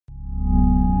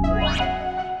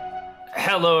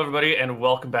Hello, everybody, and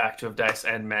welcome back to Of Dice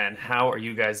and Men. How are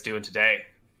you guys doing today?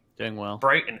 Doing well.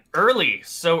 Bright and early.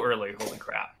 So early. Holy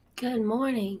crap. Good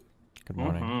morning. Good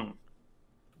morning.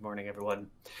 Good morning, everyone.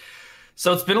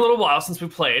 So it's been a little while since we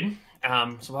played.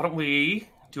 So why don't we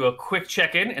do a quick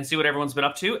check-in and see what everyone's been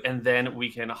up to, and then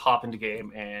we can hop into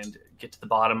game and get to the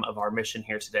bottom of our mission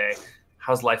here today.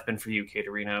 How's life been for you,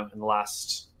 Caterino, in the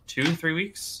last 2-3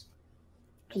 weeks?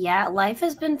 Yeah, life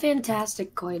has been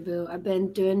fantastic, Koibu. I've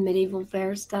been doing medieval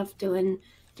fair stuff, doing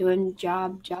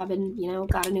jobbing,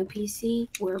 got a new PC.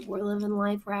 We're living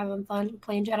life, we're having fun,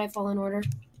 playing Jedi Fallen Order.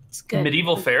 It's good.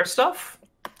 Medieval fair stuff?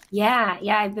 Yeah,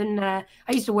 I've been I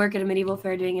used to work at a medieval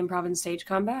fair doing improv and stage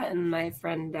combat, and my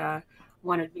friend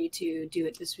wanted me to do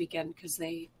it this weekend because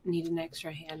they need an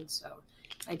extra hand, so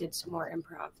I did some more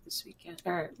improv this weekend,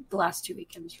 or the last 2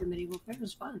 weekends for medieval fair. It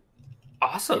was fun.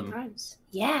 Awesome. Good times.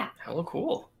 Yeah. Hello,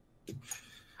 cool.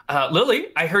 Lily,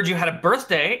 I heard you had a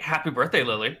birthday. Happy birthday,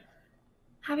 Lily.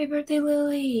 Happy birthday,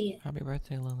 Lily. Happy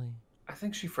birthday, Lily. I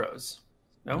think she froze.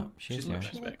 No, No, she's here.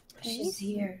 She's back. She's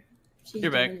here. She's You're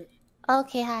back. doing it.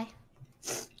 Okay, hi.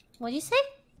 What'd you say?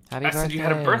 Happy I birthday. said you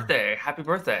had a birthday. Happy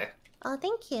birthday. Oh,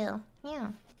 thank you. Yeah,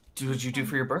 What did you do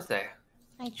for your birthday?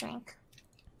 I drank.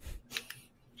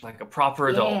 Like a proper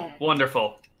adult. Yeah.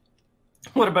 Wonderful.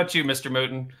 What about you, Mr.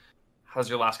 Mooten? How's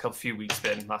your last few weeks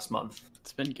been? Last month?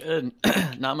 It's been good.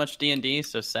 Not much D&D,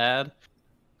 so sad.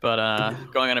 But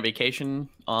going on a vacation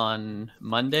on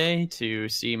Monday to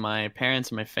see my parents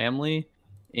and my family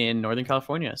in Northern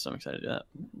California, so I'm excited to do that.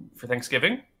 For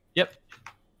Thanksgiving? Yep.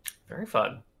 Very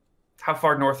fun. How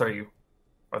far north are you?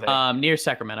 Are they? Near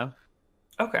Sacramento.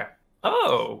 Okay.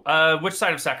 Oh, which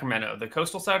side of Sacramento? The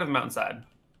coastal side or the mountain side?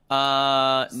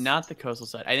 Not the coastal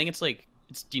side. I think it's like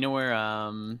do you know where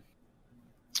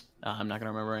I'm not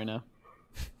gonna remember right now.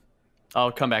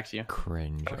 I'll come back to you.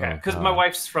 Cringe. Okay, Oh, because God. my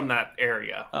wife's from that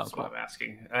area. Oh, That's cool. what I'm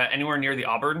asking. Anywhere near the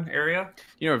Auburn area?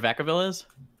 You know where Vacaville is?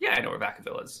 Yeah, I know where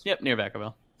Vacaville is. Yep, near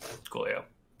Vacaville. Coolio.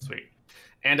 Sweet.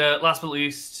 And last but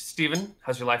least, Steven,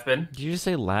 how's your life been? Did you just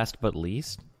say last but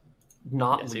least?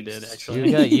 Not Yes, least. he did,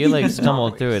 actually. You like Not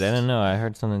stumbled through it. least. I don't know. I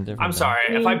heard something different. I'm sorry.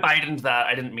 If I bite into that,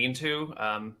 I didn't mean to.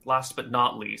 Last but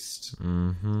not least.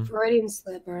 Mm-hmm. Freudian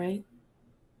slip, all right?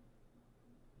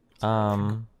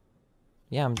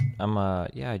 Yeah,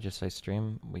 I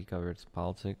stream. We covered some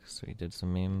politics. We did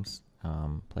some memes.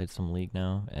 Played some League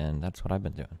now, and that's what I've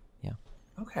been doing. Yeah.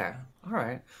 Okay. All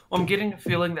right. Well, I'm getting a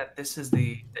feeling that this is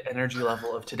the energy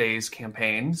level of today's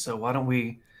campaign. So why don't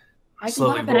we I can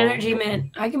slowly pop an roll? energy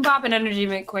mint.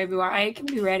 Koibu. I can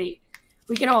be ready.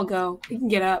 We can all go. We can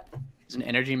get up. Is an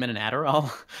energy mint an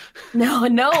Adderall? No,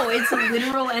 it's a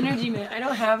literal energy mint. I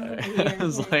don't have it here. I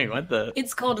was like, what the?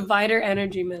 It's called Viter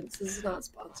Energy Mints. This is not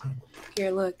sponsored.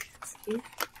 Here, look. See?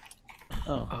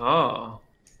 Oh, Oh.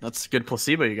 that's good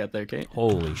placebo you got there, Kate.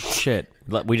 Holy shit.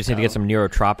 We just need to get some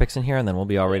neurotropics in here, and then we'll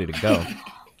be all ready to go.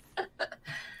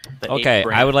 The Okay, eight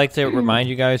brain. I would like to remind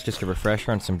you guys, just a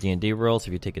refresher on some D&D rules.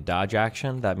 If you take a dodge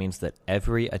action, that means that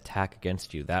every attack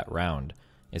against you that round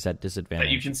is at disadvantage.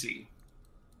 That you can see.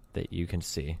 That you can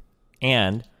see.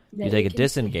 And you That take you a can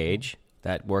disengage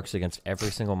that works against every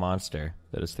single monster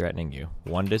that is threatening you.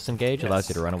 One disengage allows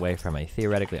you to run away from a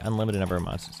theoretically unlimited number of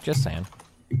monsters. Just saying.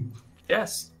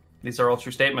 Yes. These are all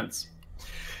true statements.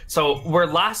 So, where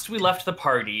last we left the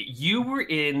party, you were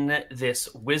in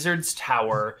this wizard's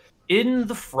tower in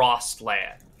the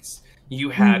Frostlands. You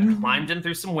had climbed in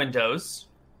through some windows,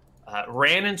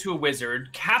 ran into a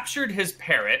wizard, captured his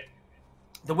parrot.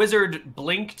 The wizard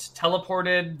blinked,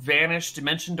 teleported, vanished,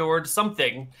 dimension doored,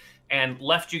 something, and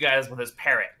left you guys with his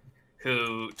parrot,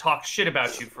 who talked shit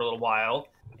about you for a little while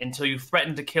until you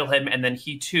threatened to kill him, and then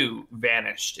he too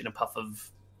vanished in a puff of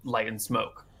light and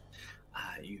smoke.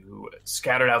 You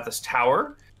scattered out this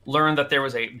tower, learned that there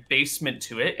was a basement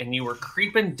to it, and you were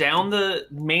creeping down the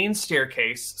main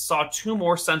staircase, saw 2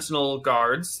 more sentinel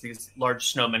guards, these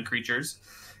large snowman creatures,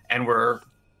 and were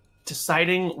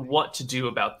deciding what to do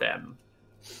about them.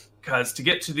 Because to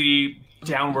get to the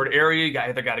downward area, you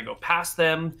either got to go past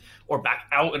them or back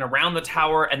out and around the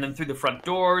tower and then through the front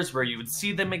doors where you would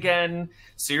see them again.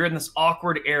 So you're in this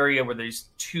awkward area where these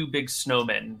 2 big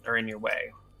snowmen are in your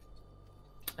way.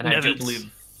 And I do Nevitz.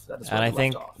 believe that is where And I we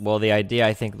think, left off. well,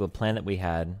 the plan that we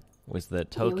had was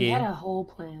that Yeah, we had a Toki whole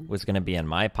plan. was going to be in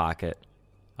my pocket.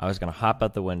 I was going to hop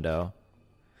out the window.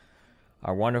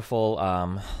 Our wonderful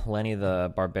Lenny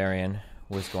the Barbarian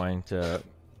was going to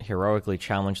heroically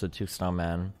challenge the 2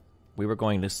 snowmen. We were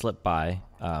going to slip by,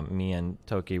 me and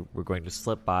Toki were going to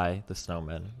slip by the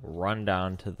snowman, run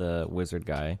down to the wizard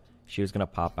guy. She was going to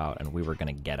pop out, and we were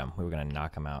going to get him. We were going to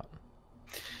knock him out.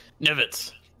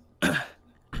 Nevitz,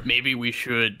 maybe we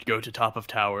should go to top of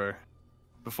tower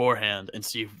beforehand and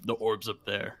see if the orb's up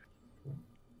there.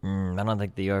 I don't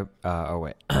think the orb. Oh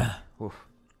wait. Oof.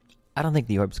 I don't think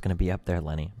the orb's gonna be up there,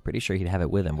 Lenny. I'm pretty sure he'd have it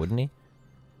with him, wouldn't he?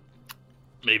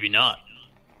 Maybe not.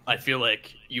 I feel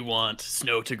like you want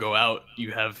Snow to go out.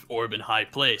 You have orb in high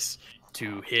place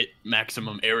to hit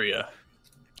maximum area.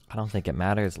 I don't think it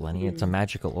matters, Lenny. It's a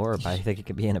magical orb. I think it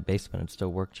could be in a basement and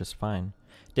still work just fine.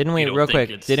 Didn't we, You don't real think quick,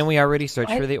 it's- didn't we already search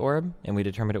What? for the orb and we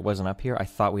determined it wasn't up here? I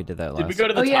thought we did that last. Did we go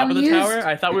to the Oh, yeah, top of the we tower? used-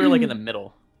 I thought we were like in the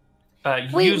middle. You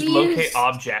Wait, used we locate used-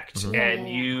 object, Mhm. and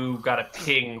Yeah. you got a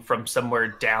ping from somewhere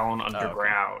down okay.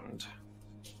 underground.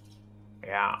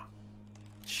 Yeah.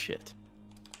 Shit.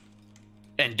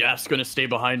 And Daph's gonna stay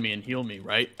behind me and heal me,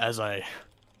 right? As I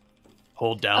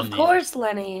hold down Of course,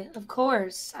 Lenny. Of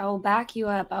course. I will back you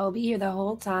up. I will be here the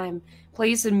whole time.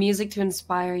 Play some music to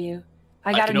inspire you.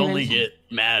 I got can a new only instrument.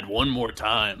 get mad one more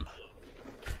time.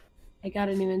 I got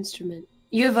a new instrument.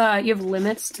 You have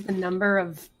limits to the number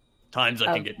of. Times I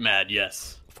Oh. can get mad,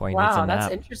 yes. Before he needs Wow, a that's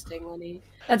nap. interesting, Lenny.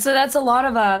 That's a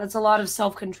lot of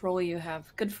self control you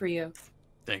have. Good for you.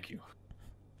 Thank you.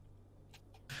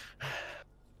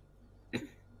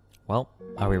 Well,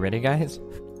 are we ready, guys?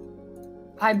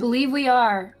 I believe we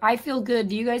are. I feel good.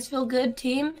 Do you guys feel good,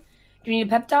 team? Do you need a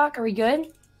pep talk? Are we good?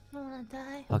 I wanna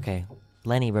die. Okay.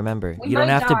 Lenny, remember, We you don't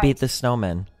might have to die. beat the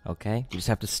snowman, okay? You just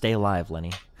have to stay alive,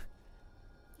 Lenny.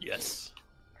 Yes.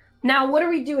 Now, what are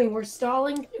we doing? We're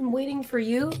stalling and waiting for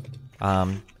you.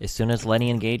 As soon as Lenny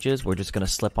engages, we're just gonna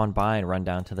slip on by and run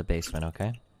down to the basement,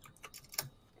 okay?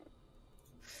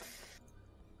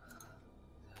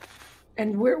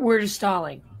 And we're just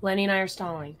stalling. Lenny and I are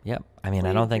stalling. Yep. I mean, I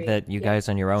We don't think agree. that you Yeah. guys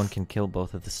on your own can kill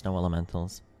both of the snow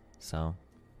elementals. So,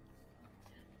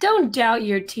 Don't doubt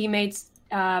your teammates,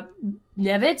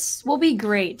 Nevitz. We'll be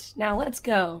great. Now let's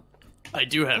go. I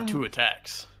do have 2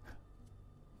 attacks.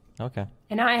 okay.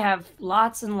 And I have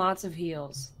lots and lots of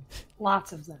heals.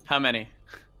 Lots of them. How many?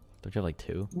 Don't you have like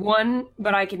 2? One,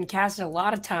 but I can cast it a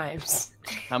lot of times.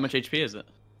 How much HP is it?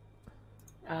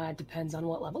 Depends on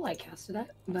what level I cast it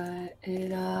at. But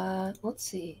let's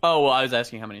see. Oh, well, I was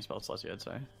asking how many spell slots you had,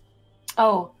 sorry.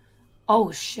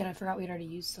 Oh shit! I forgot we'd already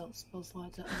used spell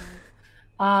slots.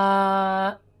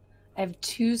 I have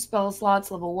 2 spell slots,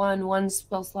 level 1, 1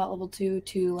 spell slot, level 2,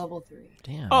 2 level 3.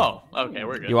 Damn. Oh, okay,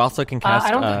 we're good. You also can cast.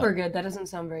 I don't think we're good. That doesn't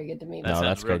sound very good to me. That No, sounds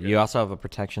that's real good. good. You also have a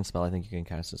protection spell. I think you can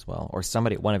cast as well, or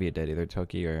somebody. One of you did, either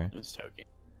Toki or. It's Toki.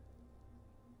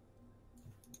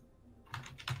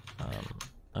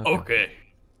 Okay. Okay.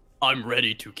 I'm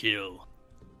ready to kill.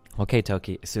 Okay,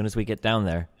 Toki. As soon as we get down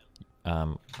there,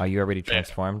 are you already There.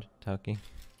 transformed, Toki?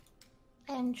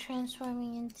 I'm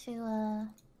transforming into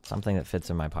Something that fits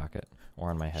in my pocket or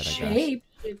on my head, I guess. Shape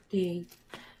shifting.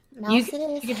 mouse. You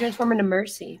It can is. transform into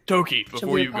Mercy. Toki, She'll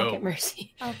before be a you pocket go,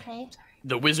 Mercy. Okay.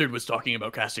 the wizard was talking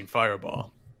about casting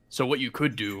Fireball. So what you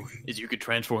could do is you could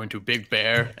transform into Big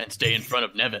Bear and stay in front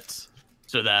of Nevitz,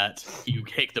 so that you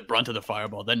take the brunt of the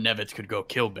Fireball, then Nevitz could go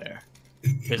kill Bear.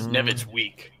 Because Nevitz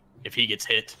weak. If he gets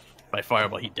hit by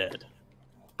Fireball, he dead.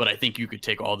 But I think you could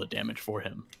take all the damage for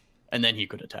him, and then he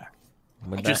could attack.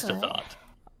 Would Just that, a thought.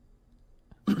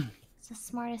 It's the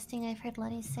smartest thing I've heard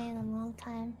Lenny say in a long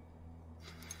time.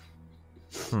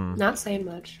 Not saying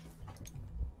much.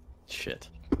 Shit.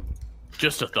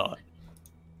 Just a thought.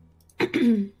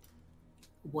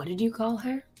 What did you call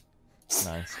her?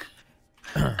 nice.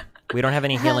 We don't have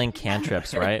any healing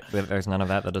cantrips, right? There's none of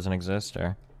that. That doesn't exist,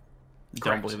 or Don't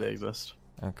Correct. believe they exist.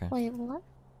 okay, Wait, what?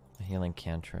 a healing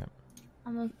cantrip.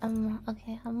 I'm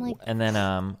okay. I'm like And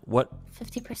then what?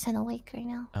 50% awake right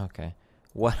now. Okay,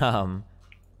 what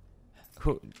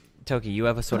who? Toki, you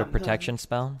have a sort of protection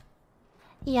spell.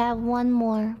 Yeah, one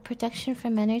more protection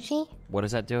from energy. What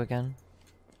does that do again?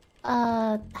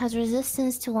 Has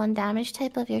resistance to one damage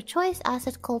type of your choice: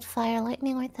 acid, cold, fire,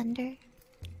 lightning, or thunder.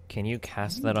 Can you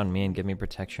cast that on me and give me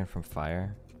protection from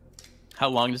fire? How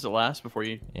long does it last before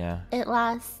you... Yeah. It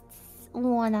lasts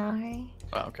 1 hour.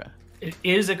 Oh, okay. It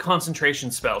is a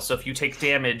concentration spell, so if you take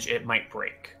damage, it might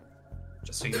break.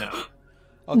 Just so you know.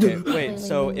 Okay, wait,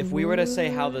 so if we were to say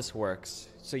how this works,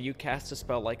 so you cast a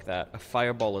spell like that, a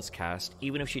fireball is cast,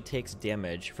 even if she takes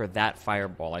damage, for that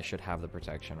fireball I should have the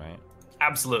protection, right?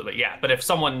 Absolutely, yeah. But if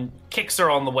someone kicks her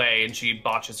on the way and she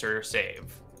botches her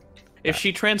save, If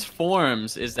she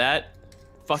transforms, is that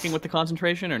fucking with the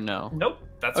concentration or no? nope,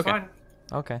 that's Okay. fine.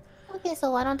 Okay. Okay,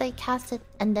 so why don't I cast it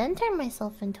and then turn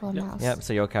myself into a mouse? Yep,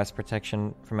 so you'll cast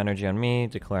protection from energy on me,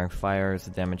 declaring fire as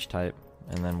the damage type,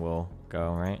 and then we'll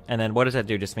go, right? And then what does that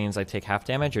do? Just means I take half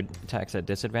damage or attacks at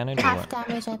disadvantage or Half what?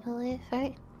 damage, I believe,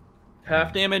 right?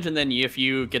 Half damage, and then if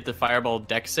you get the fireball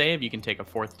dex save, you can take a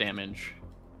 4th damage.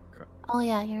 Oh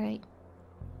yeah, you're right.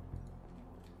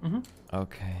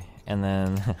 Okay, and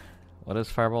then what is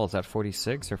Fireball? Is that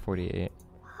 46 or 48?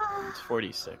 It's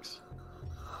 46.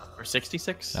 Or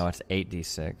 66? No, it's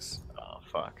 8d6. Oh,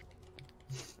 fuck.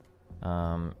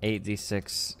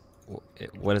 8d6.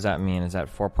 What does that mean? Is that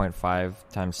 4.5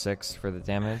 times 6 for the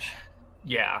damage?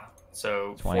 Yeah.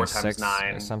 So 4 26 times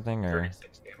 9 or something, or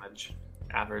 36 damage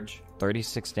average.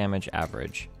 36 damage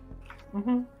average.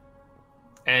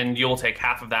 And you'll take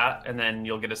half of that, and then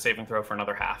you'll get a saving throw for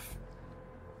another half.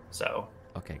 So.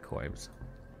 Okay, Coibs.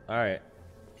 All right.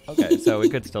 Okay, so we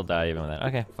could still die even with that.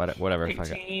 Okay, whatever. Fuck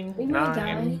it. 18, We might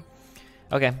die. 9.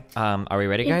 Okay. Are we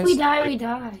ready, guys? If we die, we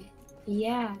die.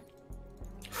 Yeah.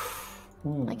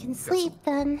 Ooh, I can got some- sleep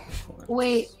then.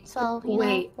 Wait. So,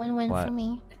 Wait. win-win What? for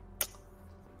me.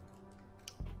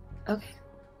 Okay.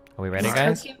 Are we ready,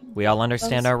 guys? We all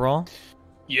understand our role?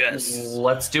 Yes.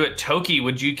 Let's do it. Toki,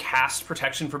 would you cast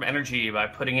Protection from Energy by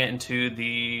putting it into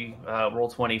the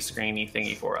Roll20 screeny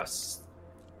thingy for us?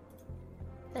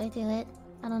 Did I do it?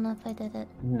 I don't know if I did it.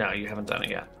 No, you haven't done it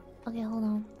yet. Okay, hold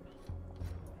on.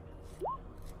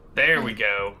 There we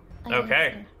go. I did it,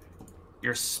 Okay. sir.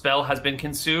 Your spell has been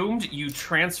consumed. You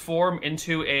transform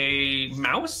into a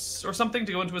mouse or something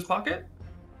to go into his pocket?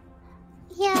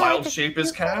 Yeah. Wild the shape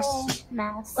is cute little cast?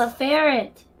 Mouse. A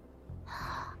ferret.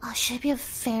 Oh, should it be a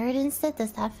ferret instead?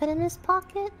 Does that fit in his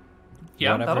pocket?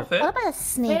 Yeah, Whatever. that'll fit. What about a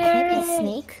snake? Can I be a Ferret.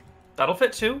 snake? That'll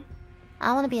fit too.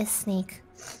 I want to be a snake.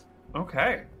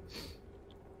 Okay.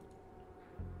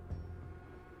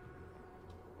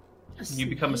 You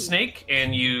become a snake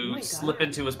and Oh you my God. slip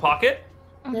into his pocket.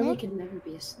 Then we Mhm. could never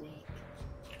be a snake.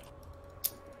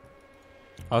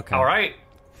 Okay. All right.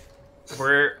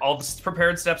 All the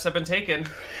prepared steps have been taken.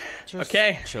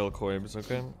 Okay. Chill, Coibs,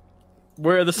 okay?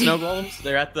 Where are the snow golems?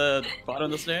 They're at the bottom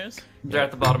of the stairs? They're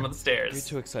at the bottom of the You're stairs.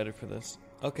 too excited for this.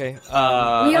 Okay. We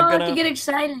all I'm have gonna- to get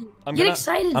excited. I'm Get gonna-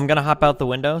 excited. I'm gonna hop out the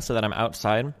window so that I'm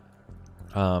outside.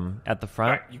 At the All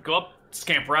front. right, you go up,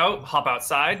 scamper out, hop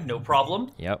outside, no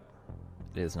problem. Yep.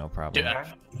 It is no problem. Yeah.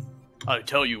 I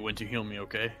tell you when to heal me,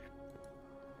 okay?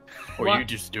 Or What? you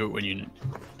just do it when you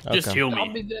Okay. just heal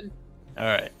me. All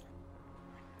right.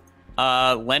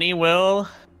 Lenny will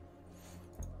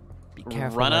Be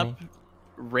careful, run Lenny. up,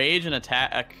 rage, and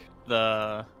attack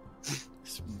the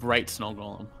right snow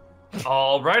golem.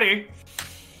 Alrighty.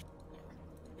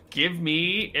 Give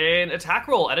me an attack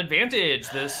roll at advantage.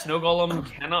 The snow golem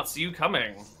cannot see you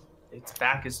coming. Its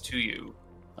back is to you.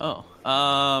 Oh,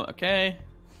 okay.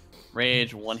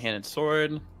 Rage, one-handed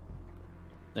sword.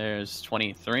 There's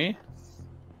 23.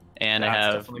 And That's I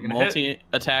have definitely gonna hit.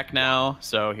 multi-attack now,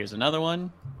 so here's another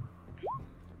one.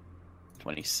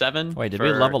 27. Wait, did we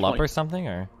for level up 20 or something,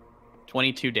 or?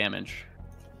 22 damage.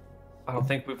 I don't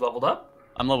think we've leveled up.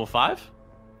 I'm level 5?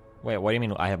 Wait, what do you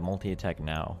mean I have multi-attack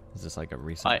now? Is this like a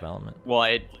recent I- development? Well,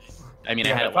 I mean,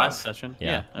 Yeah, I had it fine. last session.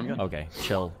 Yeah, I'm good. Okay,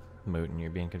 chill, Mooten, you're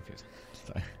being confused.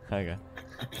 Sorry. Okay.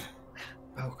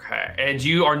 Okay. And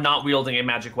you are not wielding a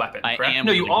magic weapon, I correct? am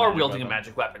No, you wielding a are magic wielding a weapon.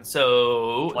 magic weapon.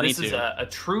 So this 22. is a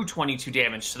true 22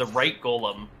 damage to the right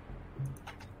golem.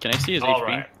 Can I see his All HP?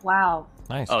 right. Wow.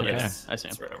 Nice. Oh, good yes. job. I see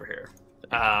him. It's right over here.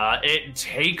 It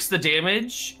takes the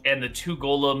damage, and the two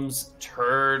golems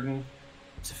turn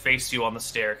to face you on the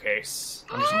staircase.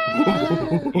 I'm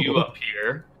just put you up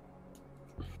here.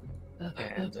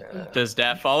 And, Does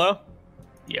Daff follow?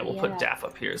 yeah, we'll put Yeah. Daff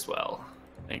up here as well.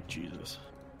 Thank Jesus.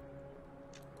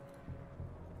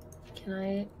 Can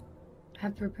I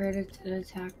have prepared an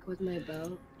attack with my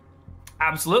bow?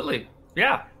 Absolutely.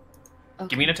 Yeah. Okay.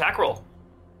 Give me an attack roll.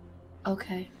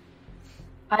 Okay.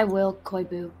 I will,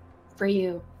 Koibu. For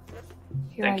you.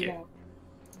 Here Thank I you. go.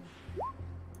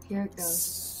 Here it goes.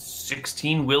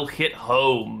 16 will hit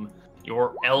home.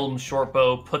 Your elm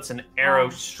shortbow puts an arrow Wow.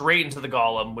 straight into the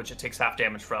golem, which it takes half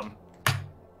damage from.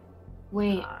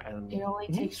 Wait, And it only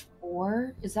takes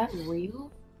 4? Is that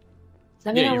real? Does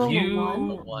that Yeah, mean I rolled you a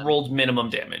 1? One. rolled minimum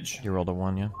damage. You rolled a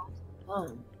 1, yeah?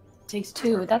 Takes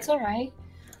 2. That's alright.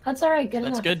 That's alright. Good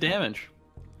That's enough. good damage.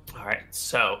 All right,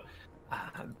 so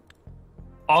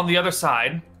on the other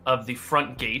side of the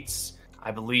front gates,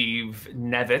 I believe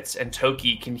Nevitz and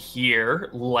Toki can hear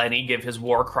Lenny give his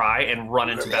war cry and run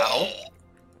into battle.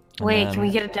 And Wait, then- can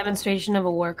we get a demonstration of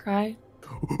a war cry?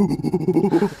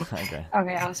 Okay.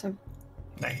 Okay, awesome.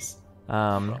 Nice.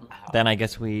 Then I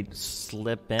guess we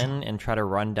slip in and try to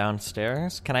run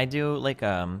downstairs. Can I do like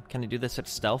can I do this at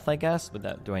stealth? I guess. Would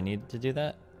that? Do I need to do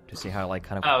that to see how like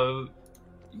kind of?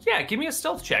 Yeah, give me a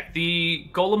stealth check. The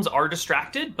golems are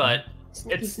distracted, but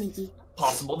Sneaky, It's- sneaky.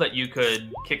 possible that you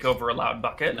could kick over a loud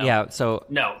bucket. No. Yeah. So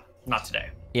No, not today.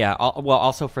 yeah. Well,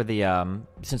 also for the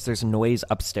since there's noise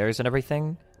upstairs and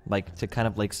everything, Like, to kind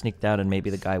of, like, sneak down and maybe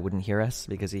the guy wouldn't hear us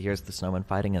because he hears the snowman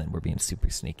fighting and then we're being super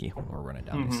sneaky when we're running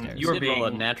down the stairs. You are did roll a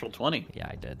being natural 20. Yeah,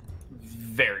 I did.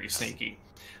 very sneaky.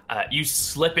 You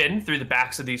slip in through the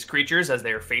backs of these creatures as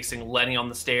they are facing Lenny on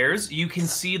the stairs. You can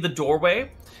see the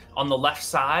doorway on the left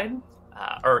side,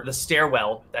 or the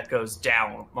stairwell that goes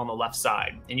down on the left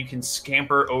side, and you can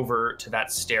scamper over to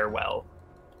that stairwell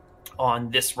on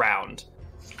this round.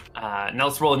 Now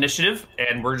let's roll initiative,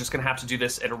 and we're just going to have to do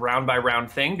this at a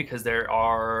round-by-round thing because there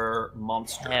are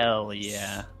monsters. Hell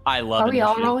yeah. I love Are we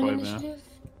all initiative, rolling Koiba.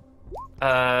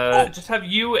 initiative? Just have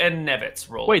you and Nevitz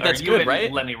roll Wait, it. that's Or you good, and right?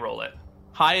 Lenny roll it.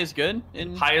 High is good?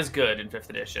 In... High is good in 5th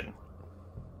edition.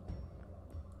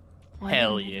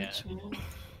 Hell Why didn't yeah. Nevitz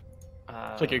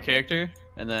roll? Click your character,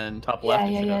 and then top Yeah, left.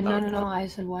 it yeah, should yeah. have No, that. no, no. I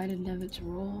said, why did Nevitz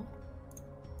roll?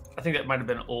 I think that might have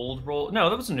been an old roll. No,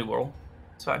 that was a new roll.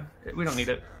 It's fine. We don't need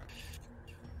it.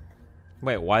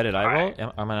 Wait, why did I roll?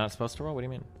 Alright. Am I not supposed to roll? What do you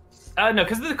mean? No,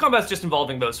 because the combat's just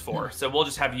involving those four. So we'll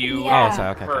just have you Yeah. Oh, sorry,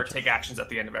 okay. for Gotcha. take actions at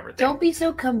the end of everything. Don't be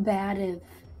so combative.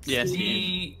 Yes,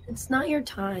 The- It's not your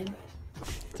time.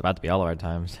 It's about to be all of our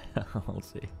times. We'll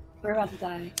see. We're about to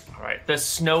die. All right. The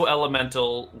snow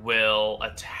elemental will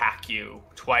attack you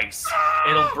twice.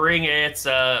 It'll bring its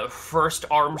first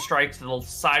arm strike to the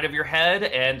side of your head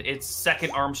and its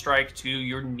second arm strike to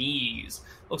your knees.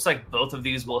 Looks like both of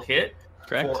these will hit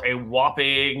correct. for a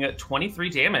whopping 23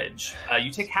 damage.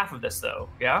 You take half of this, though.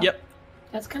 Yeah? Yep.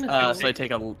 That's kind of So I take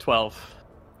a 12.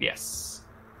 Yes.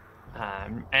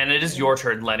 And it is your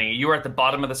turn, Lenny. You are at the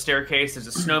bottom of the staircase. There's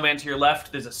a snowman to your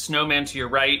left, there's a snowman to your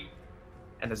right,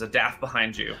 and there's a daft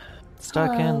behind you.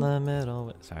 Stuck Hello. in the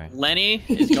middle. Sorry. Lenny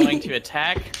is going to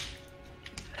attack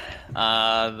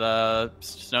the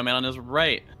snowman on his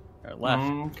right or left.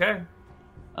 Okay.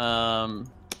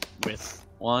 With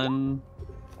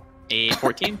a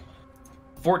 14.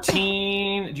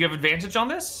 14. Do you have advantage on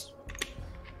this?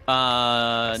 No,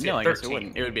 I see guess a it 13.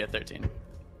 wouldn't. It would be a 13.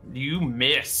 You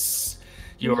miss.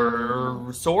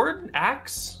 Your sword?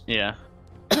 Axe? Yeah.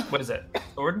 What is it?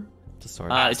 Sword? It's a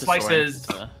sword. It's a sword. Slices It's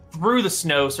a- through the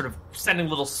snow, sort of sending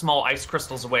little small ice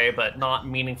crystals away, but not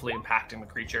meaningfully impacting the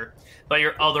creature. But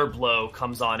your other blow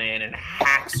comes on in and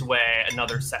hacks away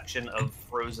another section of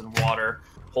frozen water,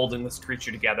 holding this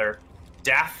creature together.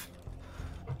 Daff,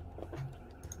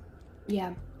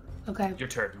 Yeah. Okay. your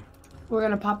turn. We're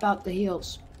gonna pop out the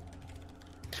heals.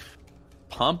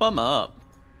 Pump them up.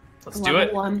 Let's do Level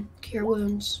it. 1. Cure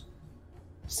wounds.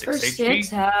 6 For HP. 6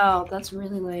 health. That's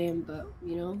really lame, but,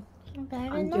 you know, Better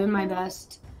I'm than doing my nothing.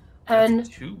 best. That's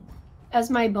And 2. as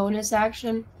my bonus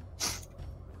action,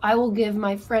 I will give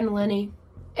my friend Lenny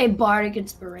a bardic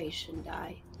inspiration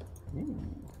die. Ooh.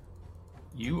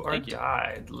 You are Thank you.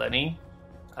 died, Lenny.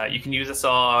 You can use this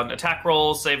on attack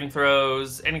rolls, saving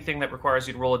throws, anything that requires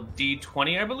you to roll a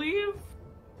d20, I believe.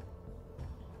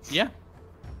 Yeah.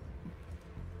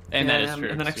 And that is true.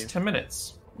 In the next Steve. 10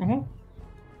 minutes. Mm-hmm.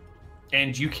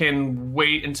 And you can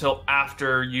wait until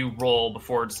after you roll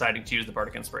before deciding to use the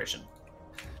Bardic Inspiration.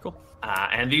 Cool.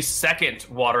 And the second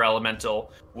water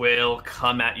elemental will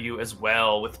come at you as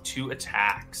well with 2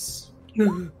 attacks.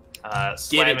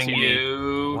 Slamming to me.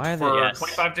 you Why are they- for Yes.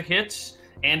 25 to hit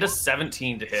and a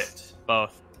 17 to hit.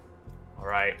 Both. All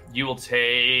right. You will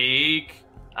take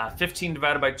 15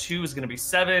 divided by 2 is going to be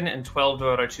 7, and 12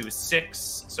 divided by 2 is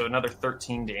 6. So another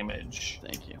 13 damage.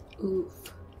 Thank you.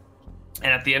 Oof.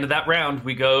 And at the end of that round,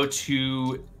 we go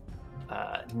to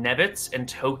Nevitz and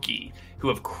Toki, who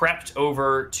have crept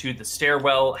over to the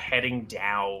stairwell heading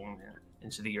down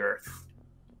into the earth.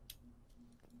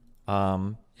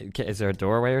 Is there a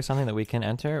doorway or something that we can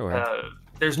enter, or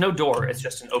There's no door, it's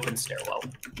just an open stairwell.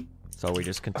 so are we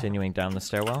just continuing down the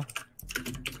stairwell?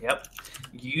 Yep.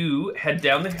 You head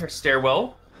down the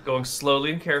stairwell, going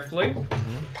slowly and carefully,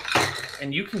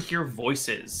 and you can hear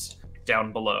voices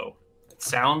down below. It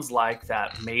sounds like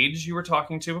that mage you were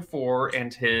talking to before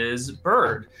and his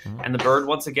bird. And the bird,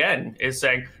 once again, is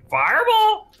saying,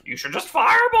 "Fireball! You should just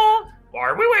fireball! Why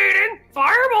are we waiting?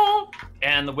 Fireball!"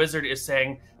 And the wizard is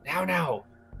saying, Now,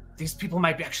 these people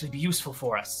might actually be useful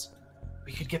for us.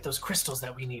 We could get those crystals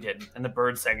that we needed." And the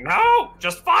bird's saying, "No,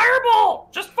 just fireball!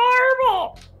 Just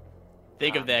fireball!"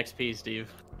 Think of the XP,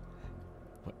 Steve.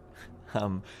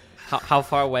 How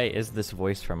far away is this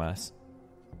voice from us?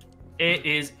 It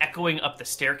is echoing up the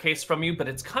staircase from you, but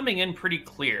it's coming in pretty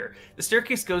clear. The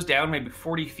staircase goes down maybe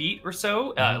 40 feet or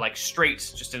so, like straight,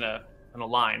 just in a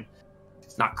line.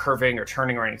 It's not curving or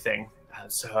turning or anything.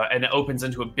 And it opens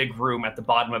into a big room at the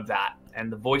bottom of that,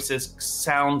 and the voices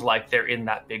sound like they're in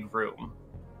that big room.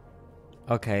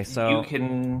 Okay, so You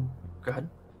can go ahead.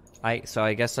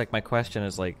 I guess like my question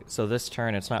is like, so this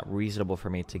turn it's not reasonable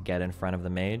for me to get in front of the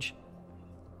mage.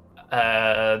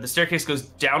 The staircase goes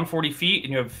down 40 feet,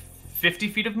 and you have 50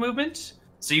 feet of movement.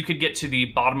 So you could get to the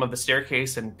bottom of the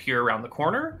staircase and peer around the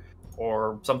corner,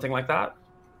 or something like that.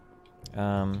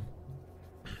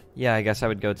 Yeah, I guess I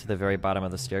would go to the very bottom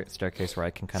of the staircase where I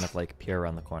can kind of like peer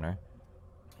around the corner.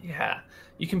 Yeah,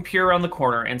 you can peer around the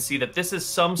corner and see that this is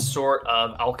some sort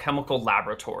of alchemical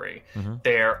laboratory.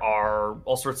 There are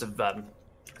all sorts of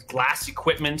glass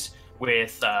equipment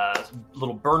with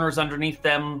little burners underneath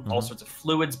them, all sorts of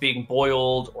fluids being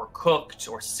boiled or cooked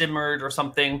or simmered or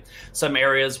something. Some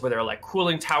areas where there are like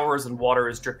cooling towers and water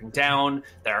is dripping down.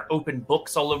 There are open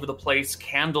books all over the place.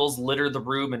 Candles litter the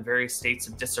room in various states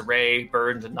of disarray,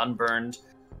 burned and unburned.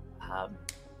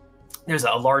 There's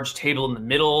a large table in the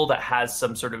middle that has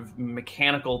some sort of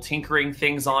mechanical tinkering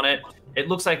things on it. It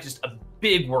looks like just a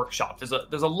big workshop. There's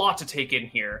a lot to take in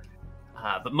here.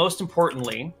 But most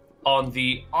importantly, on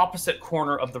the opposite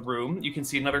corner of the room, you can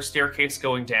see another staircase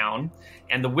going down,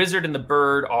 and the wizard and the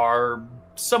bird are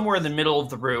somewhere in the middle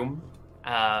of the room,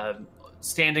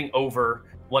 standing over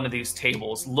one of these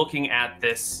tables, looking at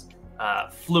this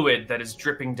fluid that is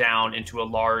dripping down into a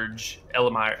large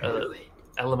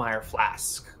Elamire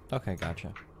flask. Okay,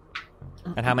 gotcha.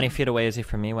 And how many feet away is he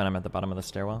from me when I'm at the bottom of the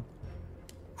stairwell?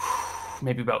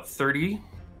 Maybe about 30.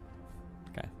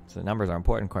 Okay, so the numbers are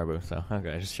important, Corbu, so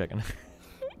okay, just checking.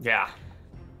 Yeah.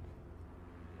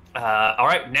 All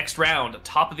right, next round,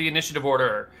 top of the initiative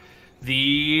order.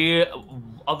 The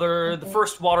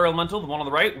first water elemental, the one on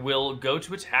the right, will go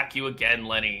to attack you again,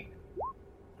 Lenny.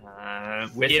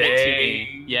 With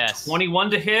a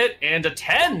 21 to hit and a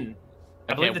 10.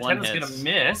 I believe the 10 is going to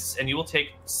miss, and you will take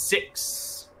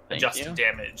 6 adjusted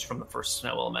damage from the first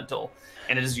snow elemental.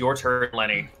 And it is your turn,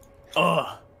 Lenny.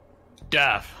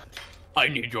 Daff, I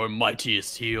need your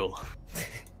mightiest heal.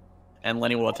 And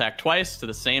Lenny will attack twice to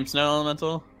the same snow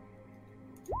elemental.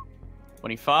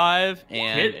 25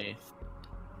 and Hit. a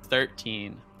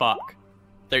 13. Fuck.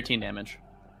 13 damage.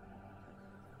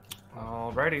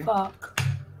 Alrighty. Fuck.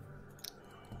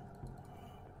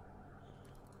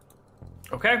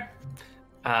 Okay.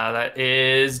 That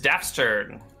is Daff's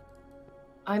turn.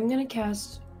 I'm gonna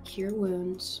cast Cure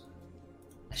Wounds.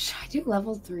 Should I do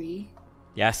level 3?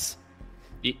 Yes.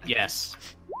 Yes.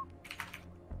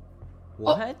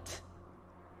 What?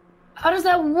 How does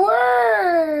that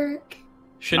work?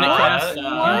 Shouldn't it cast?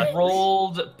 You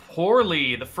rolled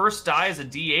poorly. The first die is a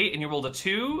D8, and you rolled a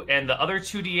 2, and the other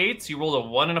 2 D8s, you rolled a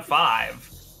 1 and a 5.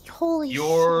 Holy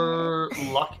Your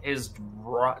luck is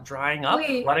drying up,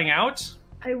 Wait. letting out.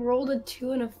 I rolled a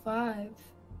 2 and a 5.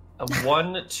 A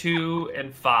 1, 2,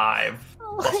 and 5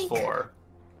 Oh plus my 4.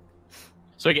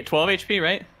 So I get 12 HP,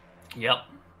 right? Yep.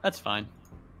 That's fine.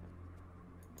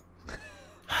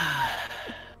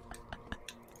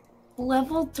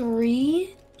 Level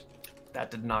 3?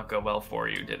 That did not go well for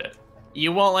you, did it?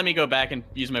 You won't let me go back and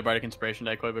use my Bardic Inspiration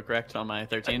die, Koiba, correct? On my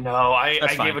 13? No, I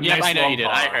That's fine. gave a Yep, nice I know long you did.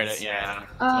 I heard pause. it,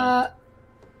 yeah.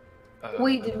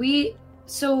 Wait, did we...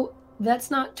 So,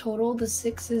 that's not total. The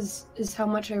 6 is how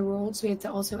much I rolled, so we have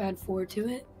to also add 4 to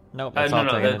it? Nope. That's all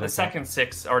No, taken the into second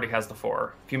 6 already has the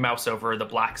 4. If you mouse over the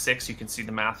black 6, you can see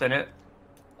the math in it.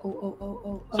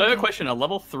 Oh. So I have a okay. question. A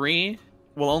level 3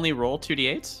 will only roll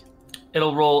 2d8s?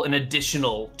 It'll roll an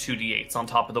additional 2d8s on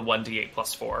top of the 1d8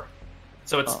 plus 4.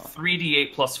 So it's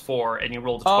 3d8 plus 4, and you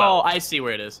rolled a 12. Oh, I see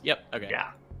where it is. Yep, okay.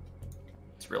 Yeah.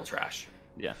 It's real trash.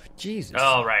 Yeah. Jesus.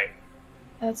 All right.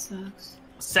 That sucks.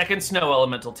 Second snow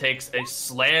elemental takes a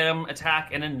slam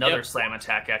attack and another slam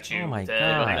attack at you. Oh my the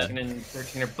God. 19 and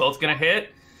 13 are both going to hit.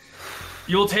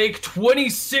 You'll take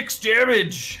 26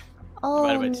 damage. Oh,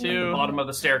 Divided by 2. Bottom of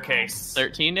the staircase.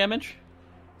 13 damage?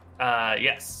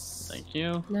 Yes. Thank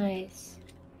you. Nice.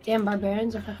 Damn,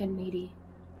 barbarians are fucking meaty.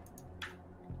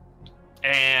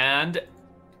 And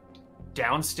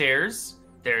downstairs,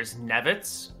 there's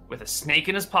Nevitz with a snake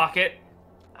in his pocket,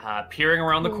 peering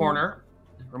around the corner,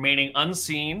 remaining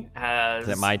unseen. As Is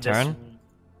it my turn?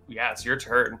 Yeah, it's your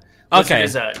turn. Okay.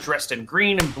 Wizard is dressed in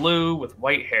green and blue with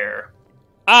white hair.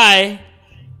 I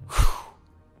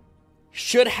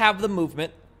should have the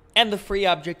movement and the free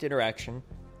object interaction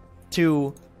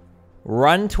to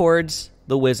run towards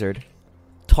the wizard,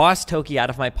 toss Toki out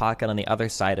of my pocket on the other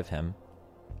side of him,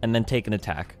 and then take an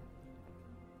attack.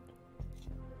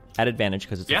 At advantage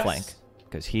because it's a Yes. flank.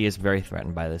 Because he is very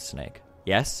threatened by this snake.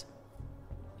 Yes?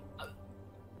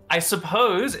 I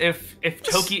suppose if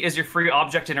Toki is your free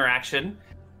object interaction,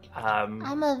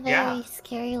 I'm a very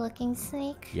scary looking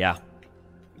snake. Yeah.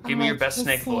 give I'm me your like best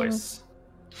snake hissing. voice.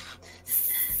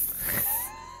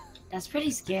 That's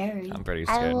pretty scary. I'm pretty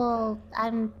scared.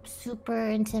 I'm super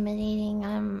intimidating.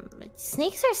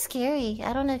 Snakes are scary.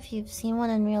 I don't know if you've seen one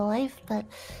in real life, but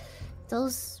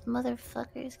those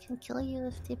motherfuckers can kill you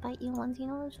if they bite you once, you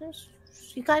know?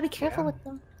 You gotta be careful with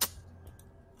them.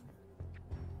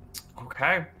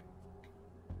 Okay.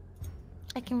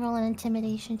 I can roll an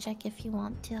intimidation check if you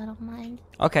want to, I don't mind.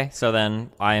 Okay, so then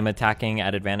I am attacking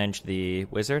at advantage the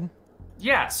wizard.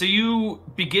 Yeah, so you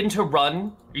begin to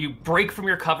run, you break from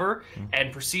your cover,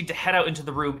 and proceed to head out into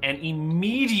the room and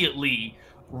immediately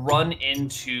run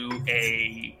into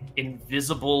a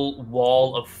invisible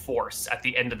wall of force at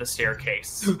the end of the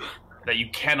staircase that you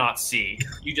cannot see.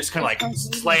 You just kind of like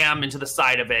slam into the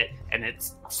side of it, and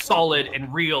it's solid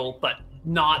and real, but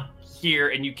not here,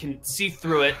 and you can see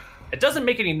through it. It doesn't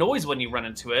make any noise when you run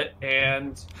into it,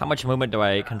 and How much movement do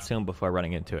I consume before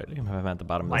running into it? If I'm at the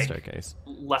bottom of the Like- staircase.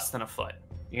 less than a foot.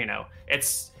 You know,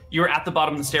 you're at the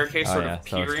bottom of the staircase, Oh, sort yeah, of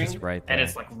so it's peering, just right and there.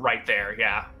 it's like right there,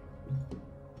 yeah.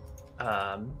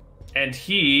 And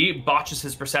he botches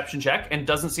his perception check and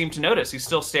doesn't seem to notice. He's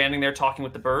still standing there talking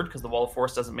with the bird because the wall of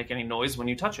force doesn't make any noise when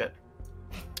you touch it.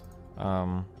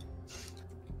 And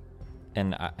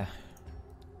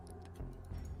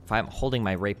if I'm holding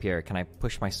my rapier, can I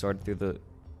push my sword through the?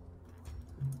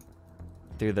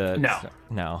 No.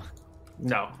 No.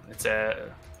 No, it's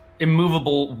a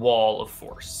immovable wall of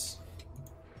force.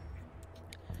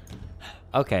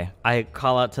 Okay, I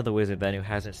call out to the wizard then who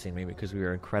hasn't seen me because we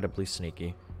were incredibly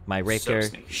sneaky. My rapier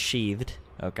sneaky. sheathed,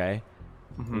 okay?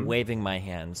 Waving my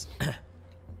hands.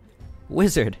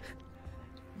 Wizard,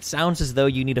 sounds as though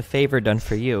you need a favor done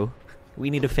for you. We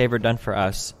need a favor done for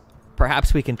us.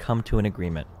 Perhaps we can come to an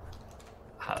agreement.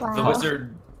 The Wow.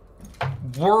 wizard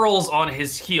whirls on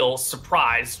his heel,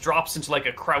 surprised, drops into like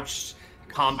a crouched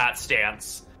combat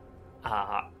stance.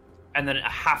 And then a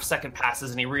half second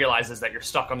passes and he realizes that you're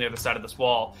stuck on the other side of this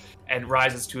wall and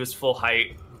rises to his full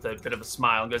height with a bit of a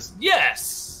smile and goes,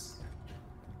 "Yes!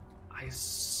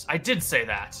 I did say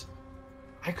that.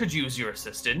 I could use your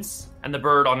assistance." And the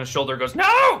bird on his shoulder goes,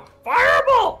 "No!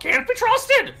 Fireball! Can't be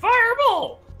trusted!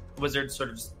 Fireball!" The wizard sort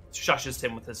of shushes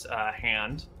him with his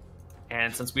hand.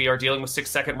 And since we are dealing with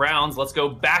 6-second rounds, let's go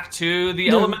back to the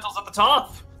elementals at the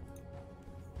top.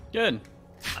 Good.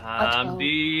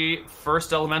 The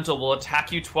first elemental will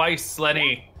attack you twice,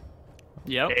 Lenny.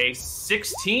 Yep. A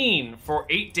 16 for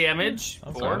 8 damage,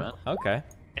 That's four, not bad. Okay.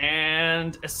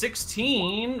 and a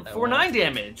 16 for was- 9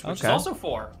 damage, which is Okay. also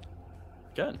 4.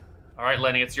 Good. All right,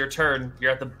 Lenny, it's your turn.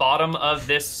 You're at the bottom of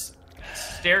this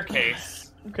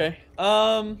staircase. Okay.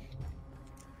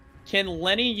 Can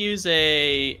Lenny use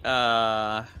a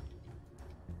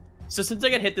so since I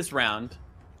got hit this round,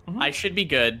 I should be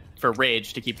good for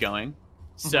rage to keep going.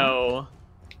 So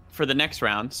for the next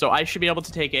round, so I should be able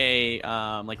to take a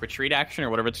like retreat action or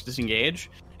whatever to disengage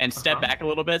and step back a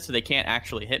little bit so they can't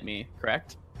actually hit me,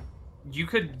 correct? You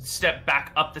could step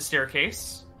back up the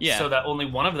staircase Yeah. so that only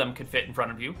one of them could fit in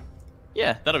front of you.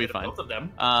 Yeah, that'll be fine. Both of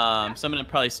them. So I'm gonna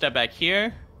probably step back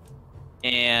here,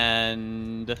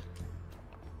 and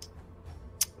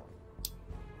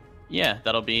yeah,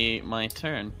 that'll be my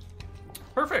turn.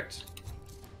 Perfect.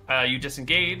 You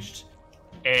disengaged,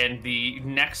 and the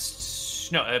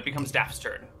next... No, it becomes Daph's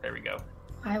turn. There we go.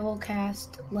 I will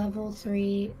cast level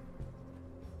 3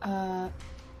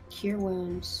 Cure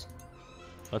Wounds.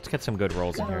 Let's get some good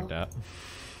rolls in here, Go. Dap.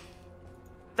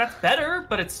 That's better,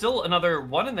 but it's still another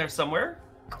 1 in there somewhere.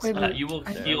 Wait, but You will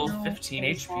I don't heal know 15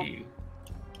 what is HP.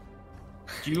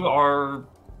 You are...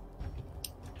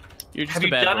 You're just Have a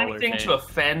you bad done roller, anything Kate. to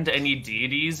offend any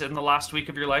deities in the last week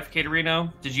of your life,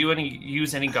 Caterino? Did you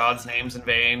use any gods' names in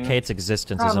vain? Kate's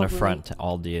existence is an Probably. affront to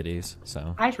all deities,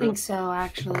 so... I True. think so,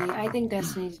 actually. I think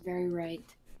Destiny's very right.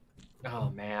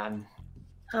 Oh, man.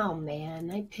 Oh man,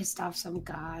 I pissed off some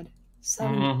god.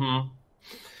 Some Mm-hmm.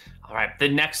 All right, the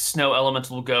next snow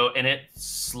elemental will go, and it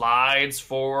slides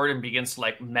forward and begins to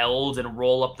like meld and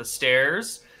roll up the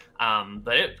stairs.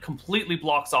 But it completely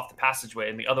blocks off the passageway,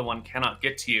 and the other one cannot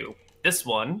get to you. This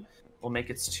one will make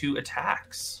its 2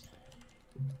 attacks.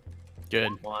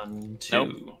 Good. 1, 2.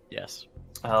 Nope. Yes.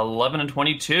 11 and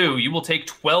 22. You will take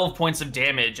 12 points of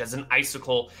damage as an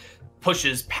icicle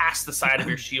pushes past the side of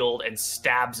your shield and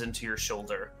stabs into your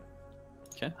shoulder.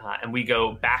 Okay. And we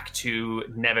go back to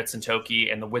Nevitz and Toki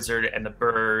and the wizard and the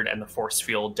bird and the force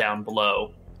field down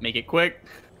below. Make it quick.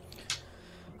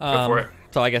 Go for it.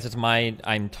 So I guess it's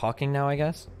I'm talking now, I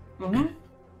guess? Mm-hmm.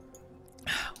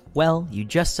 Well, you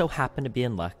just so happen to be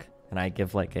in luck. And I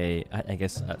give like a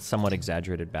somewhat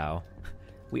exaggerated bow.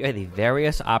 We are the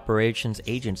various operations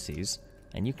agencies,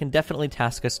 and you can definitely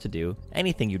task us to do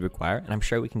anything you'd require, and I'm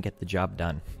sure we can get the job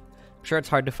done. I'm sure it's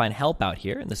hard to find help out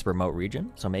here in this remote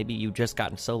region, so maybe you've just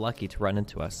gotten so lucky to run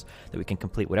into us that we can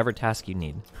complete whatever task you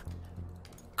need.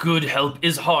 Good help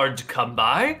is hard to come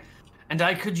by, and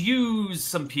I could use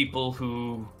some people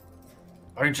who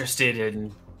are interested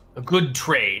in a good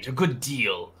trade, a good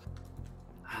deal.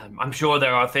 I'm sure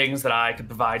there are things that I could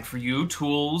provide for you,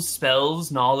 tools,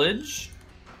 spells, knowledge.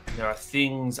 There are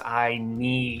things I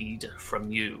need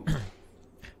from you.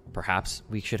 Perhaps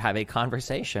we should have a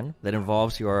conversation that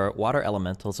involves your water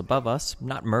elementals above us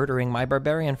not murdering my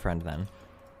barbarian friend then.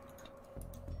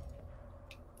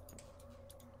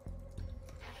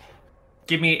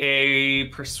 Give me a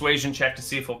persuasion check to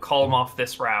see if we'll call him off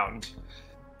this round.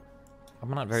 I'm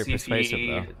not very See if persuasive, he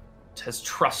though. has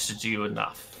trusted you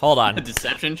enough. Hold on. A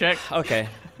deception check? Okay.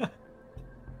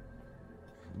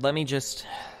 Let me just...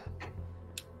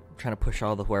 I'm trying to push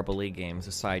all the Huerba League games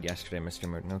aside yesterday, Mr.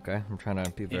 Merton, okay? I'm trying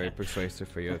to be very persuasive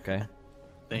for you, okay?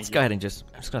 Let's go ahead and just...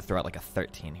 I'm just going to throw out like a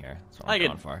 13 here. That's what I'm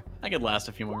going for. I could last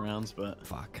a few more rounds, but...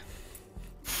 Fuck.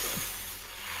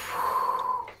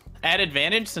 At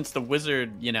advantage, since the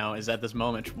wizard, is at this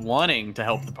moment wanting to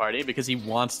help the party because he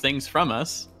wants things from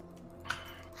us.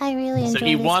 I really enjoy So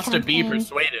he this wants to be campaign.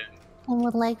 persuaded. I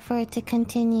would like for it to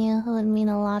continue. It would mean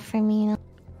a lot for me.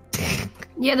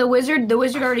 Yeah, the wizard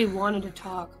already wanted to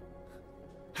talk.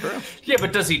 True. Yeah,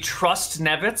 but does he trust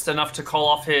Nevitz enough to call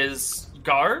off his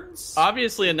guards?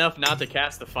 Obviously enough not to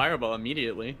cast the fireball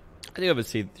immediately. I do have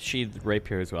a sheathed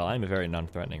rapier as well. I'm very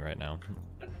non-threatening right now.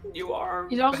 You are.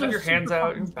 He's also have your hands super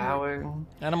out and fucking bowing.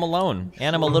 And I'm alone.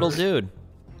 And I'm a little dude.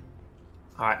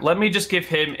 All right, let me just give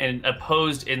him an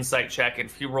opposed insight check.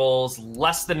 If he rolls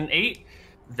less than an 8,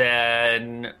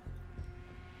 then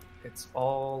it's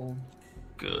all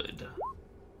good.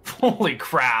 Holy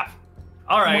crap.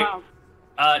 All right. Wow.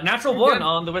 Natural 1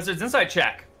 on the wizard's insight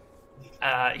check.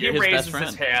 He You're his raises best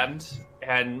his friend. hand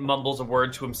and mumbles a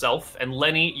word to himself. And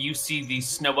Lenny, you see the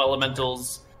snow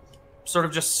elementals sort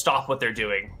of just stop what they're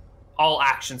doing. All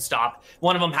action stop.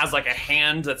 One of them has like a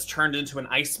hand that's turned into an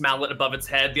ice mallet above its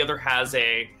head. The other has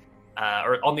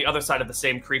or on the other side of the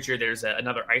same creature, there's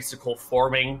another icicle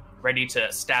forming, ready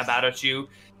to stab out at you.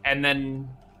 And then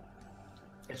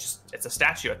it's a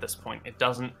statue at this point. It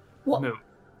doesn't move.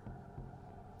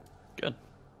 Good.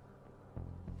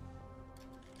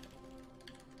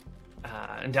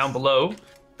 And down below,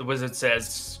 the wizard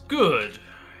says, "Good,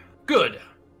 good.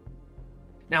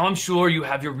 Now I'm sure you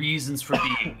have your reasons for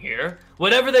being here.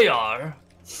 Whatever they are,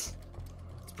 it's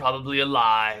probably a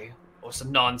lie or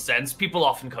some nonsense. People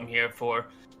often come here for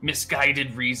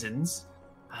misguided reasons.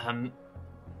 May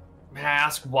I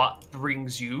ask what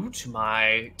brings you to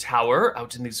my tower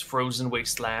out in these frozen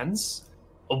wastelands?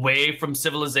 Away from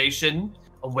civilization?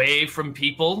 Away from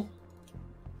people?"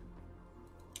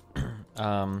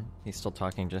 He's still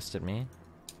talking just at me.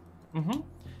 Mm-hmm.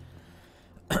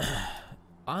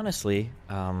 Honestly,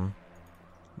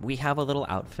 we have a little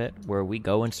outfit where we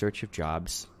go in search of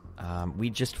jobs.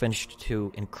 We just finished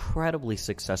 2 incredibly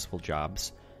successful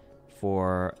jobs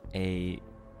for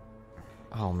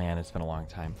oh man, it's been a long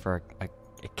time, for a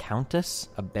countess,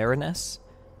 a baroness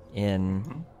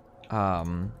in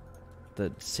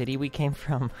the city we came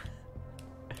from.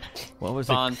 What was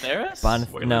Bontheris?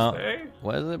 Whalers No, Bay?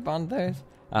 was it Bontheris?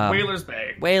 Whalers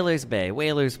Bay.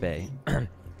 Whalers Bay.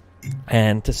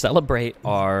 And to celebrate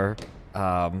our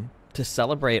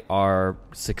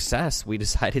success, we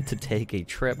decided to take a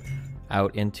trip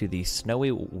out into the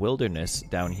snowy wilderness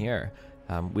down here.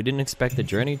 We didn't expect the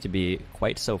journey to be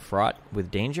quite so fraught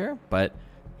with danger, but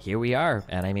here we are.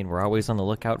 And I mean, we're always on the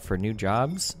lookout for new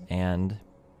jobs, and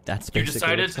that's You basically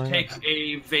decided what's to going take on.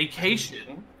 a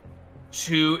vacation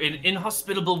to an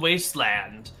inhospitable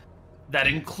wasteland that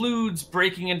includes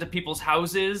breaking into people's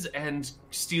houses and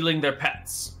stealing their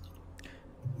pets.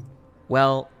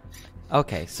 Well,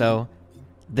 okay, so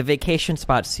the vacation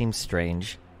spot seems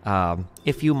strange.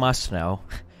 If you must know,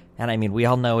 and I mean, we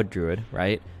all know a druid,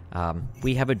 right?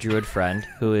 We have a druid friend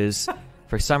who is,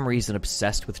 for some reason,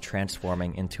 obsessed with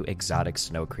transforming into exotic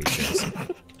snow creatures.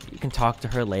 You can talk to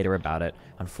her later about it.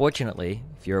 Unfortunately,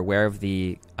 if you're aware of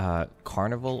the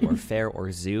carnival or fair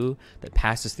or zoo that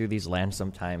passes through these lands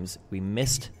sometimes, we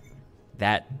missed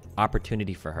that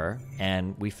opportunity for her,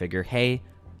 and we figure, hey,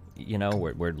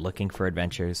 we're looking for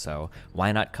adventures, so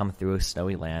why not come through a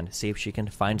snowy land, see if she can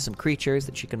find some creatures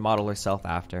that she can model herself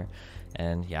after.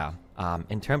 And yeah,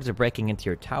 in terms of breaking into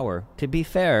your tower, to be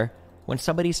fair, when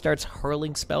somebody starts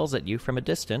hurling spells at you from a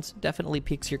distance, definitely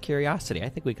piques your curiosity. I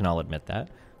think we can all admit that.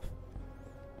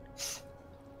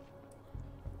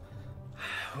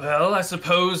 Well, I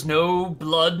suppose no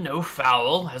blood, no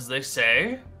foul, as they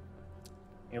say.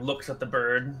 He looks at the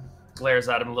bird, glares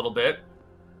at him a little bit.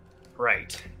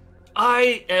 Right.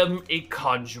 I am a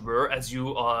conjurer, as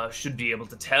you should be able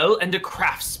to tell, and a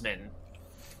craftsman.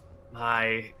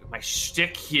 My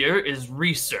shtick here is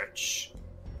research.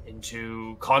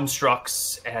 into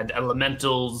constructs and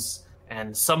elementals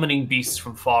and summoning beasts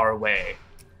from far away.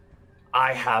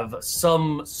 I have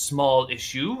some small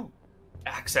issue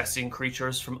accessing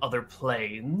creatures from other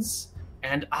planes,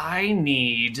 and I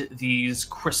need these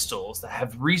crystals that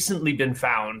have recently been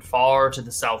found far to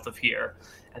the south of here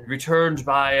and returned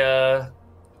by a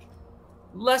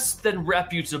less than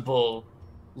reputable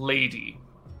lady.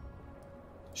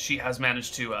 She has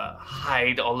managed to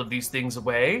hide all of these things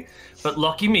away, but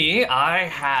lucky me, I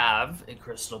have a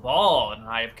crystal ball, and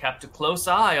I have kept a close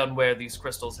eye on where these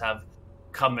crystals have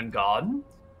come and gone,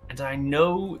 and I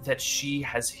know that she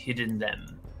has hidden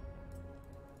them.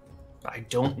 I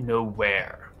don't know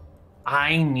where.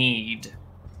 I need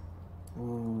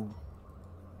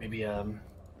maybe a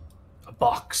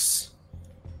box,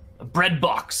 a bread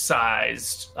box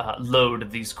sized load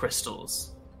of these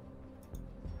crystals.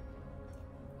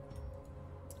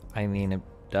 I mean, it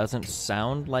doesn't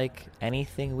sound like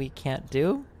anything we can't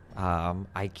do.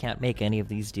 I can't make any of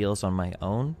these deals on my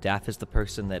own. Daff is the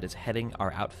person that is heading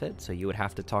our outfit, so you would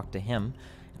have to talk to him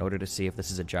in order to see if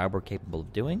this is a job we're capable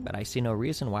of doing, but I see no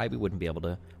reason why we wouldn't be able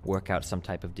to work out some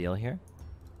type of deal here.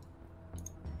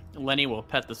 Lenny will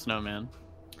pet the snowman.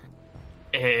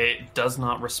 It does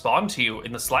not respond to you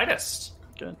in the slightest.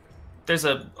 Good. There's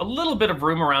a little bit of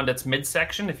room around its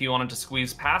midsection if you wanted to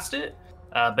squeeze past it,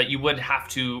 but you would have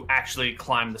to actually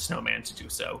climb the snowman to do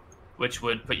so, which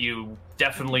would put you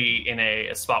definitely in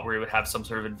a spot where you would have some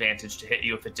sort of advantage to hit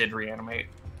you if it did reanimate.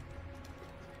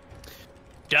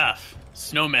 Daff,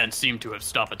 snowman seem to have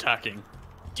stopped attacking.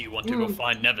 Do you want to go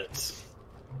find Nevitz?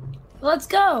 Let's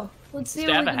go. Let's see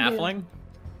Stab what a we can halfling? do.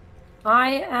 I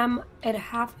am at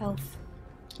half health.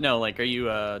 No, like, are you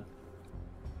a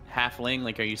halfling?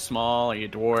 Like, are you small? Are you a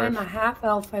dwarf? I'm a half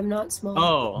elf. I'm not small.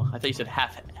 Oh, I thought you said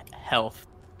half health.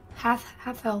 Half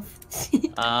health.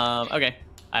 Okay.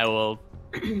 I will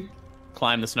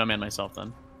climb the snowman myself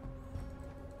then.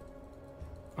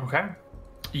 Okay.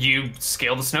 You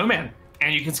scale the snowman,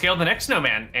 and you can scale the next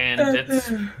snowman, and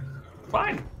it's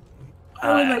fine.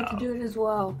 I would like to do it as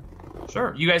well.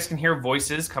 Sure. You guys can hear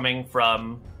voices coming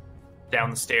from down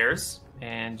the stairs,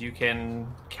 and you can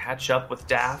catch up with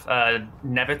Daff,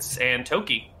 Nevitz, and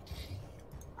Toki.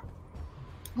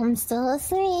 I'm still a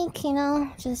snake, you know,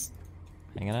 just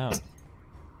Hanging out.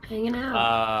 Hanging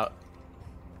out.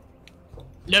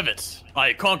 Nevitz,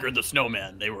 I conquered the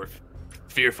snowman. They were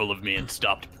fearful of me and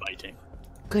stopped fighting.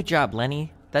 Good job,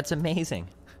 Lenny. That's amazing.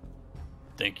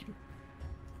 Thank you.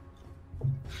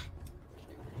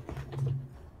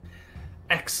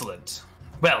 Excellent.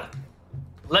 Well,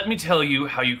 let me tell you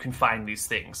how you can find these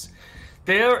things.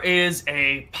 There is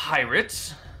a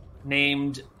pirate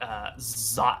named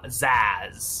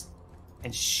Zaz,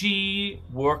 and she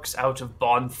works out of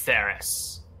Bon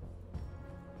Theris.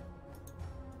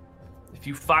 If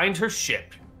you find her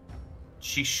ship,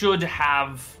 she should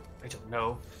have, I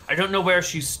don't know where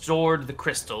she stored the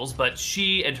crystals, but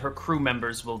she and her crew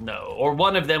members will know, or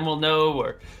one of them will know,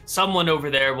 or someone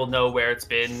over there will know where it's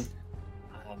been.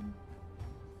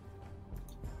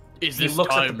 Is He this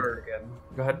looks at the time? bird again.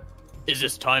 Go ahead. Is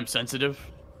this time sensitive?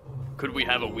 Could we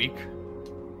have a week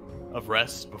of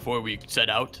rest before we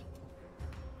set out?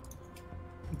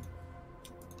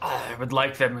 I would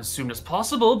like them as soon as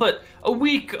possible, but a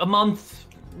week, a month,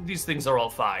 these things are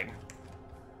all fine.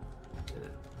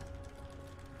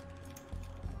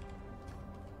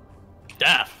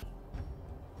 Daff!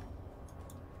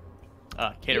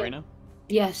 Katerina?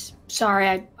 Yes.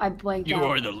 Sorry, I blanked You out.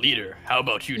 are the leader. How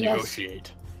about you Yes.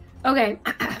 negotiate? Okay.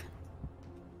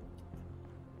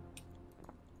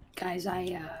 Guys,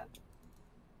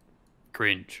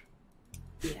 Cringe.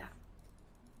 yeah.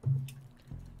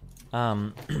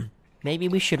 Maybe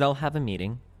we should all have a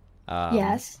meeting.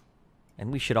 Yes.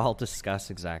 And we should all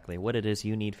discuss exactly what it is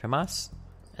you need from us,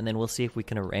 and then we'll see if we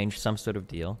can arrange some sort of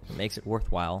deal that makes it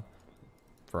worthwhile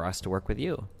for us to work with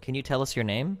you. Can you tell us your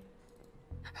name?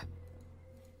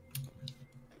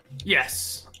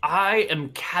 Yes, I am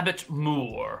Cabot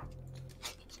Moore.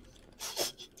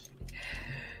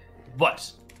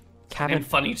 What? Cabot. And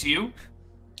funny to you?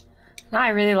 No, I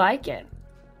really like it.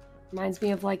 Reminds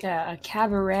me of like a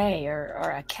cabaret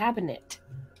or a cabinet.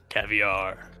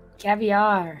 Caviar.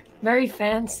 Caviar. Very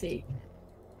fancy.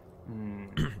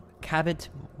 Cabot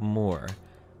Moore.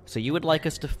 So you would like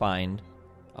us to find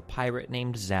a pirate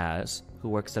named Zaz who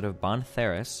works out of Bon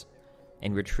Theris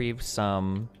and retrieve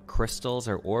some crystals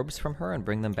or orbs from her and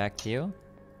bring them back to you?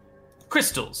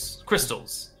 Crystals.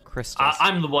 Crystals.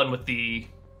 I'm the one with the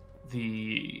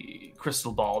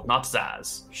crystal ball, not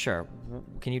Zaz. Sure.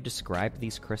 Can you describe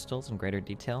these crystals in greater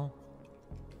detail?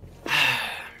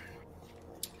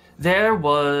 There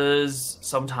was,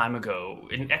 some time ago,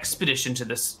 an expedition to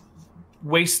this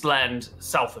wasteland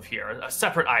south of here, a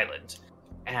separate island.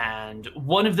 And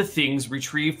one of the things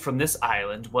retrieved from this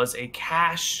island was a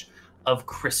cache of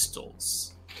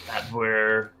crystals that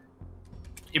were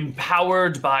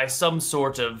empowered by some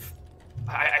sort of...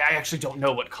 I actually don't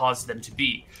know what caused them to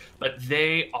be, but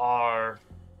they are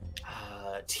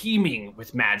teeming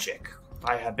with magic.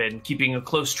 I have been keeping a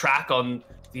close track on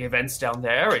the events down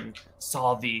there and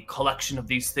saw the collection of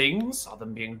these things, saw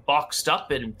them being boxed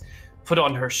up and put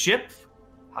on her ship.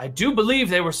 I do believe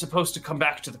they were supposed to come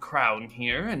back to the crown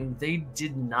here, and they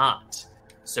did not.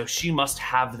 So she must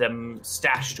have them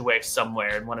stashed away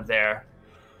somewhere in one of their...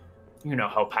 You know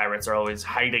how pirates are always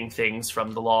hiding things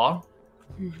from the law.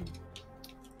 Mm-hmm.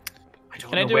 I don't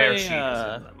Can know I do where a, she is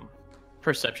in them.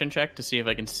 Perception check to see if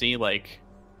I can see like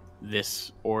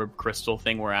this orb crystal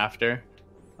thing we're after.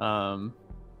 I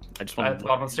just want At the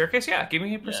bottom of the staircase? Yeah, give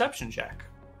me a perception check.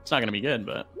 It's not gonna be good,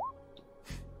 but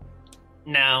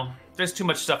No, there's too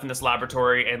much stuff in this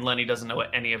laboratory, and Lenny doesn't know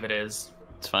what any of it is.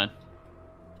 it's fine.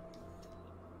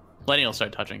 Lenny will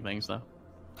start touching things though.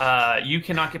 You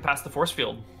cannot get past the force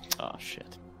field. Oh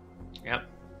shit. Yep.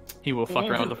 He will fuck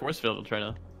around with the force field to try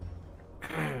to.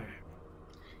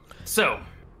 So,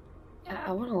 Yeah,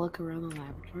 I want to look around the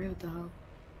laboratory. What the hell?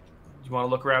 you want to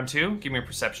look around too? Give me a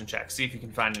perception check. See if you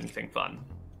can find anything fun.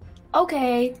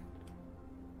 Okay.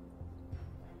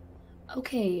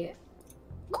 Okay.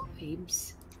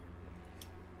 Babes.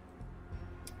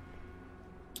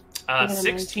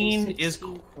 16 is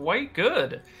 16. quite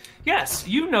good. Yes,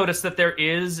 you notice that there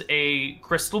is a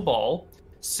crystal ball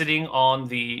sitting on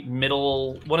the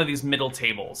middle, one of these middle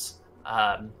tables.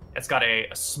 It's got a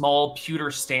small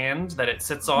pewter stand that it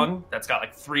sits on that's got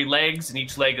like 3 legs, and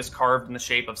each leg is carved in the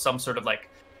shape of some sort of like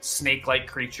snake-like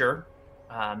creature.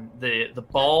 The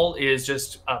ball is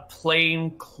just a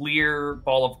plain, clear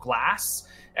ball of glass,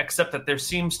 except that there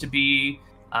seems to be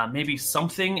maybe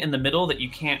something in the middle that you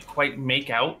can't quite make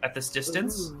out at this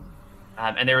distance. Ooh.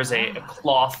 And there is a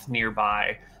cloth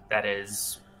nearby that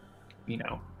is,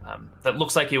 that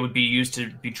looks like it would be used to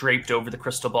be draped over the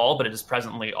crystal ball, but it is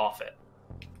presently off it.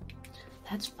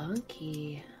 That's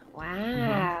funky.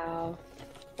 Wow.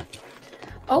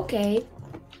 Okay.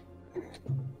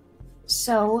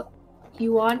 So,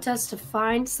 you want us to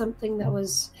find something that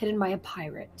was hidden by a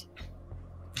pirate?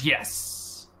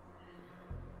 Yes.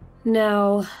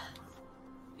 No.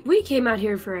 We came out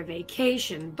here for a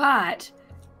vacation, but...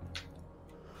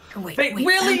 Oh, wait,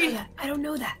 really? I don't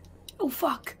know that. Oh,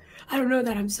 fuck. I don't know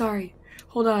that. I'm sorry.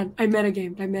 Hold on. I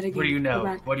metagamed. What do you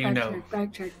know? What do you know?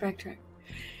 Backtrack.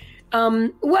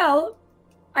 Well,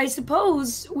 I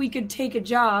suppose we could take a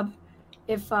job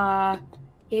if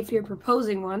you're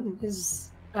proposing one.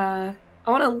 I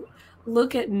want to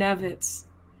look at Nevitz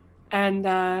and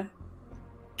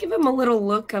give him a little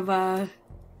look of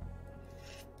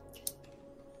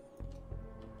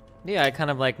Yeah, I kind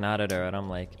of like nodded her, and I'm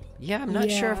like, yeah, I'm not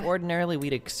sure if Yeah. ordinarily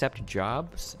we'd accept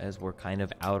jobs, as we're kind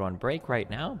of out on break right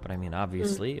now, but I mean,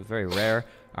 obviously, a very rare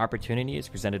opportunity has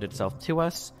presented itself to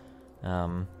us.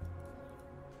 I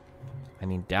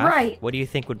mean, Daph, Right. what do you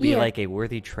think would be Yeah. like a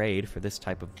worthy trade for this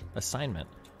type of assignment?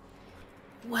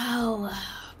 Well,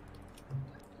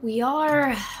 we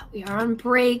are on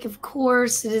break, of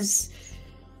course. It is,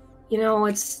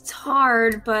 it's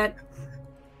hard, but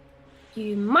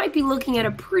you might be looking at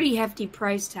a pretty hefty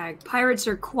price tag. Pirates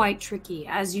are quite tricky,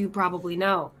 as you probably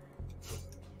know.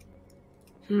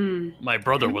 My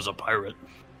brother was a pirate.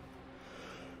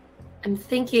 I'm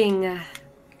thinking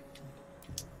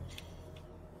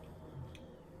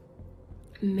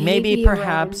Maybe around-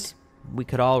 perhaps we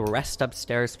could all rest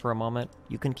upstairs for a moment.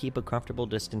 You can keep a comfortable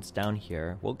distance down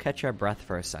here. We'll catch our breath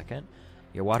for a second.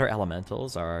 Your water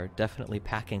elementals are definitely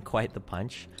packing quite the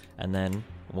punch, and then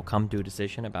we'll come to a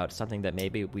decision about something that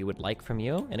maybe we would like from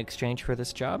you in exchange for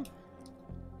this job.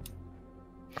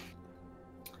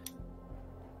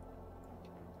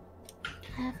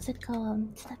 I have to go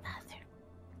to the bathroom.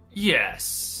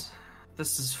 Yes,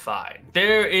 this is fine.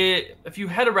 If you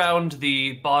head around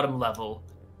the bottom level,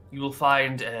 you will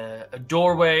find a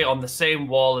doorway on the same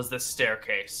wall as this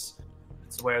staircase.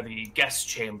 It's where the guest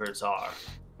chambers are.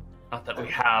 Not that we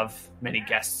have many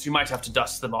guests. You might have to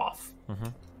dust them off. Mm-hmm.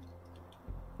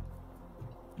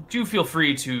 Do feel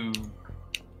free to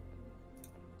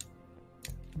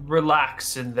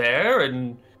relax in there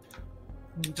and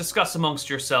discuss amongst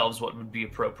yourselves what would be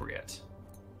appropriate.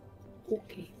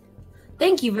 Okay.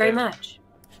 Thank you very much.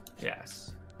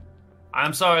 Yes.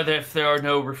 I'm sorry that if there are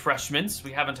no refreshments.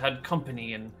 We haven't had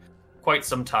company in quite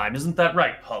some time. Isn't that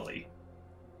right, Polly?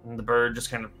 And the bird just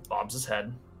kind of bobs his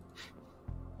head.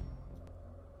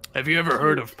 Have you ever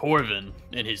heard of Porvin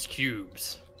and his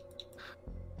cubes?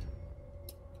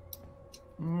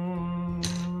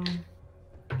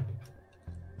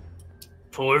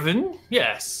 Porvin?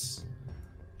 Yes.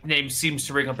 Name seems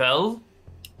to ring a bell.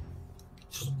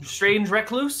 Strange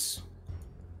recluse?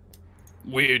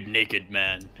 Weird naked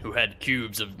man who had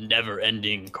cubes of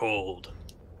never-ending cold.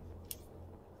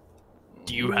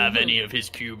 Do you have any of his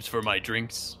cubes for my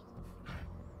drinks?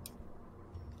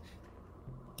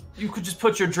 You could just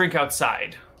put your drink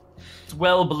outside. It's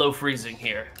well below freezing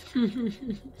here.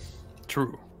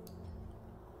 True.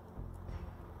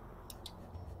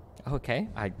 Okay,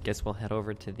 I guess we'll head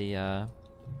over to the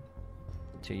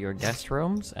to your guest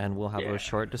rooms, and we'll have Yeah. a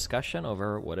short discussion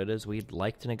over what it is we'd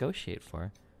like to negotiate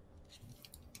for.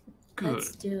 Good.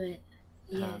 Let's do it.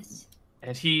 Yes.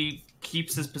 And he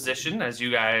keeps his position as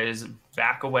you guys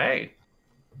back away.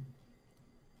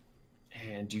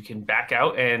 And you can back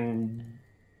out, and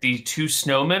the two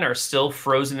snowmen are still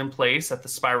frozen in place at the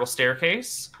spiral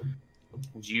staircase.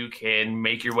 You can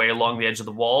make your way along the edge of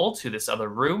the wall to this other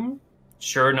room.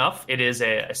 Sure enough, it is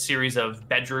a series of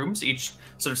bedrooms, each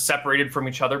sort of separated from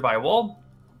each other by a wall.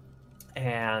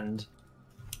 And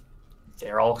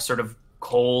they're all sort of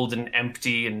cold and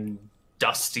empty and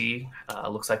dusty.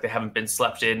 Looks like they haven't been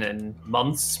slept in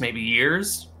months, maybe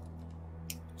years.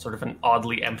 Sort of an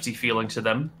oddly empty feeling to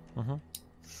them. Mm-hmm.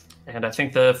 And I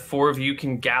think the four of you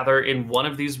can gather in one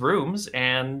of these rooms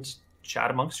and chat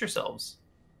amongst yourselves.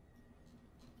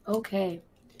 Okay.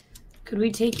 Could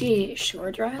we take a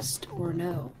short rest or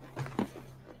no?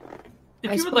 If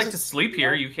I you would suppose like to it's- sleep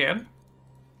here, you can.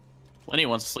 Lenny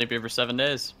wants to sleep here for 7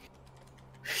 days.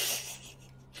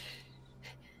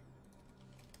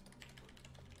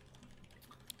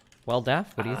 Well,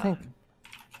 Daff, what do you think?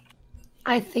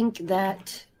 I think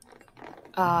that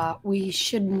we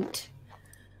shouldn't.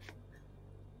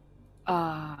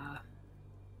 I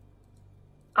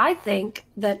think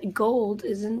that gold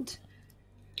isn't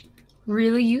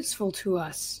really useful to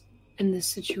us in this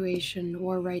situation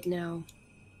or right now.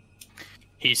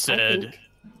 He said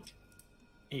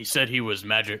think- he was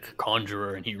magic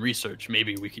conjurer and he researched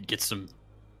maybe we could get some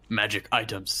magic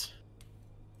items.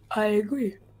 I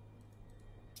agree.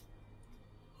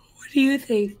 What do you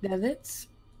think, Nevitz?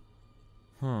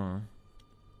 I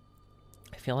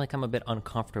feel like I'm a bit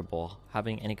uncomfortable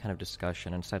having any kind of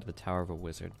discussion inside of the Tower of a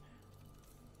Wizard.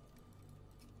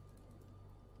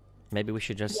 Maybe we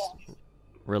should just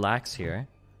relax here.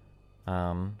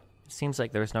 It seems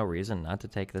like there's no reason not to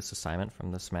take this assignment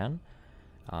from this man.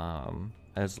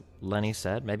 As Lenny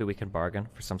said, maybe we can bargain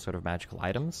for some sort of magical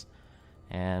items,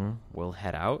 and we'll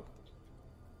head out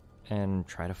and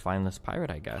try to find this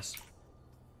pirate, I guess.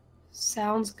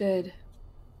 Sounds good.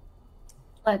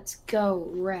 Let's go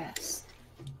rest.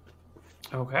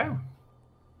 Okay.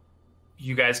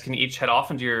 You guys can each head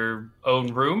off into your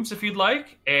own rooms if you'd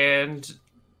like, and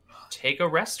take a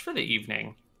rest for the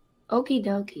evening. Okie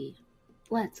dokie.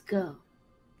 Let's go.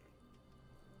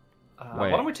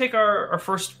 Why don't we take our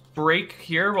first break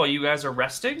here while you guys are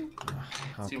resting?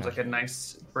 Seems Okay. like a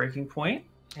nice breaking point.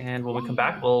 And when we come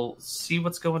back, we'll see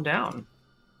what's going down.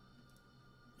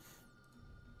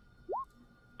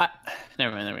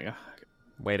 Never mind, there we go.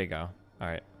 Way to go. All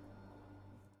right.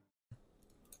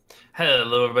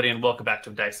 Hello, everybody, and welcome back to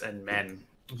Dice and Men.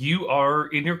 You are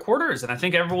in your quarters, and I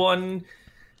think everyone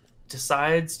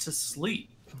decides to sleep.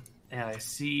 And I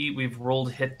see we've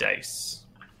rolled hit dice.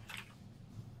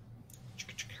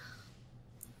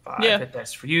 5 Yeah. hit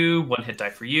dice for you, 1 hit die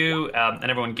for you, and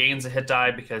everyone gains a hit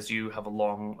die because you have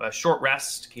a short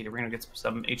rest. Katerina gets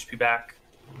some HP back.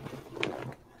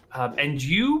 And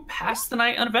you pass the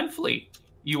night uneventfully.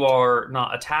 You are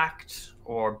not attacked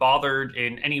or bothered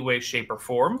in any way, shape, or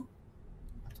form.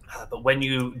 But when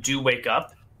you do wake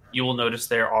up, you will notice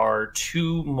there are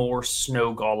 2 more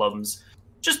snow golems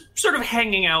just sort of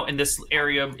hanging out in this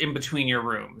area in between your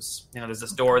rooms. You know, there's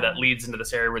this door that leads into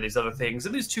this area where these other things,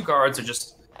 and these 2 guards are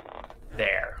just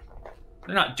there.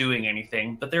 They're not doing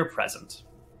anything, but they're present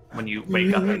when you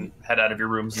wake up and head out of your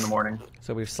rooms in the morning.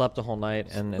 So we've slept the whole night,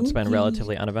 and it's been Spooky.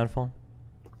 relatively uneventful.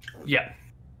 Yeah.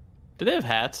 Do they have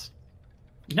hats?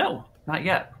 No, not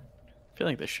yet. I feel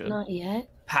like they should. Not yet.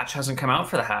 Patch hasn't come out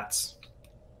for the hats.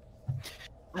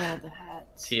 Oh, the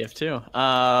hats.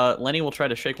 TF2. Lenny will try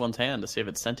to shake one's hand to see if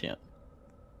it's sentient.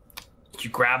 You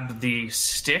grab the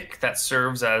stick that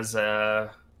serves as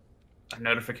a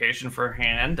notification for a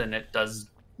hand, and it does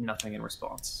nothing in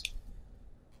response.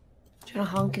 Trying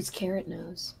to honk his carrot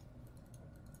nose.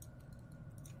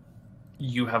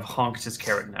 You have honked his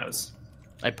carrot nose.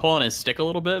 I pull on his stick a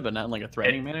little bit, but not in like a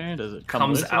threatening manner. Does it come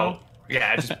Comes loose at out. all?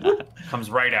 Yeah, it just comes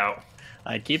right out.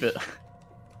 I keep it.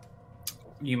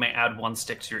 you may add 1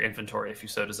 stick to your inventory if you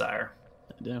so desire.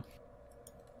 I do.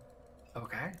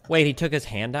 Okay. Wait, he took his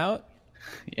hand out?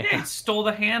 Yeah, Yeah. he stole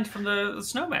the hand from the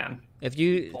snowman. If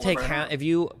you Pull it take right out. if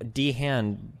you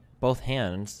de-hand both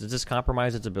hands, does this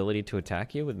compromise its ability to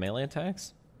attack you with melee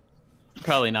attacks?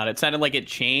 Probably not. It sounded like it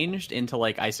changed into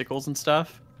like icicles and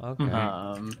stuff. Okay.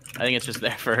 I think it's just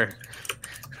there for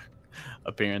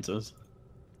appearances.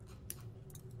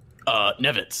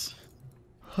 Nevitz.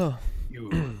 Huh. You,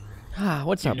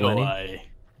 What's you up, know Lenny?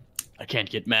 I can't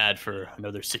get mad for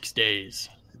another 6 days.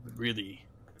 Really,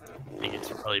 I think it's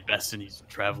probably best in these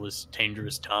travelers'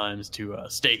 dangerous times to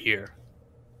stay here.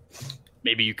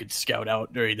 Maybe you could scout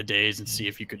out during the days and see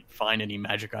if you could find any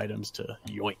magic items to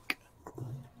yoink.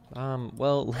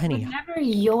 Well, Lenny. Would never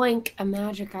yoink a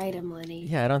magic item, Lenny.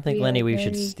 Yeah, I don't think, We Lenny, are we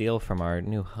should very- steal from our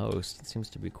new host. It seems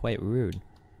to be quite rude.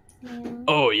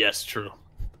 Oh, yes, true.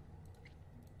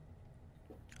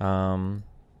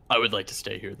 I I would like to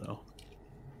stay here, though.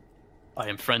 I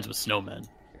am friends with snowmen.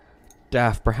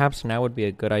 Daff, perhaps now would be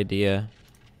a good idea,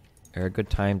 or a good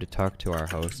time to talk to our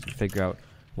host and figure out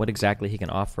what exactly he can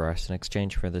offer us in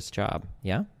exchange for this job,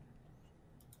 yeah?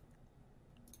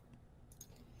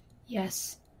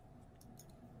 Yes.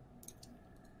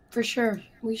 For sure,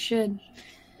 we should.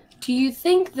 Do you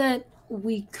think that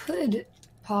we could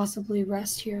possibly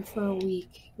rest here for a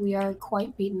week? We are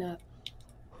quite beaten up.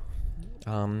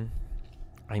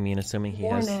 I mean, assuming he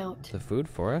Worn has out. the food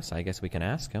for us, I guess we can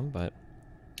ask him, but...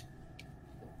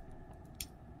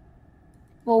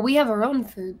 Well, we have our own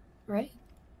food, right?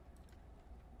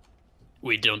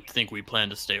 We don't think we plan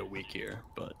to stay a week here,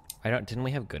 but Didn't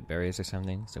we have good berries or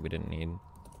something, so we didn't need...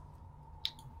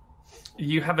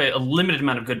 You have a limited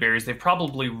amount of good berries. They've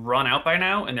probably run out by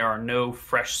now, and there are no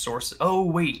fresh sources. Oh,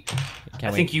 wait.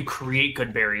 I think you create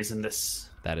good berries in this.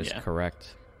 That is Yeah.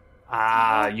 correct.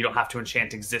 You don't have to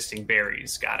enchant existing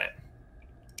berries. Got it.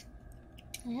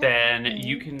 Then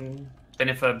you can. Then,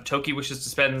 if a Toki wishes to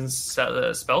spend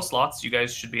spell slots, you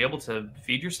guys should be able to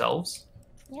feed yourselves.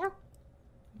 Yeah.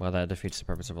 Well, that defeats the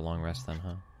purpose of a long rest then,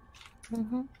 huh?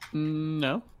 Mm-hmm.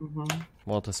 no.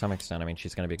 Well, to some extent. I mean,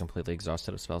 she's going to be completely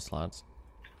exhausted of spell slots.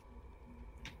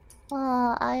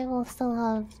 Well, I will still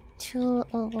have two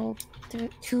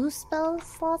spell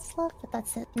slots left, but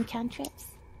that's it in cantrips.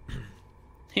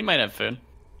 He might have food.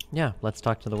 Yeah, let's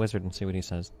talk to the wizard and see what he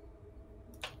says.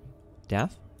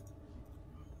 Daff?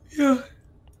 Yeah.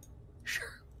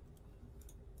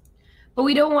 But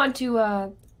we don't want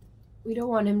to. We don't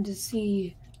want him to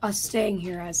see us staying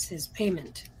here as his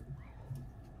payment.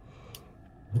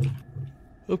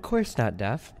 Of course not,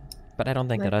 Daff. But I don't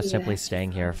think that Might us be simply a-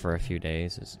 staying here for a few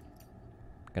days is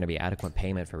going to be adequate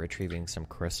payment for retrieving some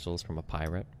crystals from a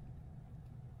pirate.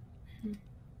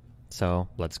 So,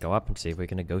 let's go up and see if we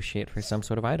can negotiate for some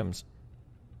sort of items.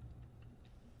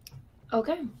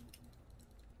 Okay.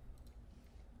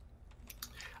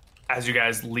 As you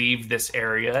guys leave this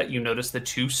area, you notice the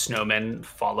 2 snowmen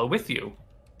follow with you.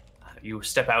 You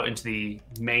step out into the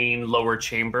main lower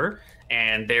chamber,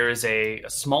 and there is a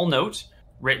small note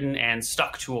written and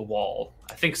stuck to a wall.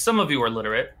 I think some of you are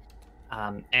literate.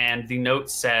 And the note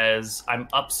says, "I'm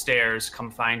upstairs.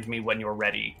 Come find me when you're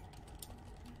ready."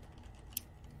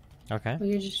 Okay.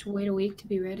 We could just wait a week to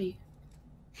be ready.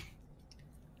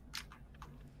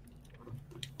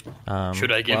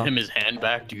 Should I give well, him his hand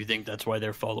back? Do you think that's why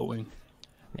they're following?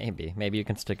 Maybe. Maybe you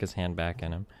can stick his hand back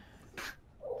in him.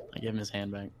 I give him his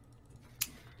hand back.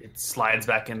 It slides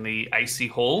back in the icy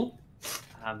hole,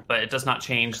 but it does not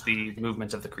change the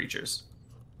movement of the creatures.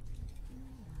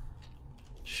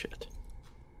 Shit.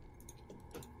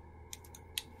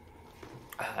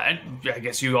 I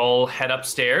guess you all head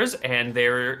upstairs, and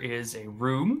there is a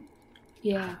room.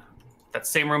 Yeah. That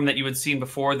same room that you had seen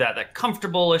before, that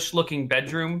comfortable-ish looking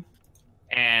bedroom.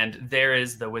 And there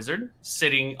is the wizard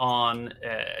sitting on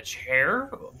a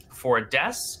chair before a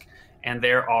desk. And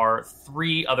there are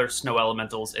 3 other snow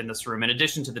elementals in this room, in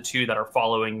addition to the 2 that are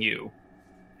following you.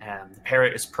 And the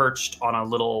parrot is perched on a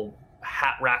little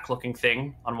hat rack looking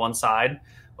thing on one side,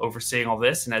 overseeing all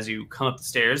this. And as you come up the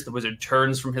stairs, the wizard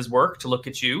turns from his work to look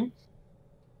at you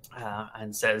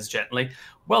and says gently,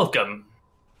 "Welcome.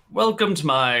 Welcome to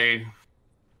my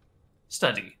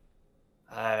study.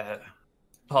 I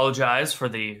apologize for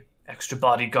the extra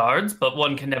bodyguards, but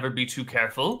one can never be too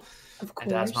careful. Of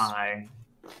course. And as my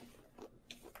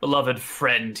beloved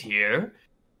friend here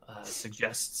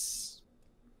suggests,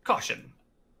 caution."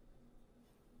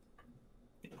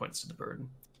 He points to the bird.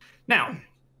 Now,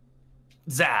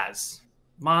 Zaz,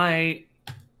 my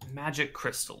magic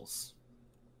crystals.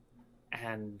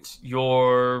 And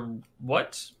your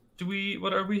what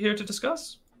are we here to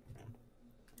discuss?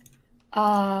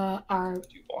 Our Do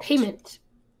you want? payment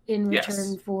in Yes.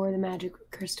 return for the magic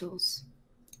crystals.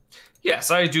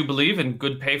 Yes, I do believe in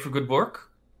good pay for good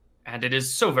work, and it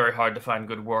is so very hard to find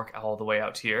good work all the way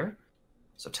out here.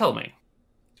 So tell me.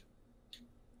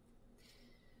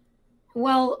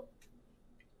 Well,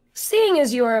 seeing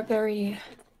as you are a very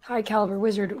high caliber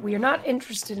wizard, we are not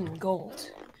interested in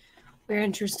gold. We're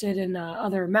interested in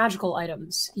other magical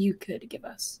items you could give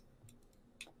us.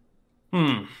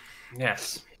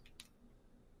 Yes.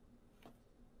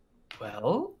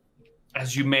 Well,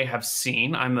 as you may have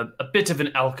seen, I'm a bit of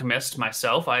an alchemist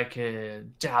myself. I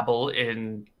could dabble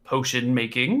in potion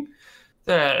making.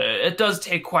 It does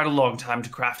take quite a long time to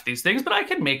craft these things, but I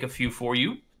can make a few for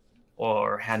you,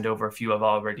 or hand over a few I've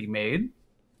already made.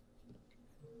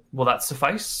 Will that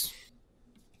suffice?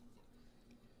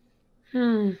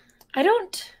 I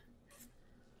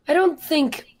don't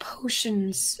think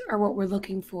potions are what we're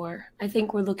looking for. I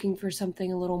think we're looking for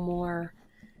something a little more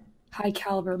high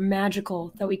caliber,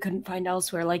 magical that we couldn't find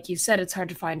elsewhere. Like you said, it's hard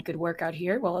to find good work out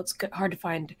here. Well, it's hard to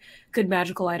find good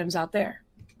magical items out there.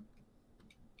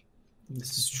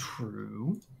 This is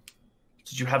true.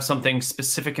 Did you have something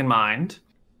specific in mind?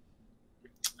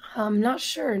 I'm not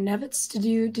sure. Nevitz,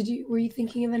 were you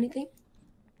thinking of anything?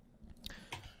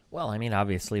 Well, I mean,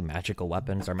 obviously, magical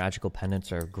weapons or magical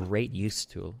pendants are of great use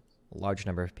to a large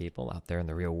number of people out there in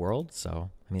the real world. So,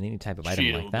 I mean, any type of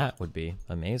item like that would be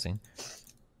amazing.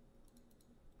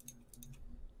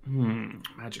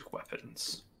 Magic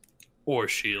weapons. Or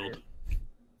shield.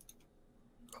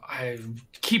 I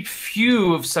keep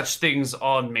few of such things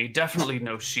on me. Definitely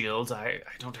no shields. I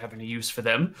don't have any use for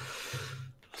them.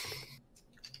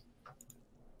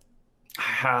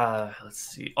 Let's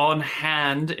see. On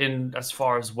hand, in as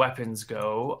far as weapons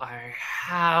go, I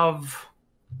have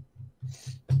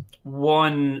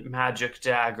one magic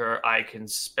dagger I can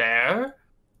spare.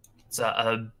 It's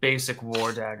a basic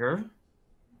war dagger.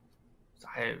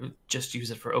 I just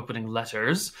use it for opening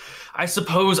letters. I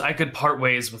suppose I could part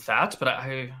ways with that, but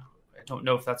I don't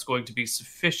know if that's going to be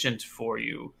sufficient for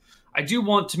you. I do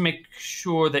want to make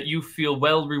sure that you feel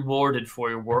well rewarded for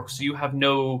your work, so you have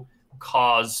no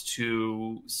cause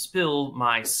to spill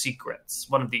my secrets.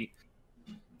 One of the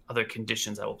other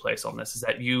conditions I will place on this is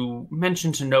that you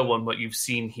mention to no one what you've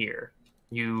seen here.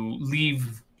 You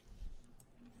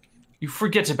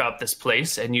forget about this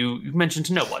place, and you mention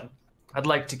to no one. I'd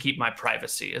like to keep my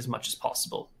privacy as much as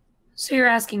possible. So you're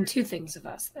asking two things of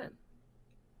us, then?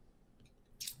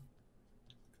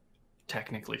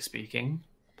 Technically speaking.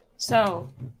 So,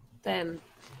 then,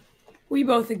 we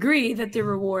both agree that the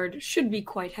reward should be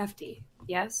quite hefty,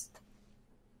 yes?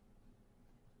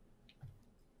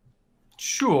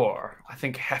 Sure. I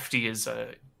think hefty is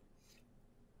an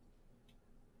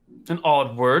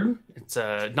odd word. It's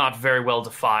not very well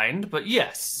defined, but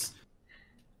yes.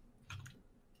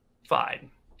 Fine.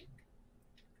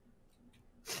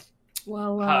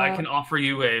 Well, I can offer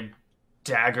you a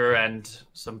dagger and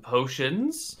some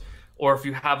potions, or if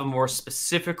you have a more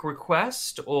specific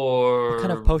request, or... What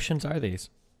kind of potions are these?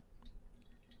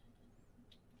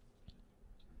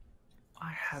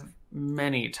 I have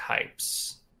many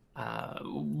types.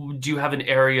 Do you have an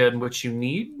area in which you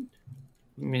need?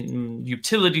 I mean,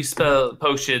 utility spell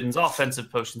potions, offensive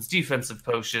potions, defensive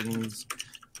potions,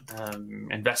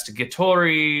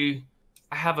 investigatory.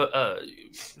 I have a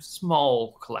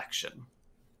small collection.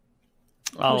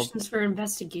 potions for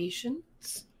investigation?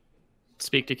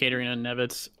 Speak to Katerina and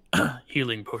Nevitz.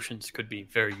 Healing potions could be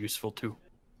very useful too.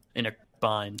 In a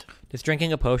bind. Does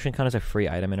drinking a potion count as a free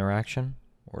item interaction?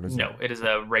 Or does No, it is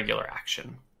a regular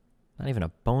action. Not even a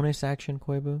bonus action,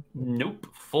 Koibu? Nope.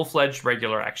 Full-fledged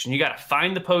regular action. You gotta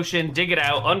find the potion, dig it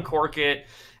out, uncork it,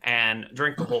 and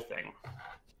drink the whole thing.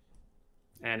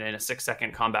 And in a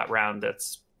 6-second combat round,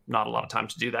 that's not a lot of time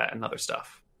to do that and other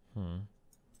stuff. Well,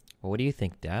 what do you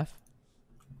think, Daph?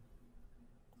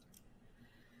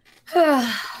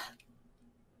 I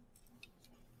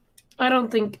don't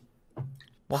think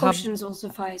Well, potions will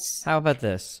suffice. How about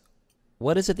this?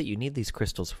 What is it that you need these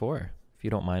crystals for, if you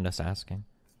don't mind us asking?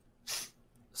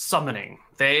 Summoning.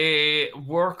 They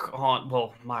work on,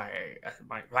 well, my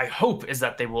hope is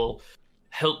that they will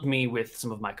help me with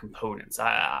some of my components.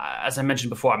 As I mentioned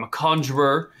before, I'm a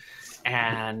conjurer,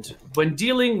 and when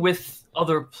dealing with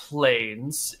other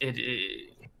planes,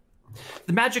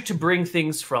 the magic to bring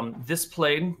things from this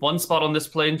plane, one spot on this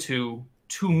plane, to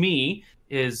me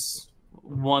is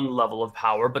one level of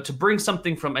power, but to bring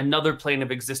something from another plane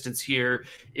of existence here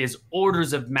is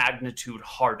orders of magnitude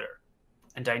harder.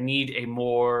 And I need a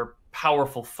more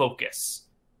powerful focus.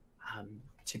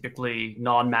 Typically,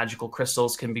 non-magical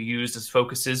crystals can be used as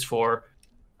focuses for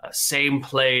same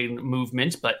plane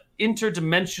movement, but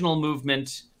interdimensional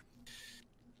movement,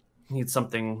 need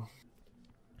something.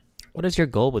 What is your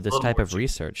goal with this Little type more of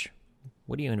research?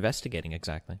 What are you investigating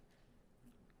exactly?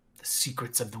 The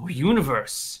secrets of the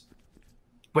universe.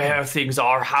 Where things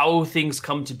are, how things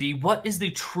come to be, what is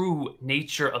the true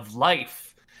nature of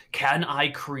life? Can I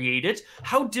create it?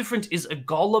 How different is a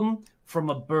golem from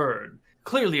a bird?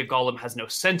 Clearly a golem has no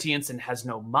sentience and has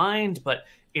no mind, but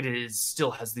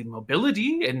still has the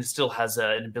mobility and still has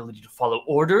an ability to follow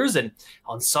orders and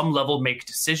on some level make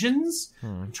decisions.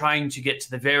 I'm trying to get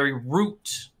to the very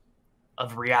root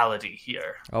of reality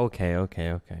here. Okay.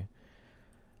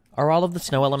 Are all of the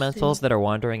snow elementals that are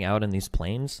wandering out in these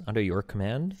plains under your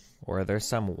command? Or are there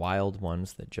some wild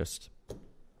ones that just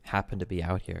happen to be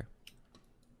out here?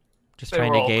 Just They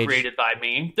trying were to all gauge. created by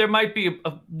me. There might be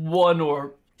one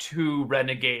or two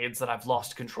renegades that I've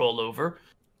lost control over.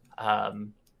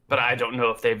 But I don't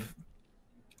know if they've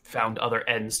found other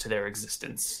ends to their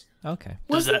existence. Okay.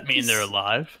 Does Wasn't that mean they're this-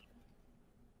 alive?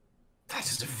 That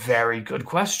is a very good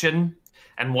question,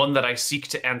 and one that I seek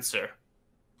to answer.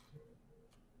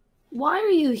 Why are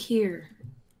you here?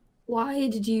 Why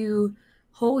did you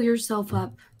hole yourself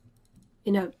up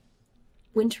in a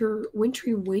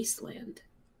wintry wasteland?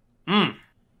 I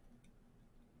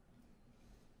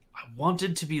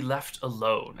wanted to be left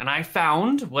alone, and I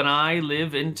found when I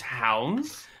live in town,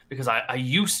 because I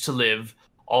used to live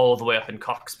all the way up in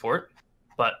Coxport,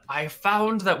 but I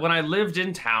found that when I lived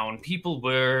in town, people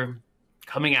were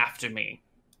coming after me.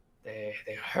 They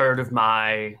heard of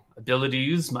my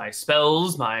abilities, my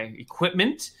spells, my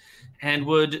equipment, and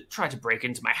would try to break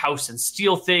into my house and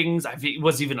steal things. I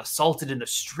was even assaulted in the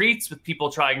streets with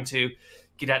people trying to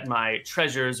get at my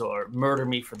treasures or murder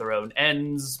me for their own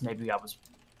ends. Maybe I was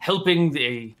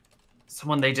helping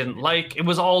someone they didn't like. It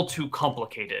was all too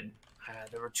complicated.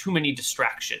 There were too many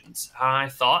distractions. I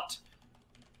thought,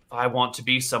 if I want to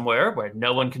be somewhere where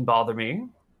no one can bother me,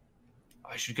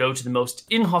 I should go to the most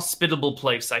inhospitable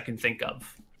place I can think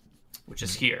of, which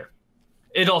is here.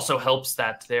 It also helps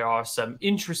that there are some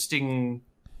interesting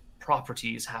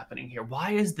properties happening here.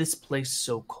 Why is this place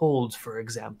so cold, for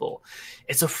example?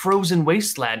 It's a frozen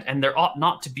wasteland, and there ought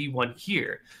not to be one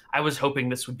here. I was hoping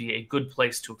this would be a good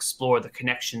place to explore the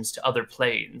connections to other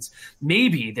planes.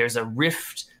 Maybe there's a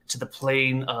rift to the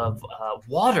plane of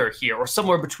water here, or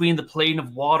somewhere between the plane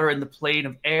of water and the plane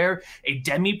of air, a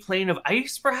demi-plane of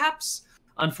ice, perhaps?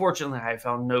 Unfortunately, I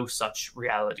found no such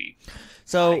reality.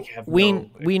 So I have we no-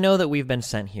 we know that we've been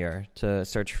sent here to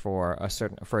search for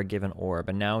a given orb,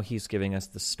 and now he's giving us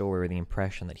the story or the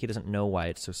impression that he doesn't know why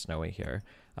it's so snowy here.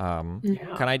 Can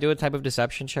I do a type of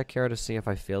deception check here to see if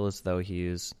I feel as though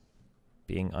he's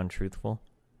being untruthful?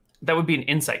 That would be an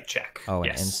insight check. Oh, an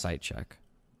yes. insight check.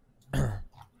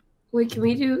 Wait, can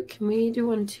we do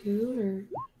one too?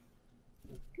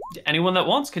 Anyone that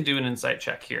wants can do an insight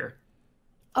check here.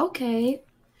 Or okay,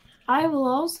 I will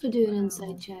also do an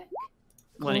insight check.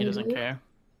 Lenny doesn't care.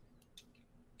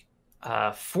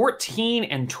 14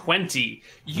 and 20.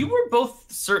 You were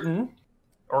both certain,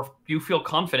 or you feel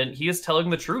confident, he is telling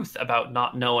the truth about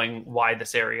not knowing why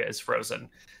this area is frozen.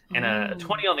 And a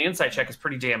 20 on the insight check is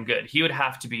pretty damn good. He would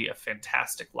have to be a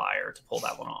fantastic liar to pull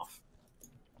that one off.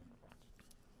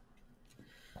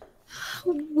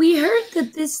 We heard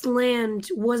that this land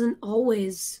wasn't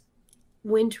always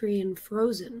wintry and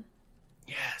frozen.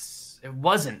 Yes, it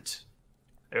wasn't.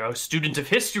 You're a student of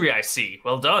history, I see.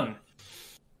 Well done.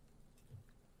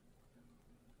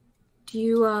 Do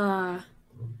you,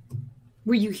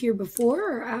 were you here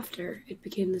before or after it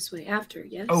became this way? After,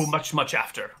 yes? Oh, much, much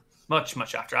after. Much,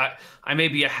 much after. I may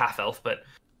be a half-elf, but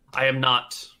I am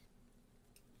not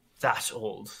that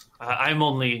old. I'm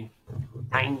only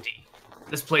 90.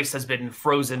 This place has been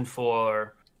frozen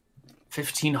for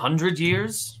 1,500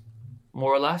 years,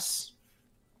 more or less.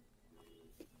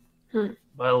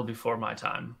 Well before my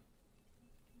time.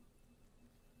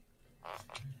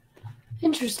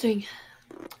 Interesting.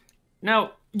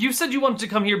 Now, you said you wanted to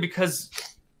come here because,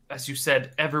 as you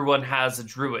said, everyone has a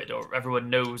druid, or everyone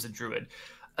knows a druid.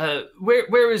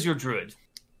 Where is your druid?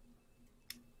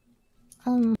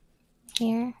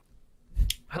 Here.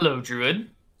 Hello, druid.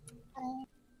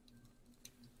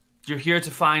 You're here to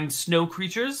find snow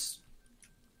creatures?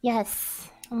 Yes,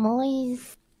 I'm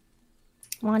always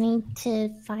wanting to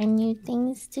find new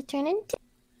things to turn into.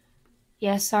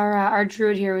 Yes, our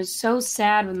druid here was so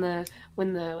sad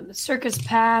when the circus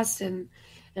passed, and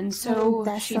so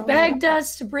That's she so begged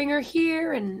us to bring her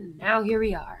here, and now here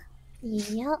we are.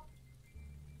 Yep.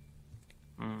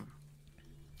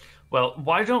 Well,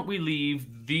 why don't we leave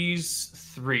these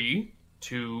three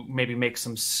to maybe make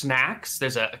some snacks?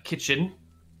 There's a kitchen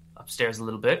upstairs a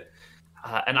little bit.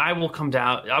 And I will come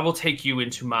down. I will take you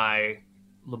into my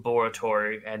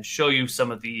laboratory and show you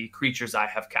some of the creatures I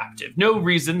have captive. No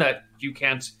reason that you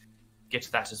can't get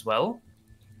that as well.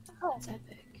 Oh, that's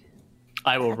epic.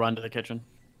 I will run to the kitchen.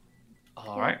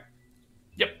 All right.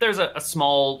 Yep, there's a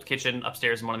small kitchen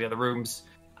upstairs in one of the other rooms.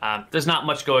 There's not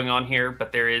much going on here,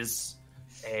 but there is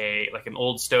an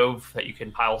old stove that you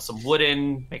can pile some wood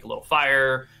in, make a little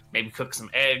fire, maybe cook some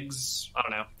eggs. I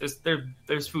don't know.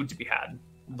 There's food to be had.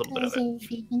 A little bit Is of it. there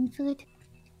vegan food?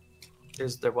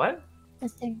 Is there what?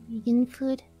 Is there vegan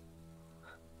food?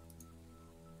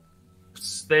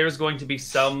 There's going to be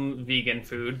some vegan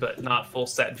food, but not full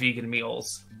set vegan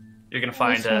meals. You're going to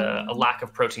find a lack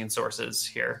of protein sources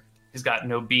here. He's got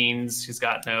no beans. He's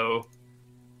got no...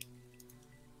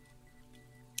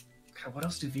 God, what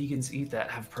else do vegans eat that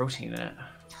have protein in it?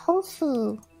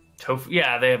 Tofu. Tofu?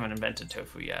 Yeah, they haven't invented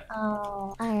tofu yet.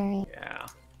 Oh, alright. Yeah.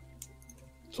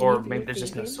 Can Or you be maybe there's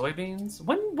just no vegan? soybeans.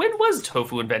 When was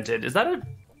tofu invented? Is that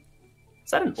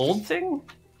an old thing?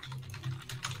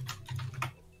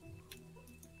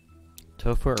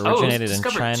 Tofu it was originated in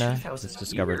discovered China. 2,000 It was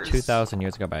discovered years. 2,000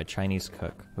 years ago by a Chinese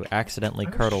cook who accidentally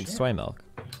curdled shit. soy milk.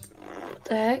 What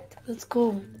the heck? That's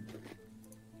cool.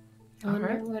 I wonder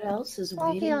Alright. what else is Well,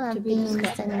 if you waiting don't to have be beans,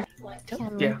 discovered. then What?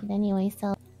 can't Yeah. make it anyway,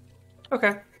 so.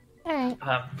 Okay. Alright.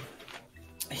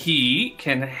 He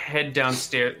can head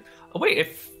downstairs. Oh wait,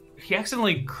 if he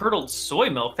accidentally curdled soy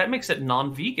milk, that makes it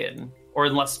non-vegan. Or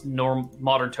unless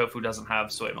modern tofu doesn't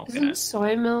have soy milk in Isn't it.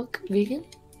 soy milk vegan?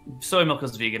 Soy milk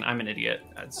is vegan. I'm an idiot.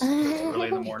 It's early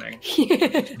in the morning.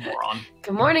 Good Moron.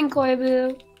 morning,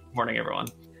 Koibu. Morning, everyone.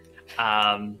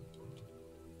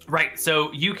 Right,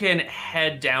 so you can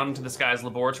head down to this guy's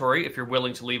laboratory if you're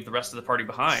willing to leave the rest of the party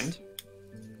behind.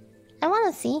 I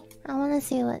wanna see. I wanna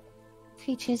see what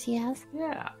creatures he has.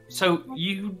 Yeah. So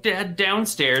you head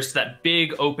downstairs to that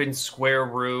big open square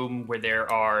room where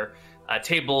there are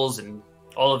tables and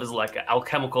all of his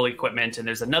alchemical equipment, and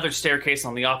there's another staircase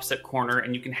on the opposite corner,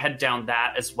 and you can head down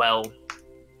that as well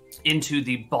into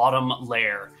the bottom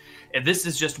lair. And this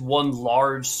is just one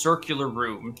large circular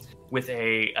room with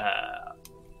a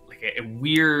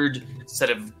weird set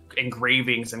of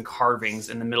engravings and carvings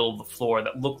in the middle of the floor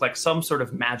that look like some sort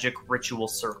of magic ritual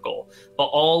circle. But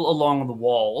all along the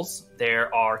walls,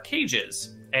 there are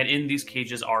cages. And in these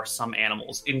cages are some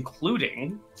animals,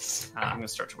 including... I'm going to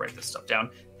start to write this stuff down.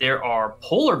 There are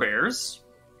polar bears.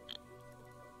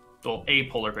 Well, a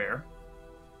polar bear.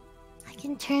 I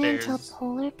can turn into a There's-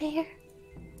 polar bear?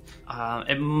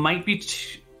 It might be...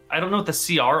 I don't know what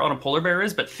the CR on a polar bear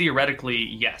is, but theoretically,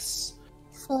 yes.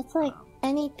 So it's like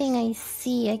anything I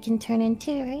see I can turn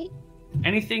into, right?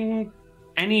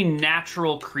 Any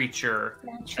natural creature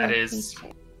Natural that is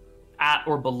creature. at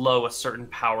or below a certain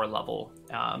power level.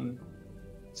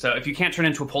 So if you can't turn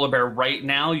into a polar bear right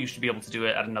now, you should be able to do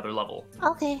it at another level.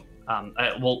 Okay.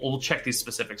 We'll check these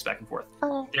specifics back and forth.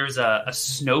 Okay. There's a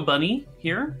snow bunny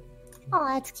here. Oh,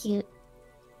 that's cute.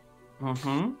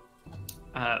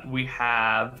 Mm-hmm. We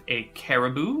have a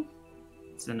caribou.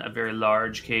 It's in a very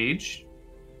large cage.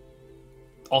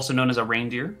 Also known as a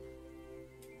reindeer.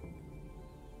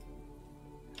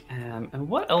 And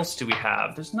what else do we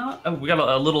have? There's not... Oh, we got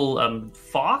a little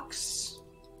fox.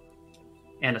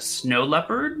 And a snow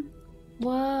leopard.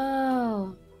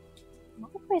 Whoa.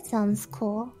 That sounds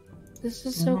cool. This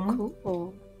is so Mhm.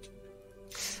 cool.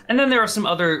 And then there are some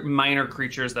other minor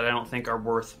creatures that I don't think are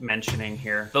worth mentioning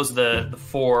here. Those are the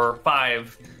 4,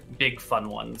 5 big fun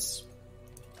ones.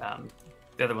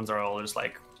 The other ones are all just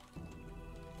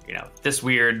this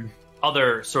weird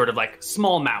other sort of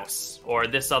small mouse or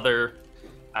this other.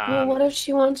 Well, what if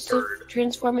she wants to bird.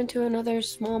 transform into another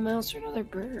small mouse or another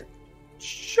bird?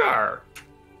 Sure.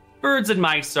 Birds and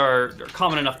mice are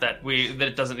common enough that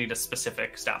it doesn't need a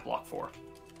specific stat block for.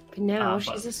 But now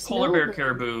But she's a polar bear, snowbird.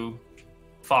 caribou,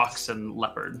 fox, and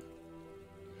leopard.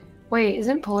 Wait,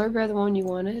 isn't polar bear the one you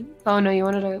wanted? Oh no, you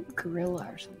wanted a gorilla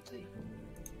or something.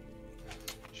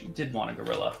 She did want a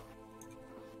gorilla.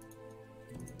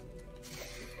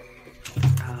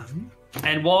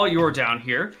 And while you're down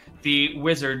here, the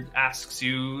wizard asks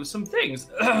you some things.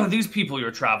 These people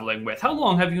you're traveling with, how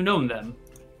long have you known them?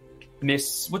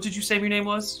 Miss, what did you say your name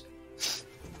was?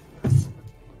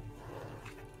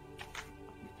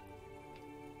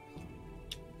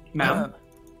 Ma'am?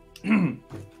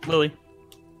 Lily.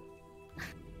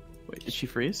 Wait, did she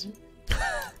freeze?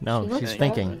 No, She looks she's right.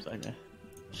 thinking. Okay.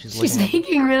 She's She's looking.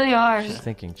 thinking really hard. She's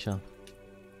thinking. Chill.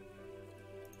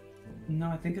 No,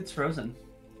 I think it's frozen.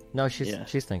 No, she's Yeah.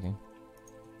 she's thinking.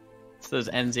 It's those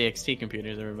NZXT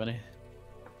computers, everybody.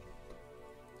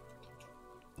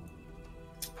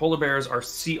 Polar bears are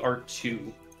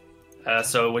CR2.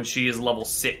 So when she is level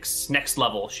 6, next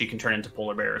level, she can turn into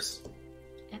polar bears.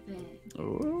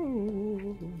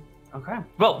 Ooh. Okay.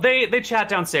 Well, they chat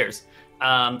downstairs.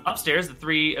 Upstairs, the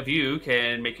three of you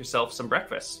can make yourself some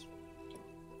breakfast.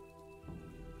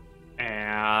 Our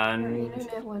And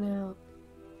internet went out.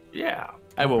 yeah.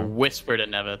 I will whisper to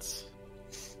Nevitz.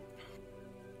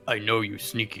 I know you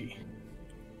sneaky.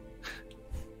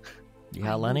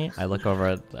 Yeah, Lenny. I look over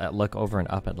and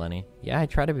up at Lenny. Yeah, I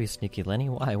try to be sneaky, Lenny.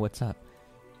 Why? What's up?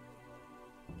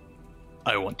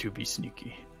 I want to be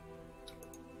sneaky.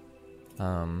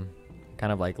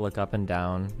 Kind of like look up and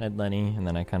down at Lenny, and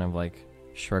then I kind of like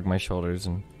shrug my shoulders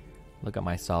and look at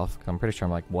myself. 'Cause I'm pretty sure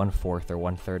I'm like 1/4 or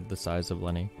 1/3 the size of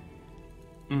Lenny.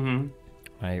 Mm-hmm.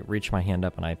 I reach my hand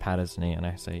up and I pat his knee and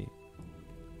I say,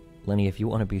 Lenny, if you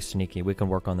want to be sneaky, we can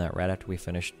work on that right after we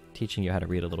finish teaching you how to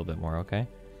read a little bit more, okay?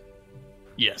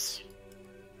 Yes.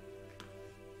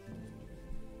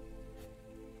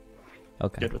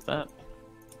 Okay. Good with that.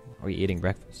 Are we eating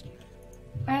breakfast?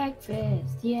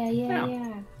 Breakfast. Yeah.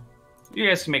 You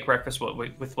guys can make breakfast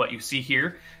with what you see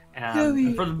here.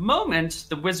 And for the moment,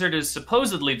 the wizard is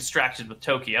supposedly distracted with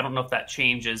Toki. I don't know if that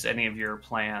changes any of your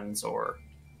plans or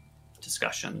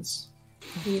discussions.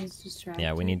 He is distracted.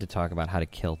 Yeah, we need to talk about how to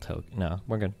kill Toki. No,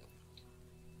 we're good.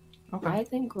 I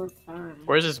think we're fine.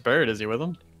 Where's this bird? Is he with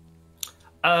him?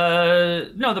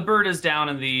 No, the bird is down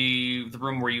in the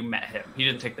room where you met him. He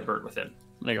didn't take the bird with him.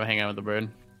 I'm gonna go hang out with the bird.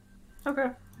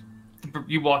 Okay.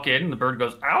 You walk in, and the bird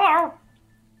goes, hello!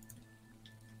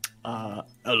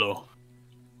 Hello.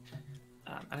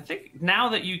 And I think now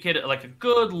that you get like a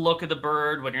good look at the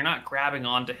bird when you're not grabbing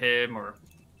onto him or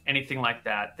anything like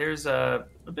that, there's a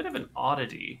bit of an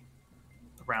oddity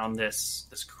around this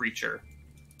creature.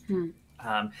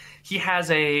 He has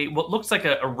what looks like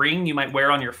a ring you might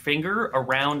wear on your finger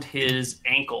around his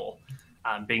ankle,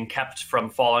 being kept from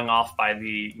falling off by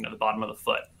the bottom of the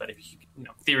foot. But if in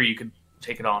theory, you could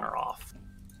take it on or off.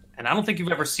 And I don't think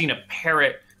you've ever seen a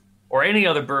parrot or any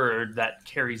other bird that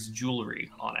carries jewelry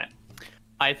on it.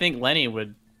 I think Lenny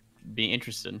would be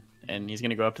interested, and he's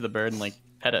gonna go up to the bird and like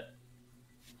pet it.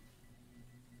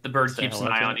 The bird Say keeps an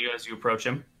hello eye to on it. you as you approach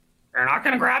him. You're not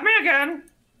gonna grab me again.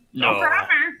 No. Don't grab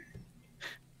me.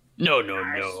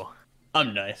 No.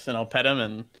 I'm nice, and I'll pet him,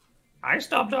 and Nice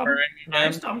dum dum. Purring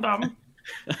Nice again. dum dum.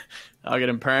 I'll get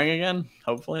him purring again.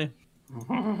 Hopefully,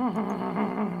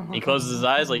 he closes his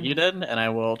eyes like you did, and I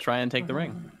will try and take the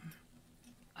ring.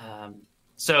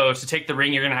 So to take the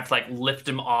ring, you're gonna have to like lift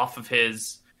him off of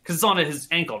his, because it's on his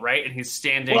ankle, right? And he's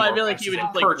standing. Well, I or feel like he would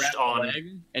just like perched grab on. the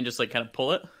leg and just like kind of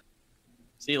pull it.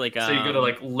 See, like So you're gonna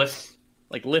like lift.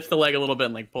 like lift the leg a little bit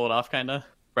and like pull it off, kind of,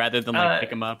 rather than like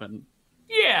pick him up and.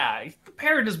 Yeah, the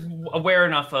parrot is aware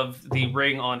enough of the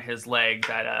ring on his leg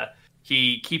that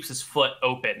he keeps his foot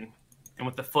open, and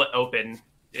with the foot open,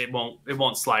 it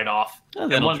won't slide off. Oh,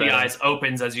 And then one I'll of the try eyes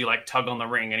opens as you like tug on the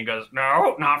ring, and he goes,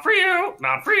 "No, not for you,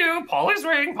 not for you. Polly's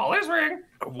ring, Polly's ring."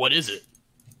 What is it?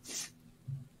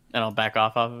 And I'll back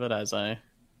off of it as I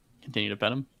continue to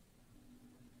pet him.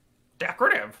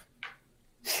 Decorative.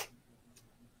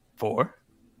 For?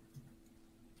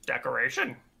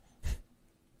 Decoration.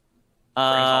 For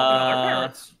insulting other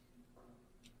parrots.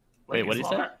 Wait, what did Ladies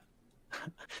he say? love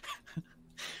it.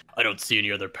 I don't see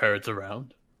any other parrots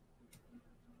around.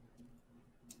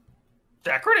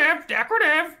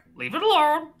 Decorative. Leave it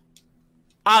alone.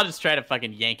 I'll just try to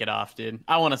fucking yank it off, dude.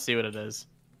 I want to see what it is.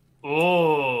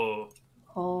 Oh.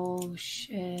 Oh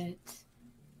shit.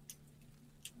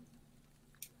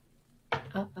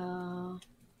 Uh-oh.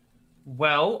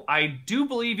 Well, I do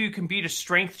believe you can beat a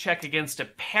strength check against a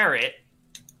parrot.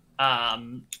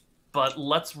 But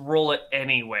let's roll it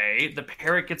anyway. The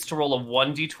parrot gets to roll a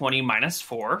 1d20 minus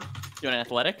 4. You want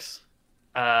athletics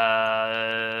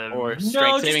Or or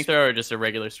strength saving throw, or just a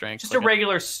regular strength? Just a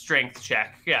regular strength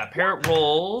check. Yeah, parrot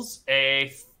rolls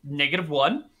a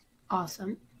 -1.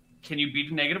 Awesome. Can you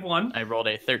beat a -1? I rolled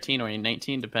a 13 or a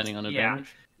 19, depending on Yeah.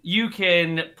 advantage. You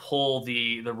can pull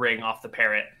the ring off the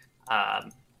parrot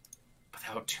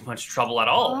without too much trouble at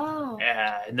all. Oh.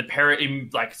 And the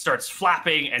parrot like starts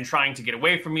flapping and trying to get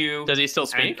away from you. Does he still And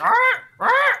speak?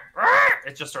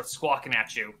 it just starts squawking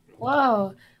at you.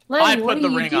 Whoa. Lenny, I what put are the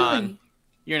you ring doing? on.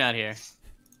 You're not here.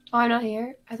 Oh, I'm not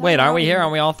here? I thought Wait, you aren't we were here?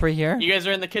 Aren't we all three here? You guys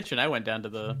are in the kitchen. I went down to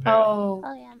the parrot. Oh.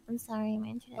 Oh yeah, I'm sorry, my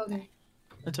internet. Okay.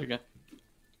 That's okay.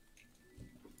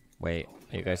 Wait,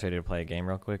 are you guys ready to play a game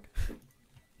real quick?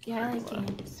 Yeah, I like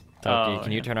games. Toki, Oh,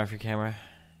 can you yeah. turn off your camera?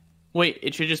 Wait,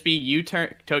 it should just be you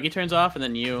turn. Togi turns off, and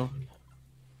then you.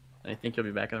 I think you'll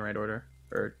be back in the right order.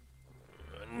 Or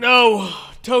No!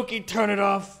 Toki, turn it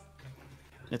off!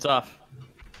 it's off.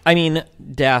 I mean,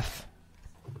 deaf.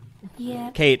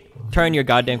 Yeah. Kate, turn your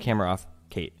goddamn camera off.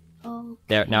 Kate. Oh.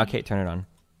 There, now Kate, turn it on.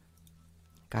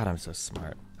 God, I'm so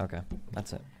smart. Okay,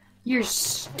 that's it. You're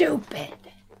stupid.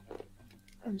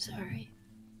 I'm sorry.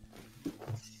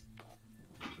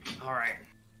 All right.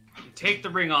 You take the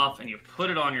ring off and you put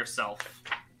it on yourself.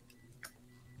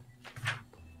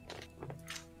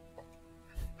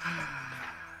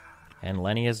 And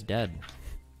Lenny is dead.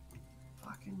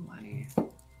 Fucking Lenny.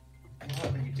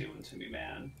 What are you doing to me,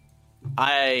 man?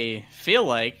 I feel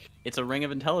like it's a ring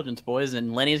of intelligence, boys,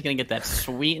 and Lenny's gonna get that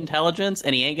sweet intelligence,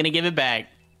 and he ain't gonna give it back.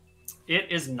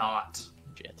 It is not.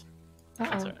 Shit.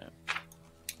 That's Uh-oh.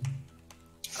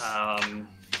 alright.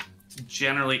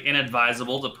 Generally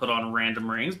inadvisable to put on random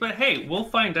rings, but hey, we'll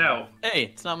find out. Hey,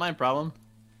 it's not my problem.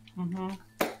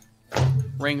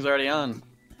 Mm-hmm. Ring's already on.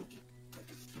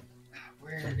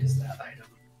 Where is that item?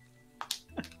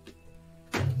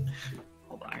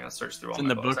 Hold on, I gotta search through all It's in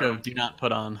my the books. book of do not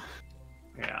put on.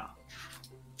 Yeah.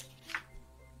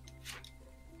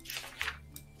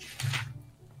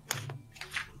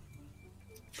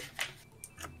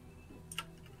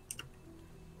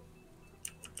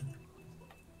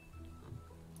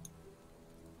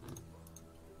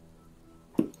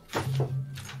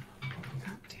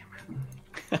 God damn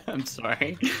it. I'm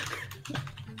sorry.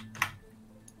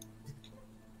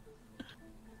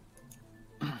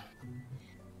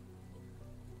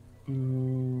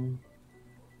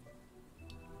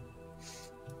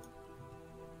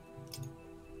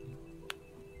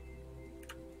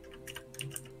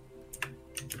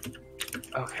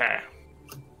 Okay.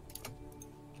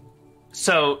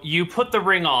 So you put the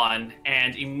ring on,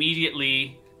 and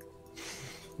immediately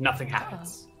nothing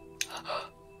happens.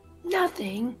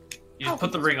 Nothing. You just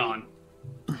put the ring on,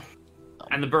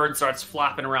 and the bird starts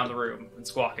flapping around the room and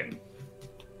squawking.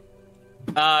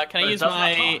 Can I But it use does not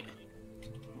my talk.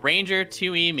 Ranger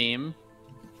 2E meme?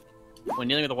 When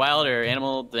dealing with a wild or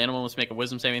animal, the animal must make a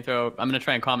wisdom saving throw. I'm gonna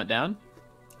try and calm it down.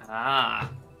 Ah.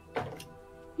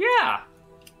 Yeah.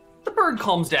 The bird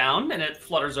calms down, and it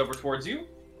flutters over towards you.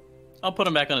 I'll put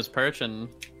him back on his perch and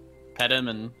pet him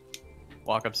and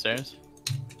walk upstairs.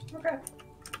 Okay.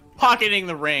 Pocketing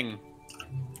the ring.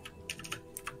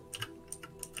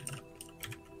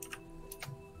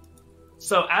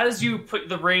 So as you put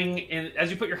the ring in,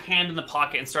 as you put your hand in the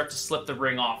pocket and start to slip the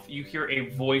ring off, you hear a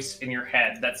voice in your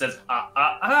head that says,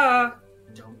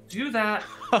 don't do that.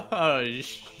 Oh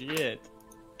shit!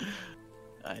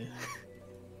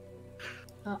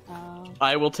 Uh-oh.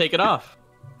 I will take it off.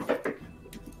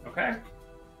 Okay.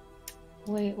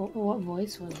 Wait, what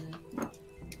voice was it?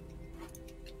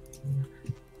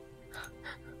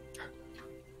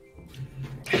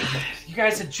 You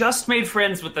guys had just made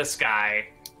friends with this guy.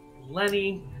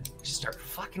 Lenny, just start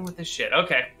fucking with this shit.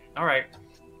 Okay, all right.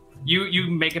 You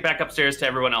make it back upstairs to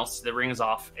everyone else. The ring is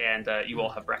off, and you all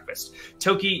have breakfast.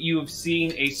 Toki, you've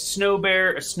seen a snow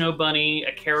bear, a snow bunny,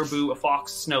 a caribou, a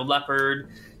fox, snow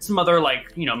leopard, some other,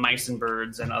 like, you know, mice and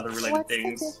birds and other related What's the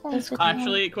things. difference between-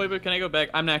 Actually, Koibu, can I go back?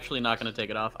 I'm actually not going to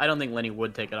take it off. I don't think Lenny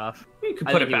would take it off. You can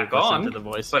I put it think he back would listen on, to the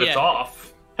voice. but it's Yeah,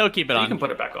 off. He'll keep it You on. can put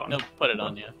it back on. He'll put it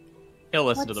on, yeah. He'll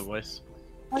listen to the voice.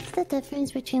 What's the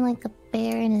difference between like a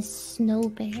bear and a snow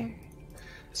bear?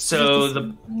 So Is it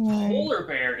the similar? polar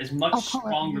bear is much Oh, polar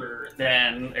bear. stronger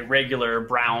than a regular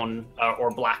brown or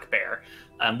black bear.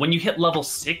 When you hit level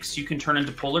 6, you can turn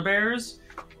into polar bears,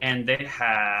 and they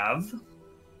have...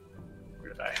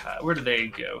 Where do they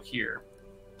go? Here.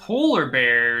 Polar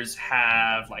bears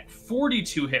have like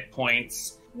 42 hit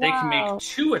points. They can Wow. make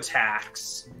 2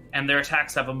 attacks, and their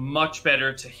attacks have a much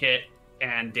better to hit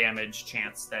and damage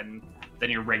chance than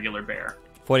your regular bear.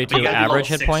 But 42 you gotta be level average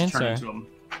hit 6 to points? turn Or? into 'em.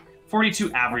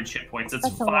 42 average hit points. It's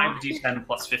That's a lot. 5d10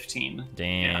 plus 15.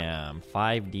 Damn.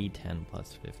 5d10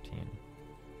 plus 15.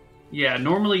 Yeah,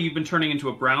 normally you've been turning into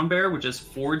a brown bear, which is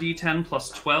 4d10 plus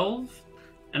 12,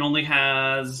 and only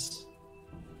has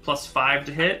plus 5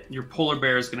 to hit. Your polar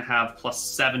bear is going to have plus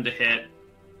 7 to hit.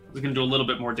 It's going to do a little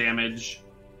bit more damage.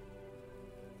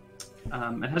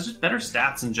 It has just better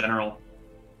stats in general.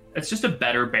 It's just a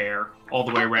better bear all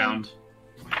the way around.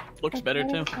 Looks better,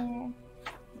 too.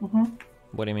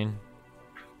 What do you mean?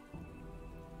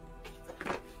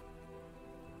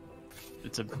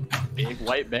 It's a big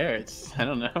white bear. It's, I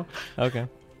don't know. Okay.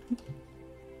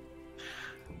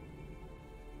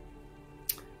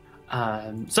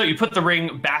 So you put the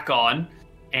ring back on,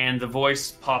 and the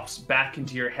voice pops back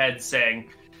into your head saying,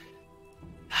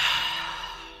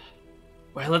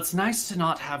 well, it's nice to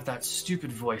not have that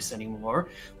stupid voice anymore,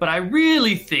 but I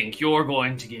really think you're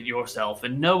going to get yourself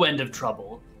in no end of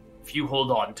trouble if you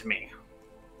hold on to me.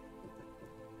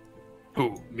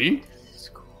 Who, me?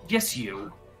 Yes,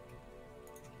 you.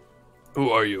 Who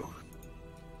are you?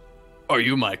 Are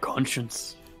you my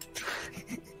conscience?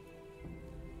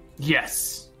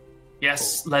 Yes.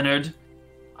 Yes, Leonard,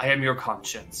 I am your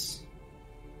conscience.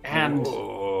 And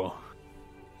Oh.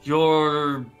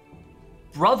 your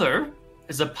brother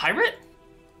is a pirate?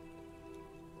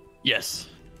 Yes.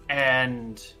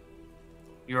 And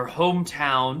your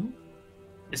hometown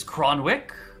is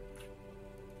Cronwick?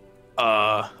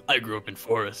 I grew up in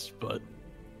Forest, but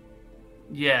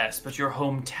Yes, but your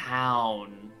hometown,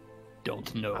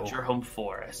 don't know. not your home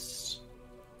forest.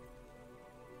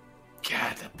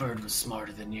 God, that bird was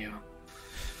smarter than you.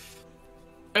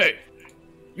 Hey,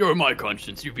 you're my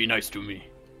conscience. You be nice to me.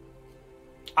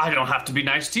 I don't have to be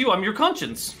nice to you, I'm your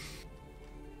conscience.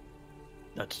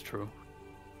 That's true.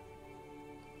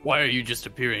 Why are you just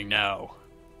appearing now?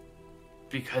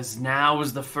 Because now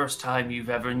is the first time you've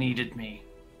ever needed me.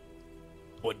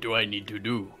 What do I need to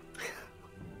do?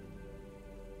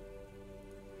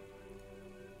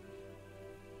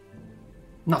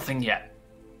 Nothing yet.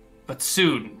 But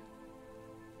soon.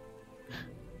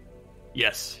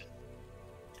 Yes.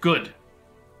 Good.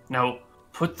 Now,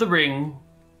 put the ring...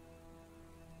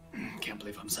 Can't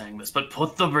believe I'm saying this, but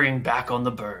put the ring back on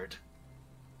the bird.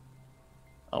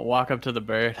 I'll walk up to the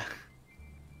bird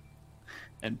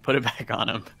and put it back on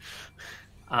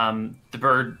him. The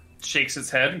bird shakes its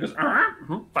head and goes,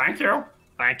 thank you,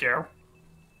 thank you.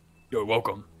 You're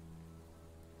welcome.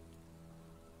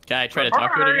 Can I try to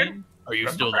talk to it again? Are you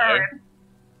still there?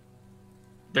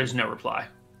 There's no reply.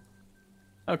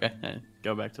 Okay,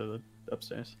 go back to the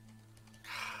upstairs.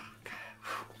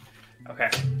 Okay.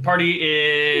 Party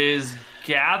is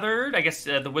gathered. I guess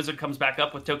the wizard comes back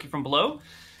up with Toki from below.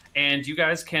 And you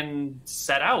guys can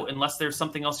set out unless there's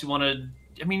something else you want to...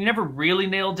 I mean, you never really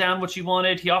nailed down what you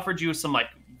wanted. He offered you some, like,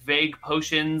 vague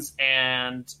potions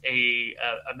and a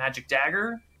magic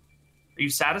dagger. Are you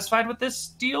satisfied with this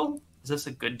deal? Is this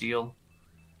a good deal?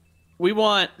 We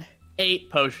want 8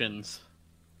 potions.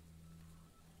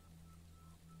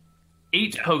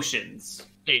 8 potions.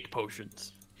 8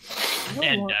 potions. I don't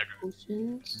And want dagger.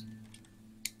 potions.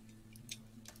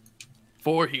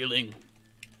 4 healing.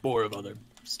 4 of other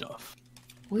stuff.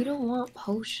 We don't want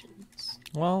potions.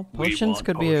 Well, We potions want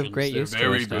could be of potions. great They're use to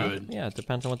very us. Though. good. Yeah, it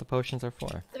depends on what the potions are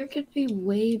for. There could be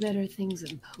way better things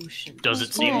than potions. Does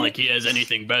it seem Okay. like he has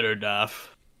anything better,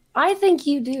 Daff? I think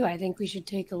you do. I think we should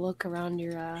take a look around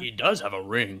your. He does have a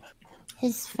ring.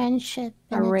 His friendship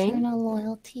A and ring? eternal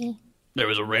loyalty. There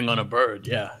was a ring on a bird,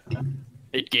 yeah.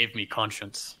 It gave me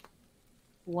conscience.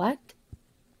 What?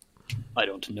 I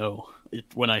don't know.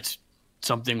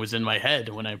 Something was in my head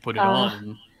when I put it Uh.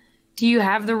 on. Do you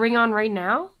have the ring on right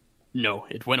now? No,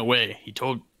 it went away.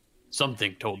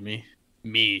 Something told me.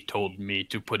 Me told me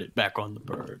to put it back on the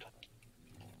bird.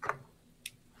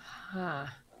 Huh.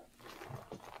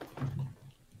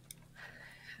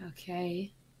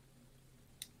 Okay.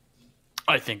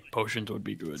 I think potions would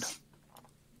be good.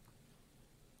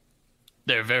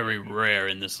 They're very rare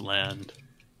in this land.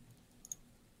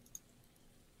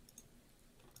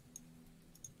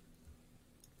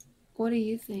 What do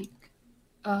you think,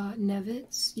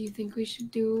 Nevitz? You think we should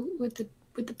do with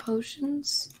the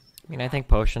potions? I mean, I think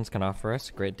potions can offer us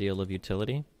a great deal of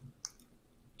utility.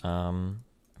 I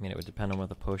mean, it would depend on what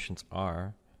the potions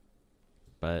are,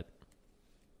 but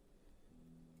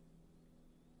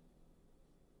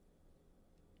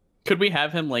Could we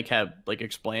have him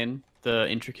explain the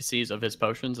intricacies of his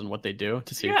potions and what they do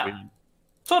to see if we...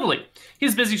 Totally.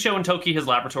 He's busy showing Toki his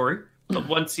laboratory, but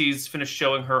once he's finished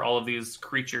showing her all of these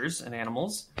creatures and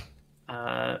animals,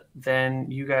 then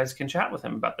you guys can chat with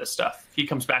him about this stuff. He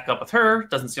comes back up with her.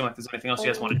 Doesn't seem like there's anything else you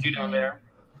guys want to do down there.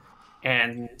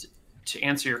 And to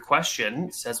answer your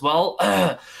question, says, well,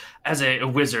 as a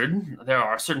wizard, there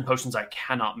are certain potions I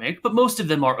cannot make, but most of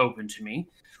them are open to me.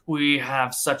 We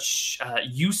have such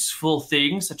useful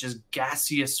things such as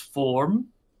gaseous form.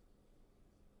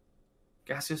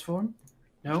 Gaseous form?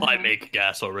 No? I make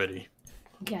gas already.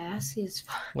 Gaseous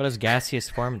fire. what does gaseous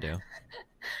form do?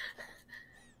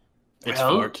 It's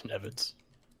Well- Fort Nevitz.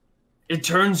 It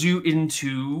turns you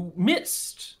into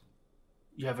mist.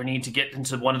 You ever need to get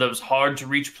into one of those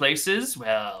hard-to-reach places?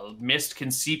 Well, mist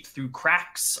can seep through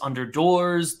cracks, under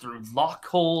doors, through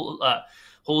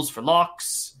holes for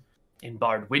locks, in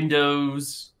barred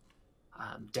windows,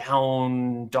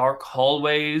 down dark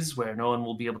hallways where no one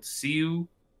will be able to see you.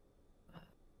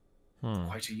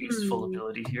 Quite a useful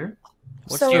ability here.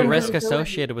 What's So the risk invisibility.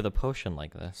 associated with a potion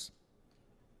like this?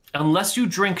 Unless you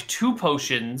drink 2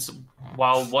 potions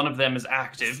while one of them is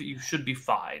active, you should be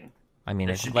fine. I mean,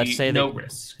 There if, should let's be say no that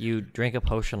risk. you drink a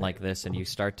potion like this and you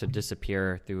start to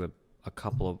disappear through a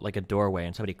couple of, like a doorway,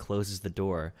 and somebody closes the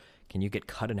door, can you get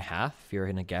cut in half if you're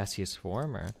in a gaseous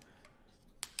form, or?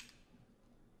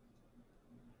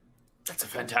 That's a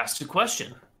fantastic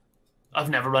question. I've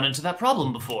never run into that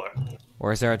problem before.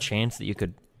 Or is there a chance that you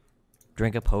could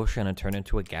drink a potion and turn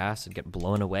into a gas and get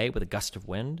blown away with a gust of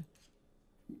wind?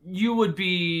 You would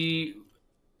be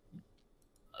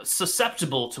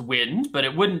susceptible to wind, but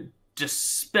it wouldn't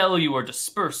dispel you or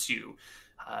disperse you.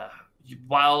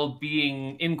 While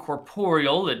being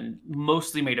incorporeal and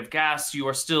mostly made of gas, you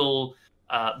are still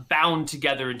bound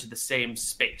together into the same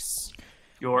space.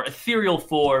 Your ethereal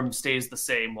form stays the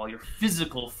same, while your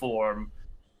physical form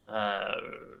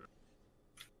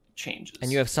changes.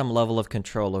 And you have some level of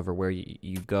control over where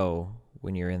you go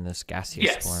when you're in this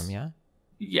gaseous form, yeah?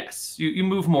 Yes. You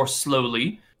move more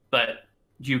slowly, but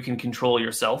you can control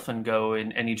yourself and go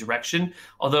in any direction.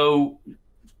 Although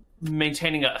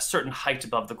maintaining a certain height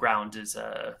above the ground is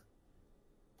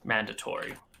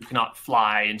mandatory. You cannot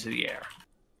fly into the air.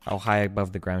 How high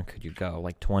above the ground could you go?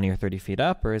 Like 20 or 30 feet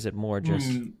up, or is it more just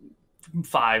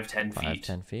 5-10 feet?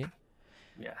 5-10 feet?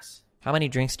 Yes. How many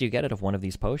drinks do you get out of one of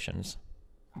these potions?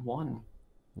 One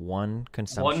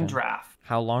consumption? One draft.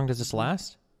 How long does this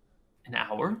last? An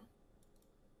hour.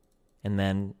 And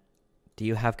then, do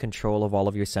you have control of all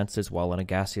of your senses while in a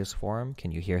gaseous form?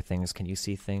 Can you hear things? Can you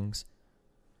see things?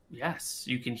 Yes,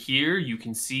 you can hear, you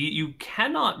can see. You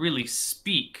cannot really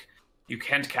speak. You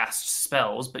can't cast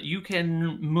spells, but you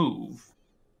can move.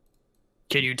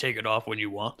 Can you take it off when you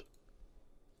want?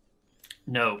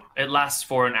 No, it lasts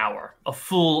for an hour. A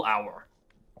full hour.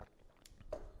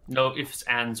 No ifs,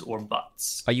 ands, or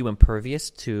buts. Are you impervious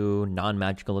to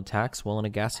non-magical attacks while in a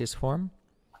gaseous form?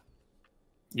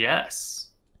 Yes.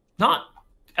 Not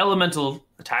elemental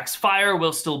attacks. Fire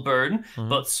will still burn,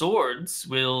 but swords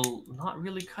will not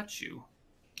really cut you.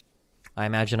 I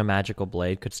imagine a magical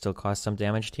blade could still cause some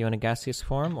damage to you in a gaseous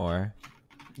form, or?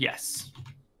 Yes.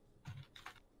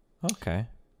 Okay.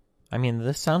 I mean,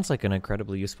 this sounds like an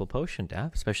incredibly useful potion,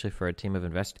 Dav, especially for a team of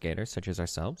investigators such as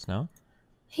ourselves, no?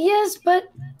 Yes, but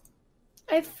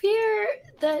I fear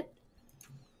that...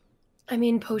 I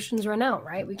mean, potions run out,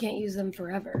 right? We can't use them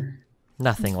forever.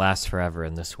 Nothing lasts forever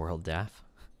in this world, Dav.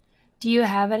 Do you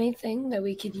have anything that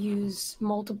we could use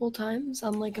multiple times,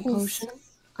 unlike a potion?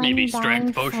 Maybe Undying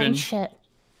strength potion? friendship.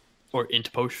 Or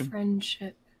int potion?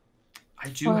 Friendship. I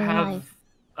do Or have life.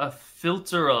 a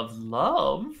filter of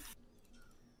love.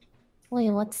 Wait,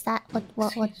 what's that?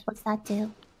 What's that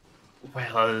do?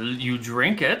 Well, you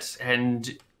drink it,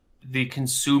 and the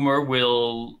consumer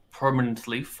will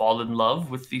permanently fall in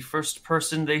love with the first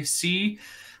person they see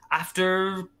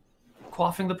after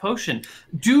quaffing the potion.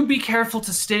 Do be careful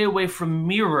to stay away from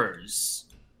mirrors.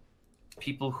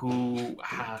 People who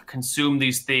consume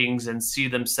these things and see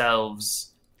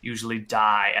themselves usually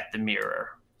die at the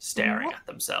mirror, staring at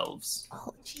themselves.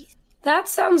 Oh, jeez. That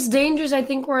sounds dangerous. I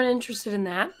think we're uninterested in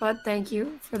that, but thank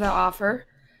you for the offer.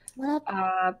 What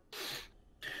up?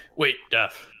 Wait,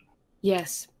 Daph.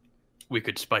 Yes. We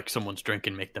could spike someone's drink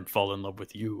and make them fall in love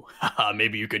with you. Haha,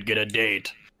 maybe you could get a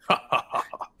date. Ha ha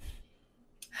ha.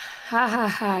 Ha ha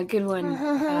ha. Good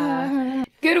one.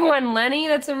 Good one, Lenny.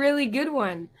 That's a really good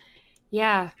one.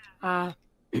 Yeah.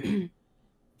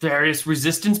 Various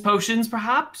resistance potions,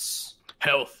 perhaps?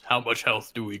 Health. How much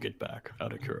health do we get back,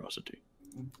 out of curiosity?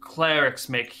 Clerics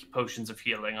make potions of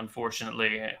healing,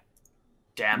 unfortunately.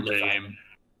 Damn Lame.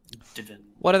 divine.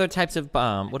 What other types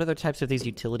of these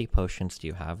utility potions do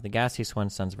you have? The gaseous one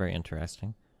sounds very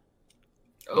interesting.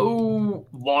 Oh,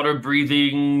 water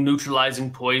breathing,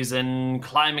 neutralizing poison,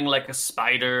 climbing like a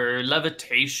spider,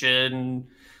 levitation,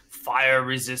 fire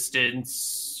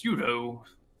resistance, you know,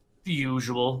 the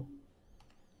usual.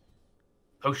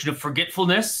 Potion of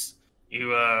forgetfulness. You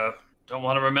don't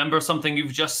want to remember something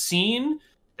you've just seen?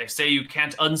 They say you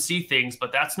can't unsee things,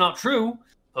 but that's not true.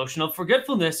 Potion of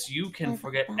forgetfulness, you can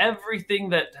forget everything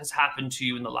that has happened to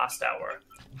you in the last hour.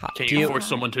 Can you force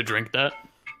someone to drink that?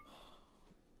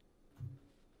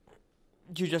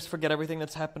 Do you just forget everything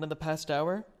that's happened in the past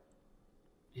hour?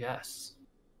 Yes.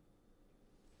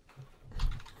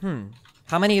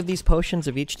 How many of these potions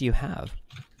of each do you have?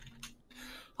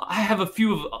 I have a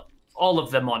few of all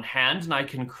of them on hand, and I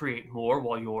can create more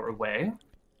while you're away.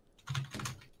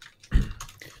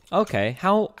 Okay,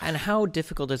 how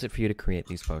difficult is it for you to create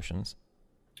these potions?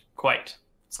 Quite.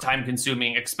 It's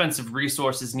time-consuming. Expensive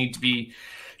resources need to be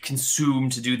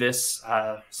consumed to do this.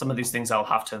 Some of these things I'll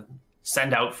have to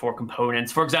send out for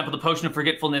components. For example, the Potion of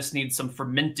Forgetfulness needs some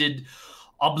fermented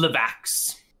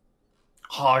Oblivax.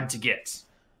 Hard to get.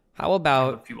 How I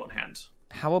about have a few on hand.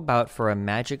 How about for a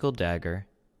magical dagger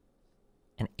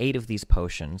and 8 of these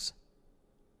potions?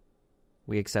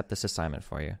 We accept this assignment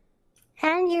for you.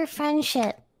 And your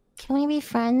friendship. Can we be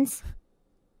friends?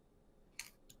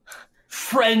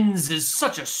 Friends is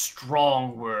such a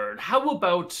strong word. How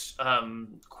about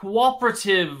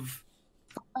cooperative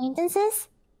Acquaintances?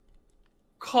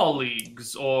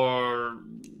 Colleagues or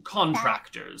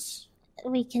contractors.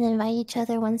 We can invite each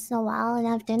other once in a while and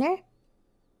have dinner.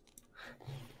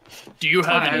 Do you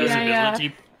have an Yeah,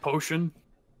 invisibility potion?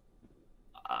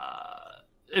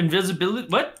 Invisibility?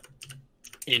 What?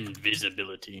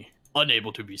 Invisibility.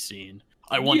 Unable to be seen.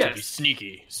 I want to be Yes.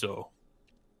 sneaky, so...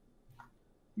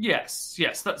 Yes.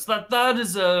 That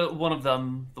is one of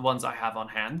them, the ones I have on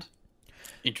hand.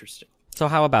 Interesting. So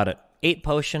how about it? 8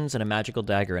 potions and a magical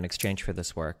dagger in exchange for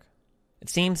this work. It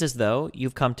seems as though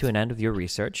you've come to an end of your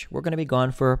research. We're going to be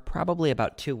gone for probably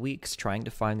about 2 weeks trying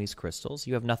to find these crystals.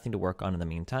 You have nothing to work on in the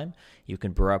meantime. You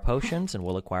can brew our potions and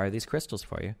we'll acquire these crystals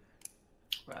for you.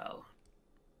 Well,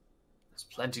 there's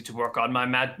plenty to work on.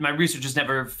 My research is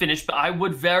never finished, but I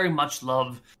would very much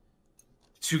love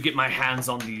to get my hands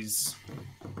on these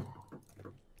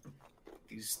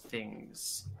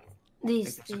things.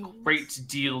 These It's a things. great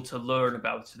deal to learn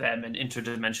about them and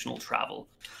interdimensional travel.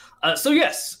 So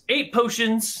yes, 8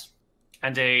 potions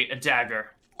and a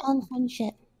dagger. And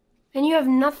friendship. And you have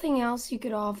nothing else you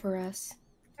could offer us.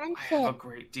 I have a Friendship.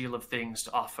 great deal of things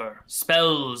to offer.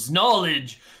 Spells,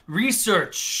 knowledge,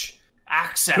 research,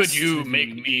 access. Could you to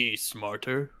make the- me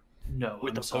smarter? No,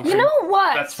 with I'm the sorry. potion? You know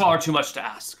what? That's far too much to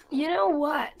ask. You know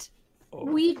what? Oh.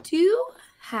 We do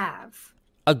have.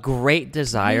 A great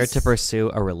desire to Yes.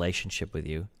 pursue a relationship with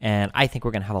you. And I think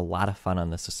we're going to have a lot of fun on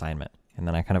this assignment. And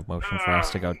then I kind of motion for us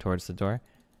to go towards the door.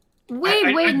 Wait,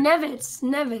 I- Nevitz.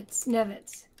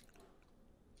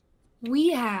 We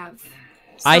have.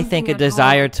 I think a something at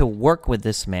desire home. to work with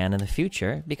this man in the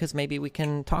future because maybe we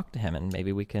can talk to him and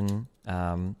maybe we can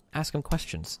ask him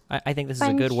questions. I think this is a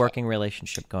good Friendship. working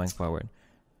relationship going forward.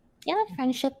 Yeah,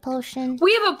 friendship potion.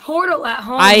 We have a portal at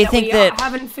home. I that think we that-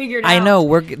 haven't figured out. I know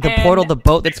the And- portal, the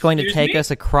boat that's going to Excuse take me? us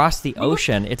across the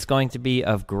ocean. It's going to be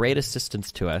of great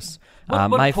assistance to us. What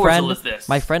my portal friend, is this?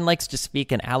 my friend likes to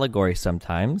speak in allegory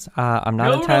sometimes. I'm not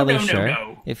No, entirely no, sure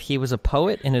no. if he was a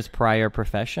poet in his prior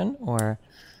profession or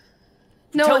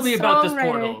No, Tell a me about this songwriter.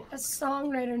 portal. A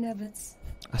songwriter, Nevitz.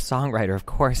 a songwriter. Of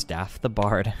course, Daff the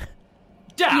Bard.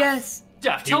 Daff, Yes.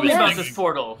 Daff, tell He me was about thinking- this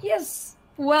portal. Yes.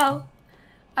 Well,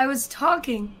 I was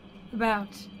talking about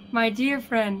my dear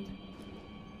friend,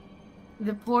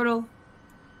 the portal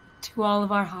to all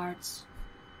of our hearts,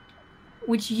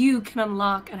 which you can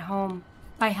unlock at home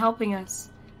by helping us,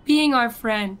 being our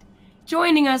friend,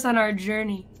 joining us on our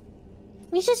journey.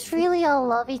 We just really all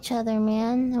love each other,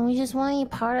 man. And we just want to be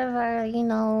part of our,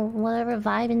 whatever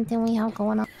vibing thing we have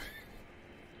going on.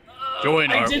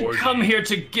 Join I our did orgy. come here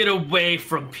to get away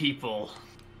from people.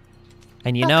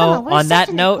 And you Oh, know, come on, we're on such that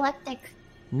an note, eclectic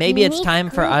maybe it's unique time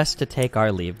for group. us to take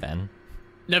our leave then.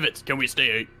 Nevitz, can we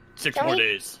stay 6 Can more we-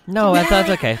 days? No, that's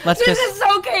okay. Let's This just is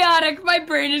so chaotic. My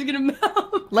brain is gonna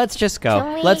melt. let's just go.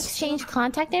 Can we Let's. exchange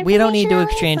contact information? We don't need to at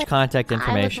least? exchange Like, contact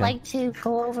information. I would like to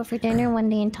go over for dinner one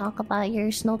day and talk about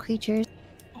your snow creatures.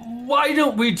 Why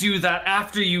don't we do that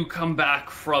after you come back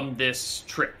from this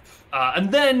trip?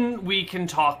 And then we can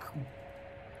talk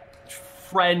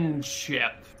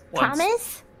friendship. once-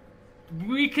 Promise?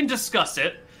 We can discuss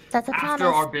it That's a after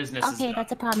promise. our business is Okay, done.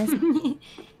 that's a promise. You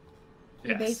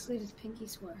Yes. basically just pinky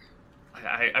swear.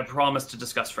 I promise to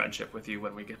discuss friendship with you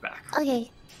when we get back.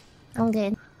 Okay, I'm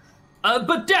good.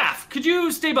 But Daff, could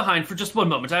you stay behind for just one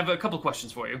moment? I have a couple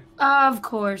questions for you. Of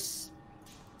course.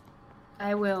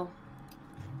 I will.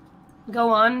 Go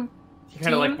on. He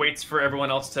kind of Team? like waits for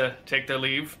everyone else to take their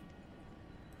leave,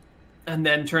 and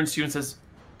then turns to you and says,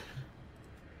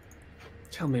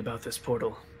 "Tell me about this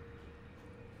portal.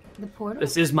 The portal?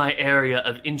 This is my area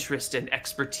of interest and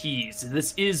expertise.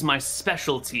 This is my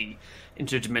specialty: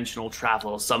 interdimensional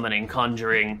travel, summoning,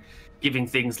 conjuring, giving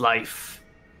things life.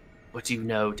 What do you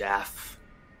know, Daff?"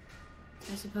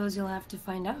 I suppose you'll have to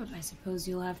find out. I suppose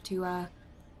you'll have to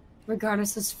regard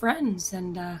us as friends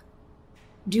and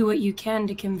do what you can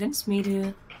to convince me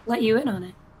to let you in on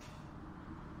it.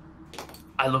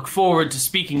 I look forward to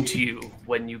speaking to you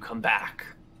when you come back.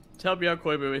 To help you out,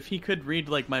 Koibu, if he could read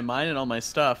like my mind and all my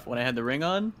stuff when I had the ring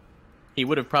on, he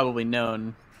would have probably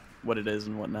known what it is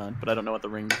and whatnot. But I don't know what the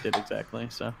ring did exactly.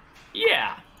 So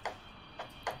Yeah.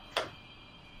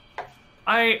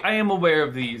 I am aware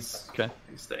of these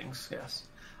things, yes.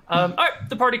 Alright,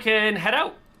 the party can head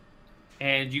out.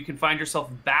 And you can find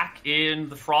yourself back in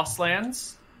the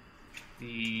Frostlands,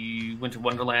 the Winter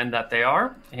Wonderland that they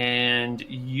are, and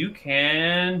you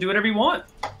can do whatever you want.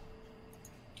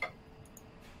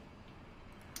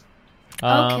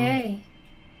 Okay.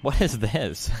 What is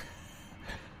this?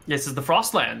 This is the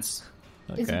Frostlands.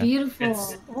 It's beautiful.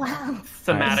 It's- Wow.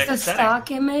 Thematic It's a setting.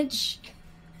 stock image.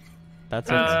 That's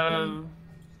Uh,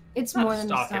 It's Not more than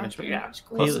stock a image, but yeah, image.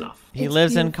 close Cool. enough. He It's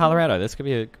lives in beautiful. Colorado. This could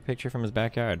be a picture from his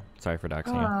backyard. Sorry for doxing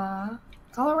you.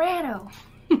 Colorado.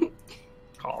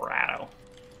 Colorado.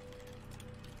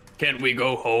 Can we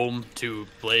go home to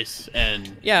place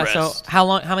and Yeah. rest? So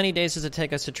how many days does it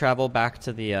take us to travel back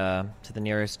to the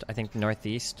nearest? I think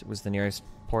northeast was the nearest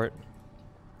port.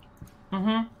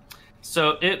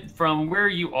 So from where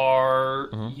you are,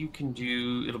 Mm-hmm. you can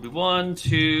do. It'll be 1,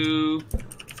 2,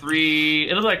 3.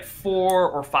 It'll be like 4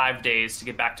 or 5 days to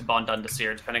get back to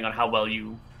Bondundasir, depending on how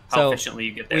efficiently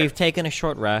you get there. We've taken a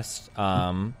short rest.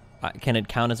 Can it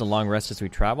count as a long rest as we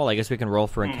travel? I guess we can roll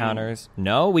for encounters.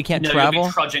 No, we can't No, travel. you'll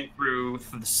be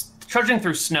trudging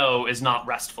through snow is not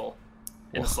restful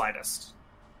in the slightest.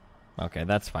 Okay,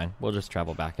 that's fine. We'll just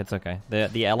travel back. It's okay.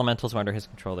 The elementals are under his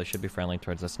control. They should be friendly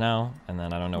towards us now. And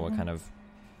then I don't know what kind of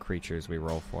creatures we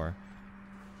roll for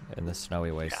in the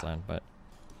snowy wasteland, but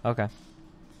okay.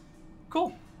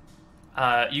 Cool.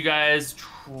 You guys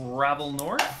travel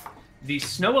north. The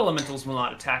snow elementals will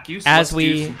not attack you. So As let's do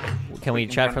we some can we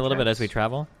quick chat for a little bit encounter as we checks.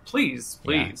 travel? Please.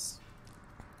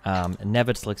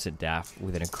 Nevitz looks at Daff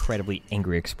with an incredibly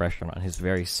angry expression on his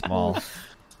very small,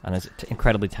 on his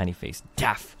incredibly tiny face.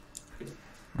 Daff,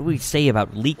 what do we say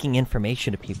about leaking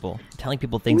information to people, telling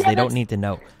people things they don't Nevitz. need to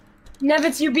know?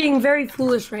 Nevitz, you're being very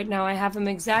foolish right now. I have him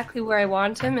exactly where I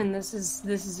want him, and this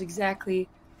is exactly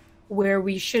where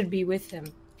we should be with him.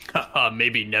 Haha,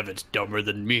 maybe Nevin's dumber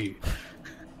than me.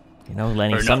 You know,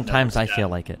 Lenny, Or not sometimes Nevitz, I yeah. feel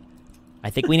like it. I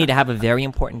think we need to have a very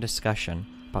important discussion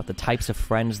about the types of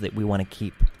friends that we want to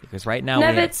keep. Because right now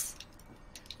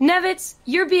Nevitz,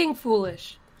 you're being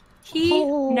foolish. He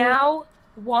now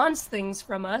wants things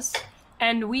from us,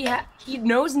 and he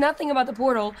knows nothing about the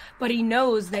portal, but he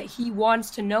knows that he wants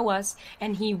to know us,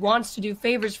 and he wants to do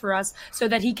favors for us so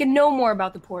that he can know more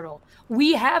about the portal.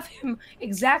 We have him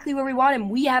exactly where we want him.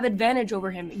 We have advantage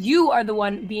over him. You are the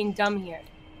one being dumb here.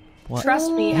 What?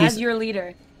 Trust me, He's- as your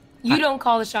leader. You don't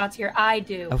call the shots here. I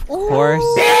do. Of course.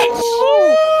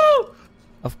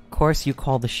 Of course you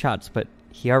call the shots, but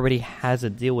he already has a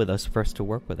deal with us for us to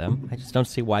work with him. I just don't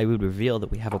see why we would reveal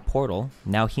that we have a portal.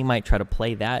 Now he might try to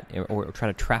play that or try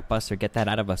to trap us or get that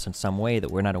out of us in some way that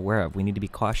we're not aware of. We need to be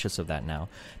cautious of that now.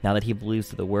 Now that he believes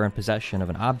that we're in possession of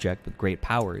an object with great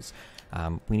powers,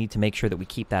 we need to make sure that we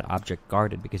keep that object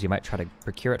guarded because he might try to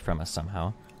procure it from us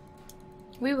somehow.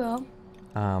 We will.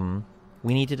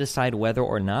 We need to decide whether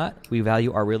or not we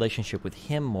value our relationship with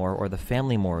him more or the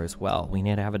family more as well. We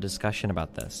need to have a discussion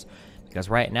about this. Because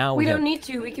right now We have, don't need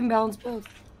to. We can balance both.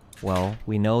 well,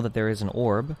 we know that there is an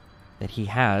orb that he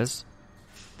has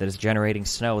that is generating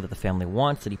snow that the family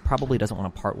wants that he probably doesn't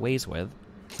want to part ways with.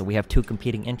 So we have two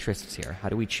competing interests here. How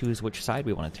do we choose which side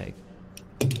we want to take?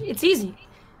 It's easy.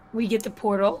 We get the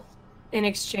portal in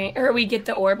exchange, or we get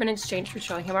the orb in exchange for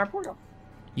showing him our portal.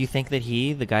 You think that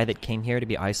he, the guy that came here to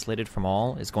be isolated from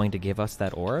all, is going to give us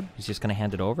that orb? He's just going to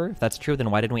hand it over? If that's true, then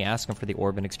why didn't we ask him for the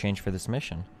orb in exchange for this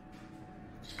mission?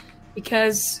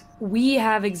 Because we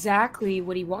have exactly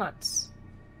what he wants.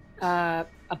 A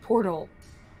portal.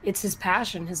 It's his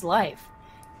passion, his life.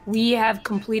 We have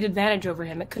complete advantage over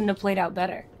him. It couldn't have played out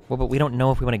better. Well, but we don't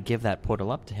know if we want to give that portal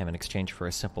up to him in exchange for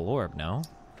a simple orb, no?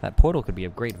 That portal could be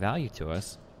of great value to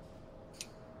us.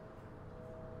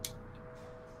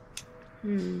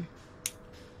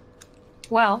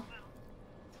 Well,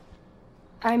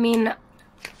 I mean,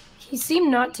 he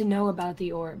seemed not to know about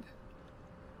the orb.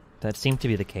 That seemed to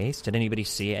be the case. Did anybody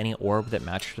see any orb that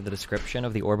matched the description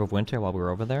of the Orb of Winter while we were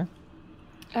over there?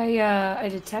 I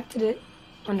detected it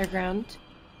underground,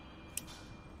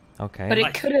 Okay. but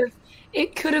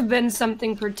it could have been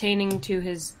something pertaining to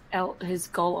his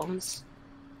golems,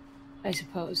 I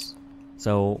suppose.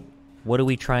 So, what are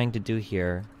we trying to do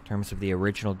here in terms of the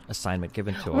original assignment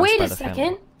given to us Wait by a the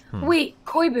second. family? Wait,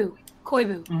 Koibu.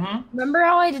 Remember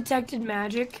how I detected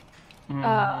magic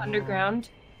underground?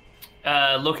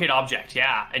 Locate object,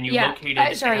 yeah. And you Yeah,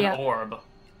 located sorry, an yeah. orb.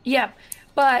 Yep.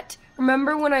 But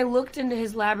remember when I looked into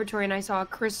his laboratory and I saw a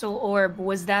crystal orb?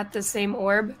 Was that the same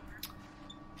orb?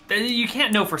 You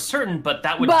can't know for certain, but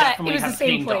that would But definitely it was have the same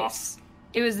pinged place.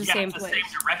 It was the yeah, same it's the place. same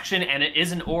direction, and it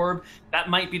is an orb. That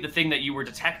might be the thing that you were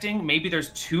detecting. Maybe there's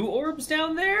two orbs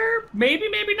down there. Maybe,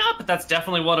 maybe not. But that's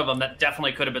definitely one of them. That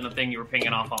definitely could have been the thing you were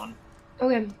pinging off on.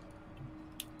 Okay.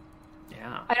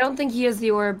 Yeah. I don't think he has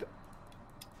the orb.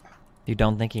 You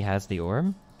don't think he has the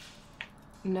orb?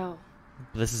 No.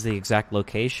 This is the exact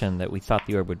location that we thought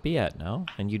the orb would be at, no?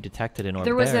 And you detected an orb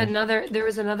There was there.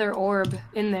 another orb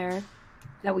in there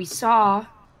that we saw.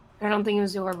 I don't think it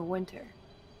was the Orb of Winter.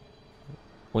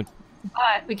 What?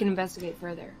 But we can investigate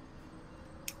further.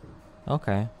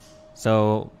 Okay.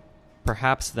 So,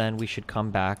 perhaps then we should come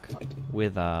back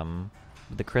with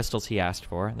with the crystals he asked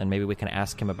for. Then maybe we can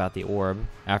ask him about the orb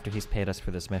after he's paid us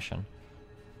for this mission.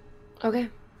 Okay.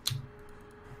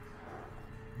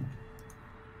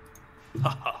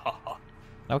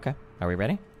 Okay. Are we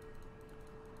ready?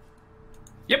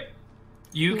 Yep.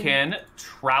 You can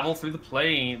travel through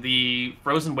the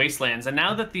frozen wastelands, and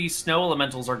now that the snow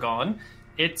elementals are gone,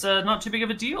 it's not too big of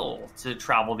a deal to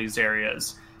travel these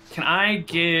areas. Can I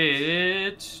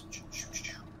get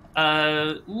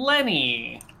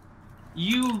Lenny?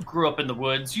 You grew up in the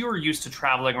woods. You are used to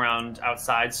traveling around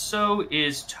outside. So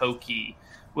is Toki.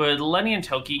 Would Lenny and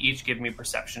Toki each give me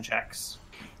perception checks?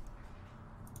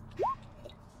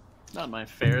 Not my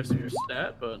fairest your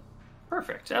stat, but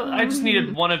Perfect. I just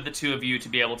needed one of the two of you to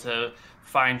be able to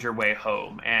find your way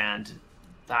home, and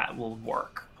that will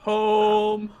work.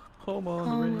 home on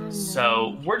the range.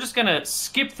 So we're just gonna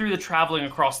skip through the traveling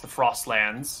across the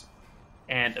Frostlands,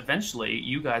 and eventually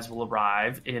you guys will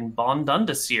arrive in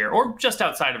Bondundasir, or just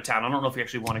outside of town. I don't know if you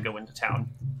actually want to go into town.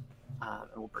 And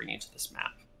we'll bring you to this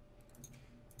map.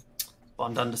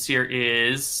 Bondundasir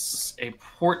is a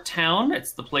port town.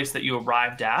 It's the place that you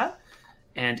arrived at.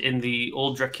 And in the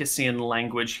old Drakisian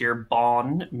language here,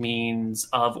 Bon means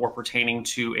of or pertaining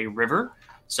to a river.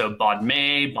 So Bon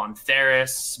May, Bon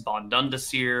Theris,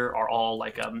 Bondundasir are all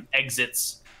like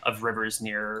exits of rivers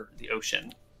near the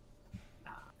ocean.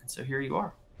 And so here you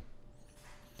are.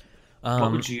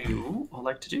 What would you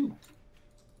like to do?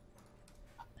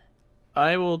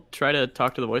 I will try to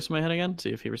talk to the voice in my head again,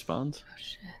 see if he responds. Oh,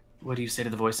 shit. What do you say to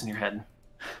the voice in your head?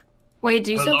 Wait,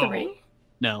 do you still have the Hello. ring?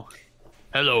 No.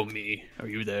 Hello, me. Are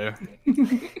you there?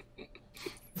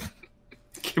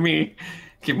 Give me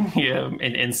an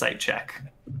insight check.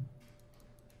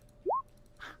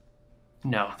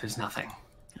 No, there's nothing.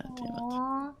 God damn it.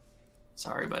 Aw.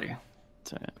 Sorry, buddy.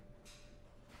 It's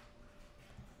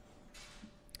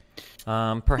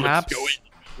alright. Perhaps Let's go in.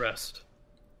 Rest.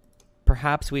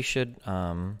 perhaps we should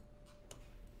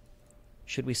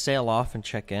we sail off and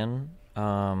check in?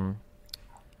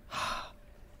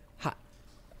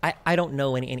 I don't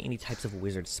know any types of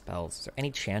wizard spells. Is there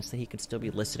any chance that he could still be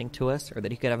listening to us, or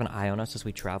that he could have an eye on us as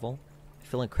we travel? I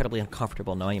feel incredibly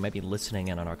uncomfortable knowing he might be listening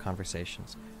in on our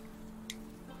conversations.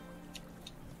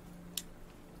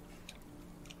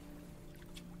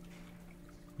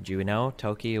 Would you know,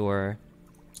 Toki or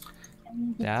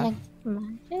Daff? Detect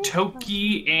magic?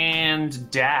 Toki and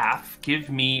Daff, give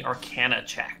me Arcana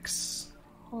checks.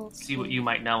 Okay. See what you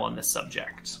might know on this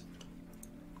subject.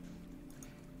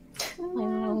 I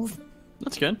rolled.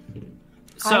 That's good.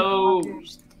 So,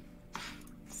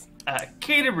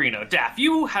 Caterino, Daff,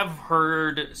 you have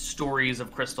heard stories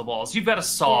of crystal balls. You've got a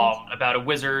song about a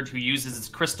wizard who uses his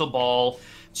crystal ball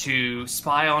to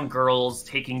spy on girls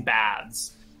taking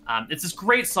baths. It's this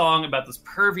great song about this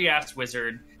pervy-ass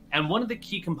wizard, and one of the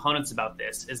key components about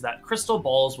this is that crystal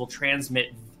balls will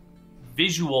transmit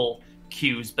visual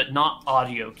cues, but not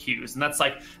audio cues. And that's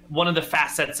like one of the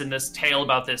facets in this tale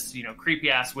about this,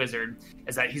 creepy-ass wizard,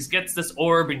 is that he gets this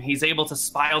orb and he's able to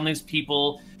spy on these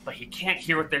people, but he can't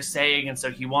hear what they're saying, and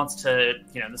so he wants to,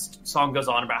 this song goes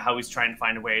on about how he's trying to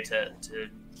find a way to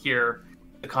hear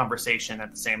the conversation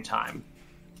at the same time.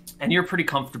 And you're pretty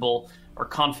comfortable or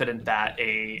confident that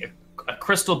a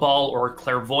crystal ball or a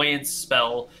clairvoyance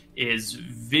spell is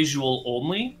visual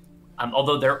only,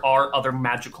 although there are other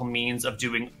magical means of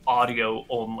doing audio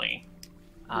only.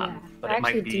 But I it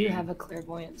might actually be... do have a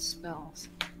clairvoyance spell.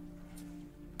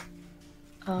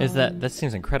 That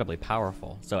seems incredibly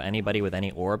powerful. So anybody with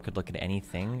any orb could look at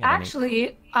anything?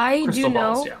 Actually, I Crystal do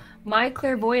know balls, yeah. my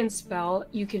clairvoyance spell,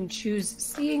 you can choose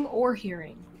seeing or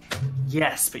hearing.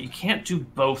 Yes, but you can't do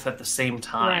both at the same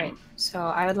time. Right. So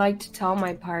I would like to tell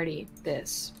my party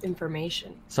this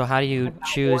information. So how do you about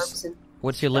choose? orbs and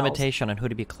What's your spells. limitation on who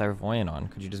to be clairvoyant on?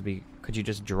 Could you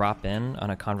just drop in on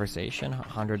a conversation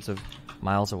hundreds of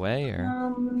miles away,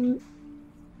 or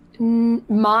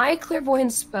My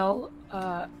clairvoyance spell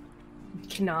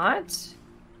cannot.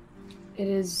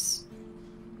 It's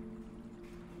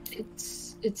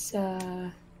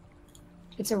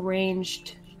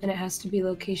arranged, and it has to be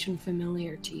location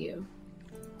familiar to you.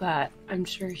 But I'm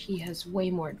sure he has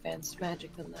way more advanced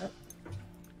magic than that.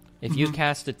 if you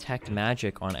cast detect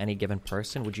magic on any given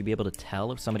person, would you be able to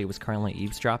tell if somebody was currently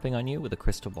eavesdropping on you with a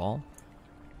crystal ball?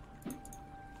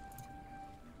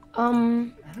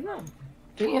 I don't know.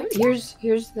 Here's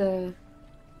the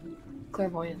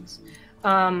clairvoyance.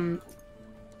 I'm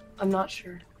not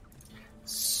sure.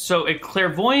 So a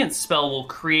clairvoyance spell will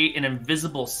create an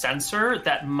invisible sensor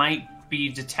that might be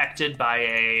detected by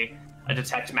a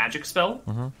detect magic spell.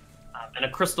 Mm-hmm. And a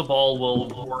crystal ball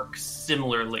will work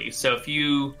similarly. So if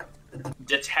you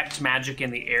detect magic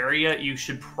in the area, you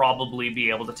should probably be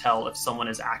able to tell if someone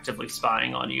is actively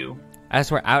spying on you.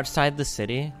 As we're outside the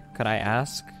city, could I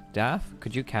ask, Daff,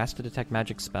 could you cast a detect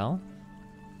magic spell?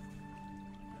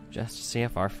 Just to see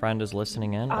if our friend is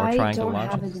listening in or trying to watch I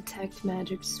don't have us? a detect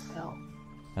magic spell.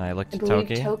 And I look I to believe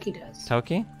Toki. Toki does.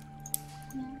 Toki?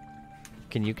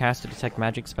 Can you cast a detect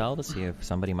magic spell to see if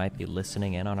somebody might be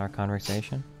listening in on our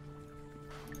conversation?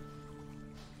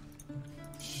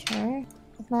 Sure.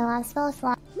 My last spell is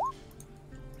slot.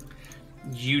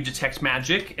 You detect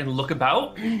magic and look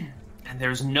about, and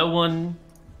there's no one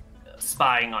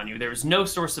spying on you. There's no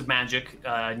source of magic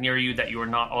near you that you are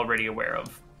not already aware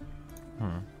of.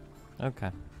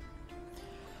 Okay.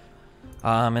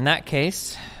 In that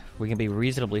case, we can be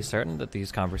reasonably certain that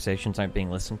these conversations aren't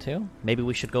being listened to. Maybe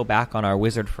we should go back on our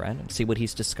wizard friend and see what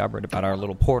he's discovered about our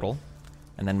little portal.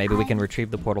 And then maybe we can retrieve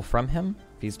the portal from him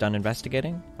if he's done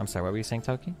investigating. I'm sorry, what were you saying,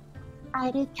 Toki? I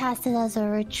did cast it as a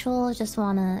ritual. Just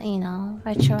wanna,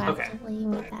 retroactively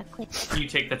make that quick. You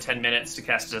take the 10 minutes to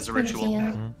cast it as a Thank ritual.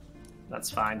 you. That's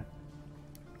fine.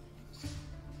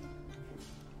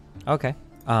 Okay.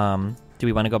 Do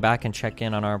we want to go back and check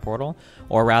in on our portal?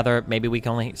 Or rather, maybe we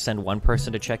can only send one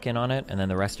person to check in on it, and then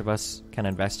the rest of us can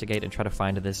investigate and try to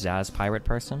find this Zaz pirate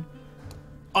person?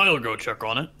 I'll go check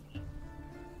on it.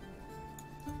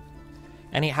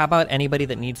 How about anybody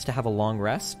that needs to have a long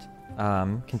rest?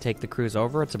 Can take the cruise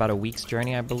over. It's about a week's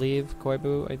journey, I believe,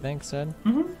 Koibu, I think, said.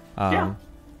 Yeah.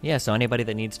 Yeah, so anybody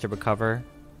that needs to recover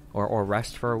or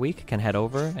rest for a week can head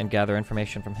over and gather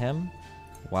information from him,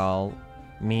 while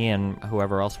me and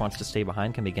whoever else wants to stay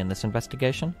behind can begin this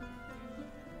investigation.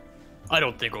 I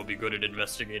don't think I'll be good at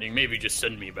investigating. Maybe just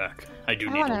send me back. I do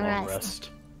I need a wanna long rest. rest.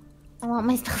 I want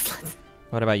my spell slots.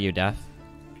 What about you, Daff?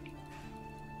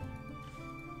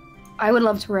 I would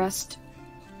love to rest.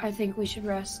 I think we should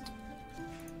rest.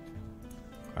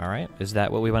 All right, is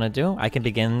that what we want to do? I can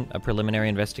begin a preliminary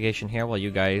investigation here while you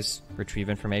guys retrieve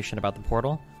information about the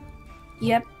portal.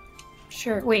 Yep.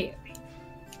 Sure. Wait.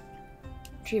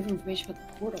 Retrieve information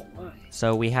about the portal. Why?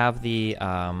 So we have the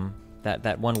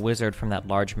that one wizard from that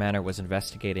large manor was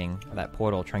investigating that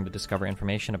portal, trying to discover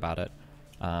information about it.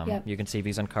 Yep. You can see if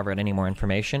he's uncovered any more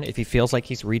information. If he feels like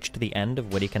he's reached the end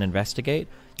of what he can investigate,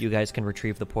 you guys can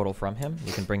retrieve the portal from him.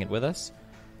 You can bring it with us.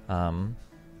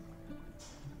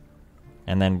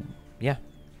 And then, yeah,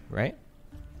 right?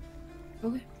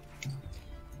 Okay.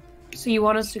 So you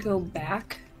want us to go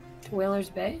back to Whalers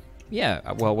Bay?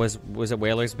 Yeah, well, was it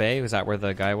Whalers Bay? Was that where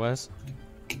the guy was?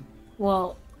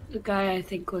 Well, the guy I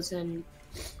think was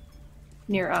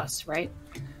near us, right?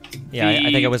 Yeah, I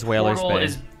think it was Whalers portal Bay.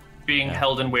 is being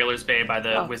held in Whalers Bay by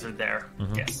the Oh. wizard there.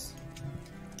 Mhm. Yes.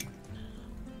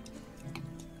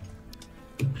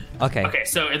 Okay. Okay,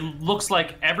 so it looks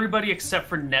like everybody except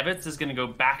for Nevitz is going to go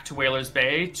back to Whalers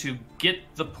Bay to get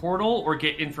the portal or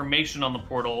get information on the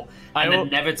portal, and then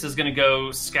Nevitz is going to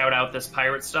go scout out this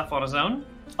pirate stuff on his own.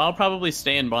 I'll probably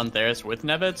stay in Bontheris with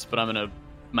Nevitz, but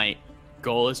my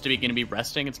goal is going to be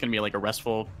resting. It's going to be like a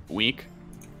restful week.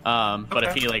 But if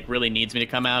Okay. he really needs me to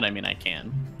come out, I mean, I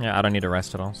can. Yeah, I don't need to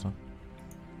rest at all, so.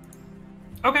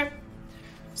 Okay.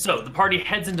 So the party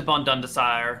heads into Bon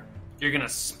Dundasire. You're going to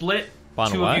split. Bon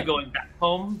Two what? of you going back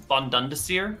home. Bon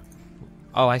Dundasire.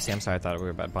 Oh, I see. I'm sorry. I thought we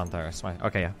were about Bontheris.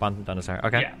 Okay, yeah. Dundasire.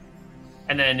 Okay. Yeah.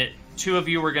 And then two of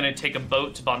you were going to take a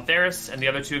boat to Bontheris, and the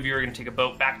other two of you are going to take a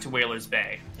boat back to Whalers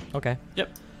Bay. Okay.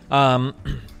 Yep.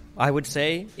 I would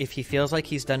say if he feels like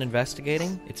he's done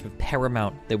investigating, it's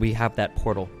paramount that we have that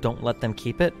portal. Don't let them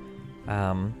keep it.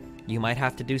 You might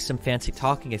have to do some fancy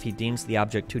talking if he deems the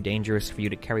object too dangerous for you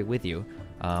to carry with you.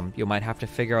 You might have to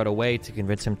figure out a way to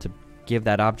convince him to give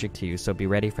that object to you, so be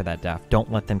ready for that, Daff.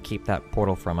 Don't let them keep that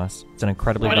portal from us. It's an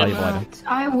incredibly What valuable item.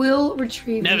 I will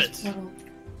retrieve Nevitz. this portal.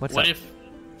 What's What up?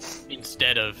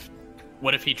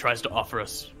 if he tries to offer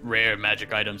us rare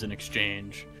magic items in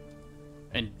exchange?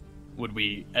 And would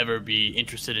we ever be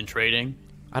interested in trading?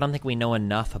 I don't think we know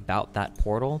enough about that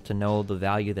portal to know the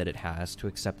value that it has to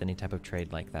accept any type of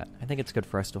trade like that. I think it's good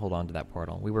for us to hold on to that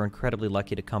portal. We were incredibly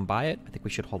lucky to come by it. I think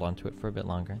we should hold on to it for a bit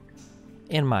longer,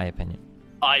 in my opinion.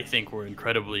 I think we're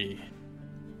incredibly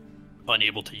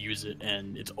unable to use it,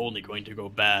 and it's only going to go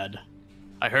bad.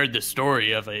 I heard the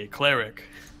story of a cleric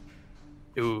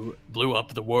who blew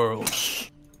up the world,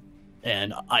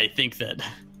 and I think that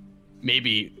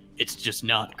maybe it's just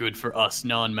not good for us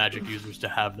non-magic users to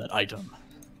have that item.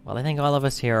 Well, I think all of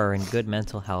us here are in good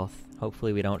mental health.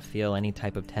 Hopefully we don't feel any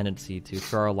type of tendency to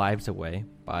throw our lives away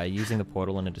by using the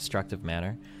portal in a destructive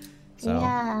manner. So,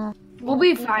 Yeah. We'll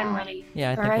be fine, Lenny.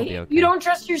 Yeah, I think all we'll right? be okay. You don't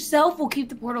trust yourself, we'll keep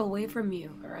the portal away from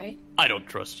you, alright? I don't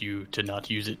trust you to not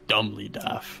use it dumbly,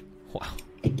 Daff. Wow.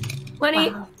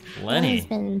 Lenny. Wow. Lenny. He's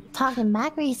been talking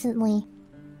back recently.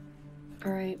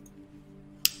 All right.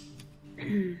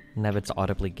 Nevitz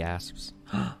audibly gasps.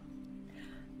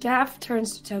 Daff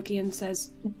turns to Toki and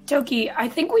says, Toki, I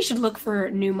think we should look for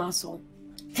new muscle.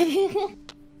 Am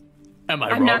I I'm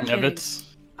wrong, not kidding. Nevitz?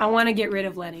 I want to get rid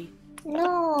of Lenny.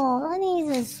 No,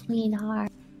 Lenny's a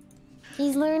sweetheart.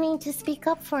 He's learning to speak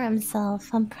up for himself.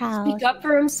 I'm proud. Speak up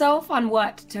for himself on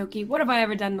what, Toki? What have I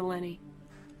ever done to Lenny?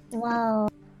 Well,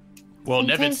 Well, Nevitz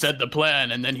Sometimes- said the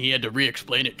plan, and then he had to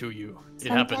re-explain it to you. It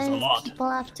happens a sometimes lot. people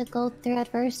have to go through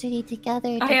adversity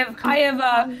together. I have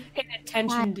an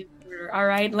attention disorder. All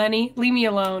right, Lenny, leave me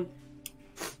alone.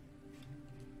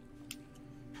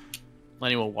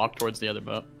 Lenny will walk towards the other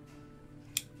boat.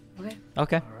 Okay.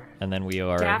 Okay. And then we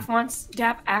are. Daff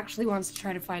actually wants to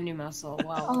try to find new muscle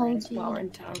while we're in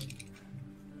town.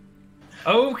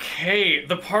 Okay,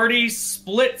 the party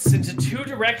splits into two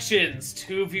directions.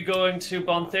 Two of you going to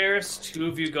Bontheris, two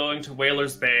of you going to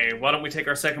Whalers Bay. Why don't we take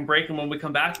our second break, and when we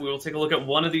come back, we will take a look at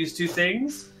one of these two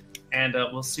things, and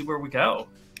we'll see where we go.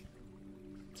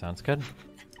 Sounds good.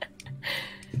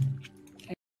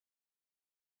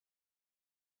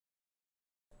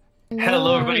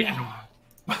 Hello, everybody.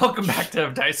 Welcome back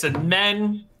to Dyson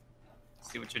Men.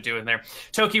 See what you're doing there.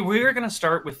 Toki, we're going to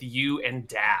start with you and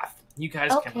Daff. You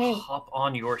guys can Okay. hop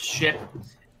on your ship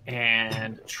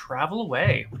and travel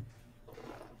away.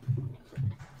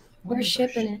 We're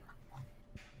shipping it.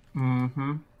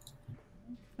 Mm-hmm.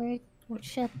 We're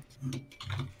shipped.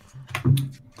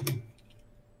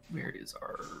 Where is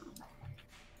our...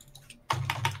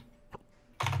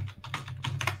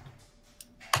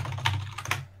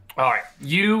 All right,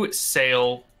 you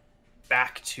sail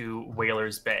back to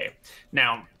Whalers Bay.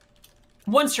 Now,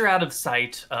 once you're out of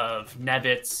sight of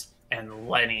Nevitz and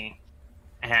Lenny,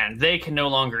 and they can no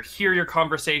longer hear your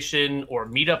conversation or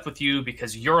meet up with you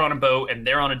because you're on a boat and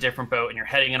they're on a different boat and you're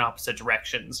heading in opposite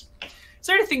directions. Is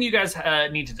there anything you guys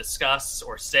need to discuss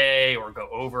or say or go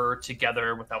over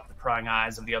together without the prying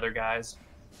eyes of the other guys?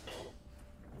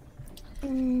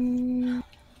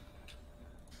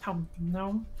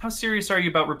 How serious are you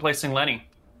about replacing Lenny?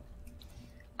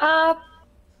 Daff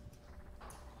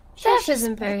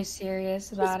isn't very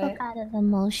serious about He it. spoke out of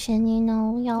emotion, you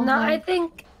know. We all No, have-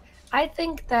 I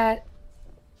think that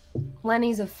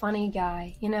Lenny's a funny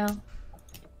guy, you know.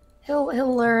 He'll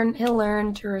learn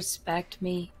to respect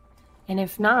me. And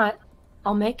if not,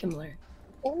 I'll make him learn.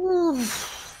 Ooh,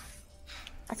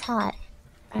 that's hot.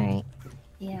 All right.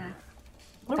 Yeah.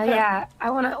 Okay. Yeah,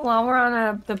 while we're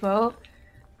on the boat,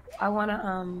 I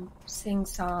wanna sing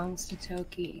songs to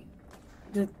Toki.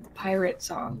 The pirate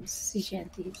songs, sea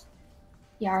shanties.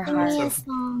 Yar Sing me har. a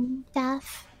song,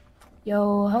 Daff.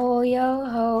 Yo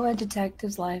ho, a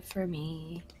detective's life for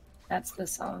me. That's the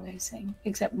song I sing,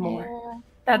 except more.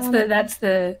 Yeah. That's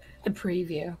the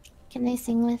preview. Can I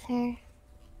sing with her?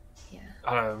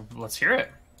 Let's hear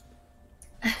it.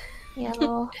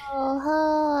 Yo ho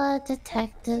ho, a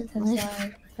detective's Detective's life.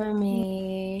 life for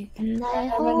me. And I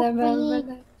hope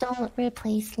we don't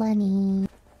replace Lenny.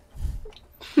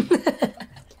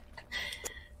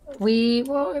 We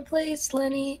won't replace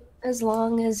Lenny as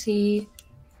long as he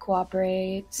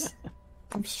cooperates.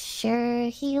 I'm sure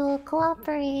he will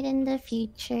cooperate in the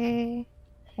future.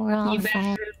 We're all You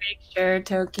friends. better make sure,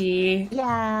 Toki. Yeah,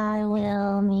 I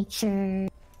will make sure.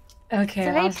 Okay. It's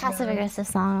a very I'll passive show aggressive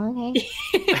song, okay?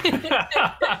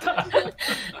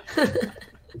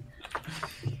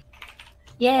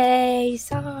 Yay,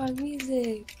 song,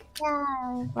 music.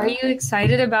 Yeah. Are you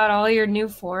excited about all your new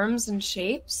forms and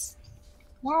shapes?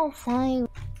 Yes,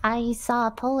 I saw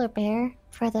a polar bear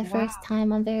for the first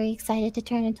time. I'm very excited to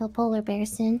turn into a polar bear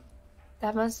soon.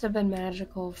 That must have been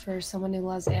magical for someone who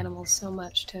loves animals so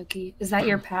much, Toki. Is that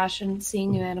your passion,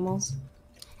 seeing new animals?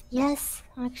 Yes,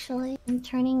 actually, I'm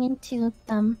turning into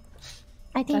them.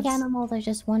 I think That's- animals are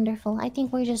just wonderful. I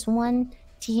think we're just one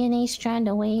DNA strand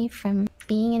away from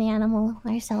being an animal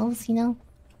ourselves, you know?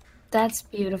 That's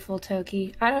beautiful,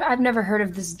 Toki. I've never heard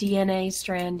of this DNA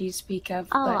strand you speak of.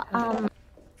 Oh, but,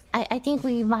 I think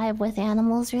we vibe with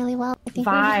animals really well. I think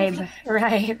we're vibe,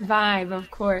 right? Vibe, of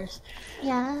course.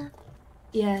 yeah.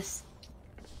 Yes.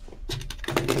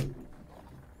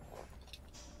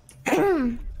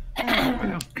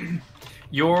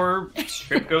 Your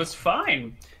trip goes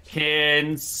fine.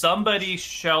 Can somebody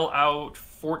shell out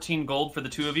 14 gold for the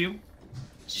two of you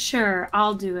Sure,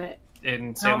 I'll do it. in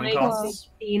I'll sailing make a costs?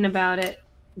 big scene about it.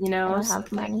 You know, I don't so have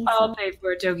it's like, money, I'll so- pay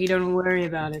for it, Toki. Don't worry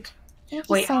about it. Thank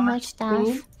Wait, you so how much, do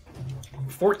you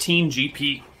Daff. 14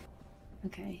 GP.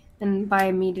 Okay. And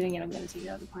by me doing it, I'm going to take it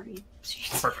out of the party.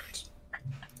 Perfect.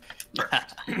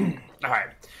 Perfect. All right.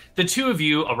 the two of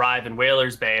you arrive in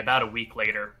Whalers Bay about a week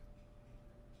later.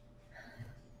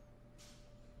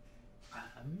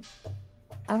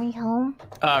 Are we home?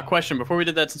 Question: before we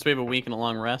did that, since we have a week and a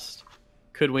long rest,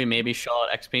 could we maybe shell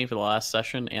out XP for the last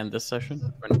session and this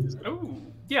session? Oh,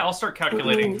 yeah, I'll start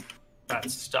calculating that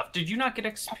stuff. Did you not get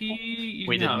XP?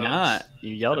 We did not.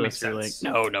 You yelled That at us. You're like, makes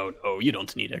No, you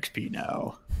don't need XP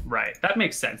now. Right, that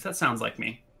makes sense. That sounds like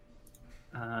me.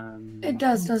 It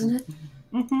does, doesn't it?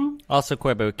 Mm-hmm. Also,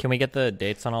 Quibu, can we get the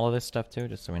dates on all of this stuff too,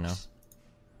 just so we know?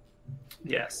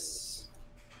 Yes.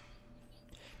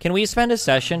 Can we spend a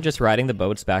session just riding the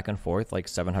boats back and forth like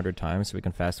 700 times so we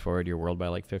can fast forward your world by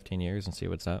like 15 years and see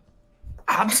what's up?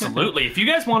 Absolutely. If you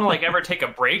guys want to like ever take a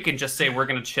break and just say we're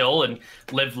gonna chill and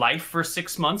live life for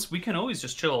 6 months, we can always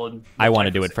just chill and. I want to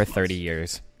live do it for 6 30 months.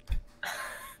 years.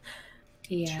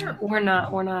 Yeah, Sure. we're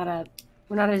not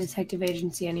a detective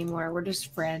agency anymore. We're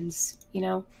just friends, you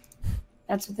know.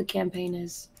 That's what the campaign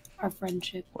is. Our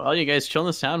friendship. well, you guys chill in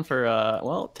this town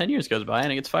for 10 years goes by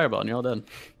and it gets fireball and you're all dead.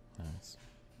 Nice.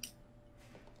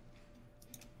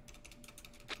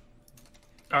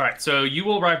 All right, so you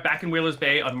will arrive back in Whalers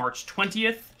Bay on March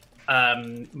 20th.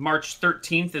 March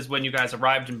 13th is when you guys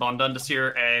arrived in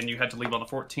Bondundasir, and you had to leave on the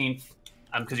 14th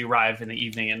because you arrive in the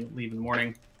evening and leave in the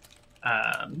morning.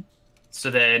 So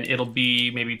then it'll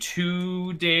be maybe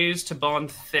 2 days to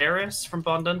Bontheris from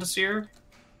Bondundasir.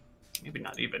 Maybe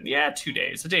not even. Yeah, 2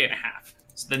 days, a day and a half.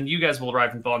 So then you guys will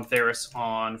arrive in Bontheris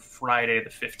on Friday the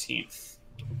 15th.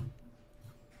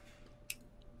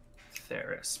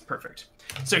 Theris, perfect.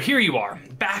 So here you are,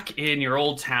 back in your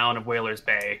old town of Whalers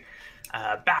Bay,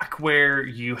 back where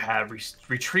you have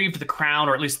retrieved the crown,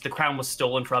 or at least the crown was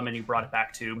stolen from and you brought it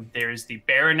back to. There's the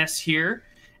Baroness here,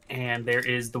 and there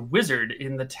is the wizard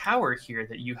in the tower here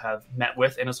that you have met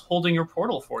with and is holding your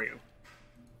portal for you.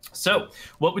 So,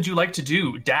 what would you like to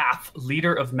do, Daff,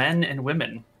 leader of men and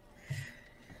women?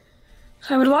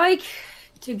 I would like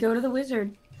to go to the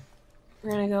wizard.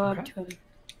 We're gonna go up Okay. to him.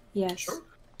 Yes. Sure.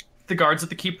 The guards at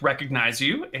the keep recognize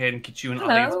you and get you an Hello.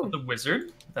 audience with the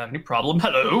wizard without any problem.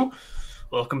 Hello.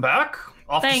 Welcome back.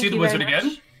 Off Thank to see the you wizard very again.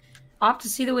 much. Off to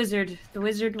see the wizard. The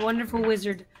wizard, wonderful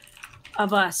wizard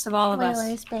of us, of all of us.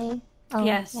 Whalers Bay. Oh,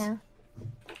 Yes. Yeah.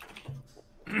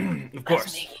 Of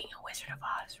course. Making a Wizard of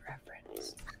Oz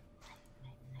reference.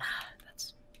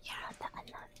 That's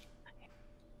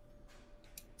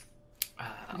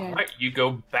Okay. All right, you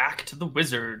go back to the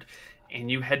wizard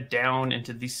and you head down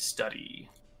into the study.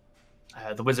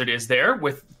 The wizard is there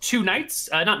with two knights.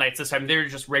 Not knights this time. They're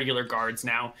just regular guards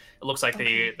now. It looks like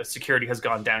the security has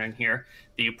gone down in here.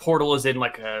 The portal is in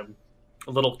like a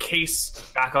little case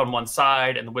back on one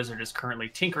side, and the wizard is currently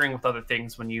tinkering with other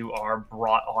things when you are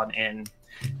brought on in.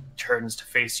 Turns to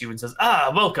face you and says,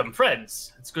 welcome,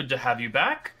 friends. It's good to have you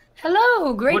back.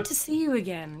 Hello, great What- to see you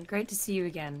again. Great to see you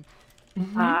again.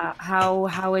 Mm-hmm.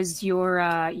 How is your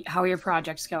how are your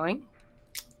projects going?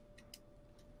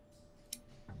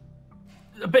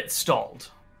 A bit stalled.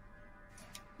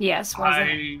 Yes, was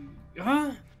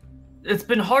it? It's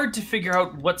been hard to figure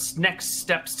out what's next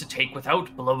steps to take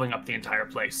without blowing up the entire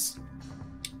place.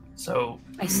 So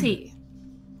I see.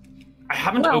 I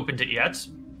haven't Well- opened it yet,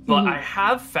 but Mhm. I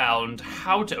have found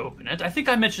how to open it. I think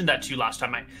I mentioned that to you last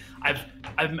time.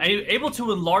 I'm able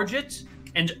to enlarge it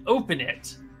and open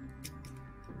it,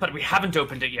 but we haven't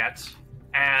opened it yet.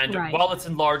 And Right. while it's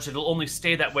enlarged, it'll only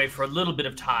stay that way for a little bit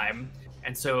of time.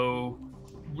 And so,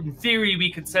 in theory,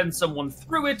 we could send someone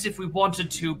through it if we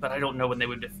wanted to, but I don't know when they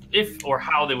would, if or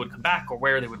how they would come back or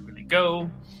where they would really go.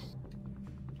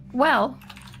 Well,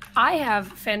 I have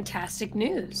fantastic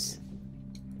news.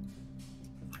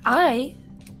 I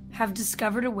have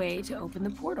discovered a way to open the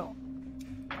portal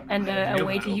and I a knew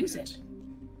way how to to use open it.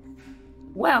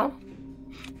 Well,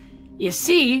 you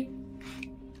see,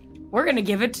 we're going to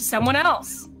give it to someone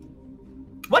else.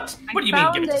 What? What do you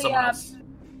mean give it to found someone a, else?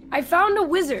 I found a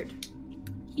wizard.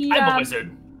 He, I'm a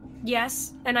wizard.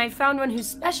 Yes, and I found one who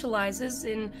specializes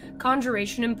in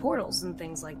conjuration and portals and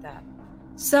things like that.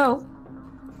 So,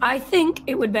 I think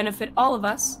it would benefit all of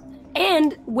us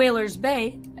and Whalers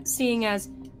Bay, seeing as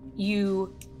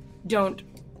you don't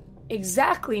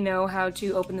exactly know how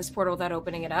to open this portal without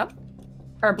opening it up,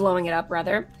 or blowing it up,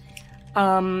 rather.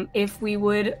 If we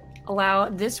would allow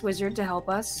this wizard to help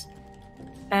us,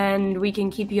 and we can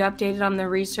keep you updated on the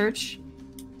research,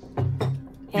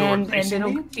 and replacing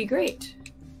it'll me? be great.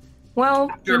 Well,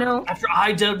 After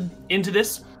I dug into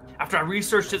this, after I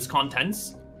researched its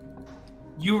contents,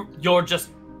 you're just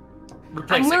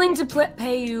replacing. I'm willing to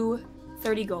pay you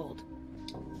 30 gold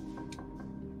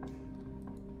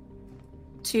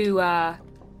to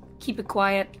keep it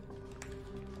quiet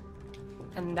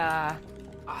and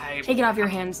Take it off your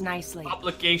hands nicely.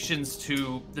 Obligations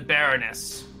to the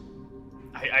Baroness.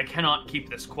 I cannot keep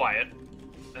this quiet.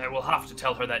 I will have to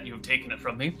tell her that you have taken it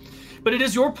from me. But it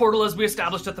is your portal, as we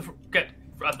established at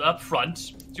up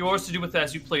front. It's yours to do with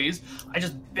as you please. I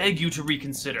just beg you to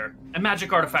reconsider. A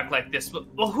magic artifact like this,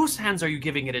 well, whose hands are you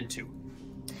giving it into?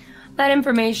 That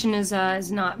information is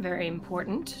not very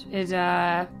important. It's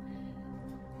a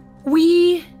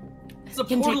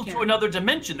can portal take to care. another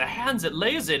dimension. The hands it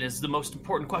lays in is the most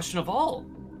important question of all.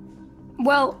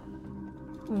 Well,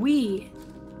 we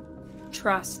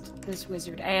trust this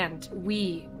wizard, and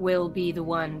we will be the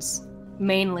ones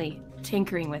mainly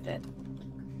tinkering with it.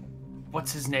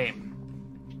 What's his name?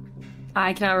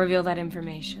 I cannot reveal that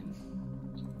information.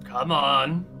 Come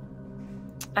on.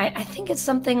 I think it's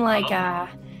something like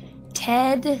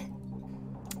Ted,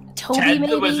 Toby, Ted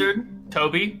maybe. the wizard?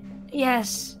 Toby?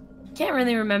 Yes, can't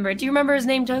really remember. Do you remember his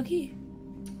name, Toki?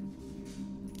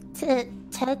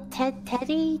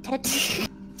 Teddy?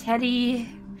 Teddy.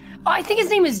 Oh, I think his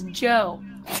name is Joe.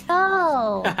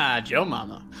 Oh, Joe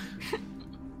Mama.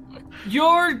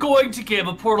 You're going to give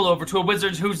a portal over to a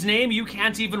wizard whose name you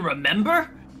can't even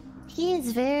remember? he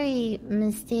is very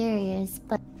mysterious,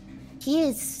 but he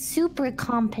is super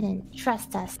competent.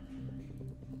 Trust us.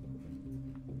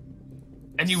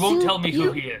 And you won't tell me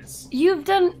who he is. You've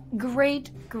done great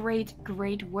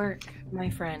work, my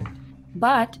friend.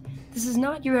 But this is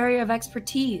not your area of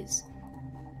expertise.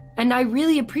 And I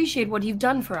really appreciate what you've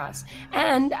done for us.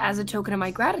 And as a token of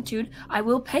my gratitude, I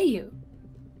will pay you.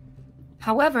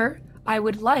 However, I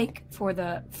would like for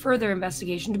the further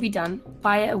investigation to be done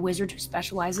by a wizard who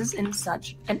specializes in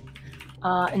such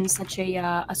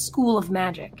a school of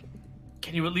magic.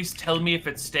 Can you at least tell me if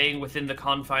it's staying within the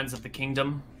confines of the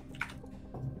kingdom?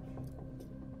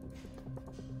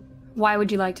 Why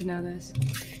would you like to know this?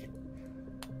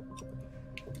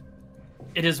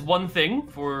 It is one thing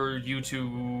for you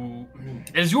to...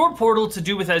 It is your portal to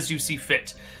do with as you see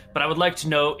fit. But I would like to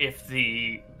know if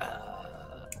the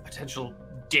potential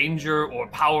danger or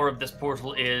power of this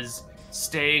portal is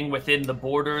staying within the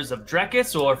borders of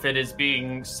Drekis, or if it is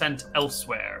being sent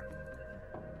elsewhere.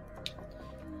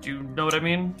 Do you know what I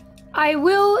mean? I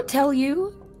will tell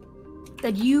you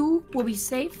that you will be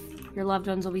safe, your loved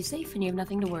ones will be safe, and you have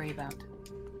nothing to worry about.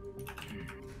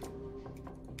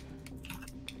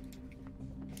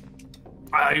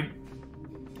 I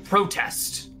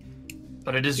protest,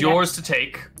 but it is Yeah. yours to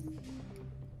take.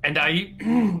 And I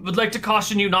would like to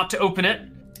caution you not to open it.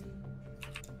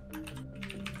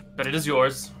 But it is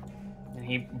yours. And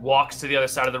he walks to the other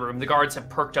side of the room. The guards have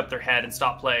perked up their head and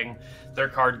stopped playing their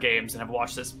card games and have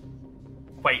watched this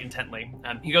quite intently.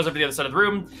 He goes over to the other side of the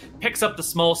room, picks up the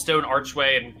small stone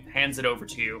archway, and hands it over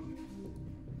to you.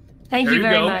 Thank There you you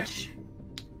very go. much.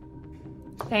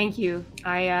 Thank you.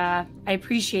 I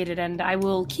appreciate it, and I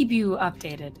will keep you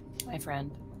updated, my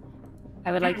friend.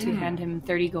 I would like to hand him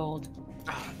 30 gold.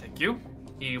 Thank you.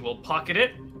 He will pocket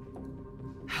it,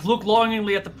 look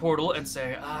longingly at the portal, and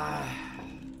say,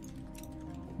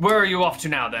 where are you off to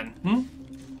now, then?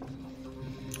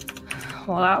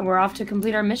 Well, we're off to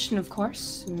complete our mission, of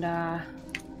course, and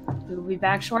we'll be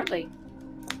back shortly.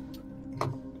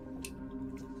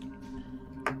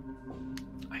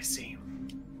 I see.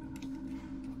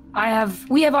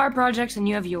 We have our projects, and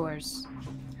you have yours.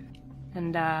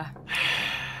 And, I've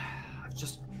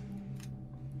just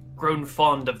grown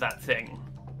fond of that thing.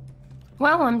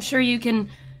 well, I'm sure you can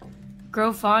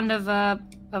grow fond of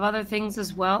other things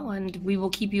as well, and we will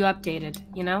keep you updated,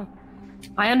 you know?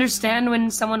 I understand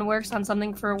when someone works on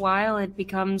something for a while, it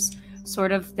becomes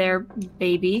sort of their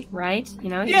baby, right? You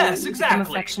know? Yes, you become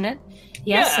exactly. affectionate.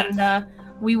 Yes, Yeah. and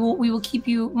we will keep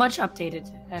you much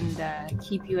updated and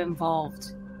keep you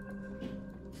involved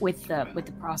with the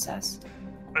process.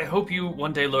 I hope you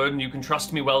one day learn you can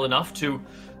trust me well enough to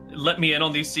let me in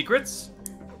on these secrets.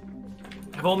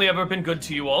 I've only ever been good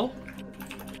to you all.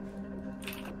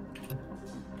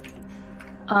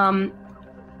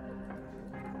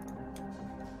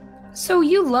 So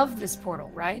you love this portal,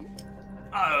 right?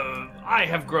 I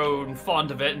have grown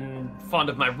fond of it and fond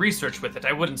of my research with it.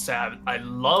 I wouldn't say I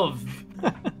love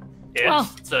it. Well,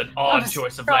 It's an odd that's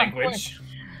choice of strong language.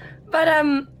 But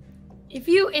if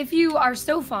you are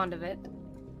so fond of it,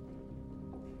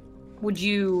 would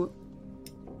you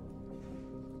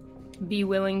be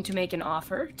willing to make an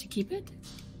offer to keep it?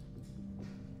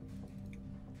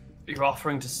 You're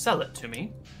offering to sell it to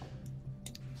me?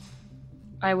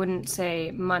 I wouldn't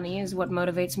say money is what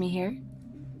motivates me here.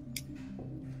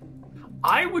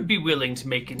 I would be willing to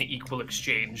make an equal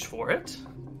exchange for it.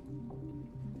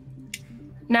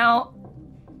 Now,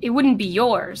 it wouldn't be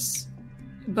yours,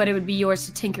 but it would be yours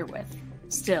to tinker with,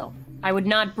 still. I would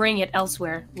not bring it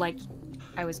elsewhere like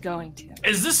I was going to.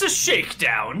 Is this a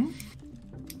shakedown?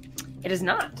 It is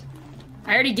not.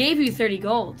 I already gave you 30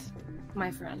 gold, my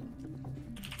friend.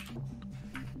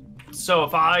 So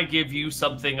if I give you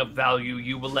something of value,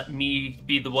 you will let me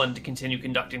be the one to continue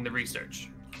conducting the research.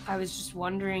 I was just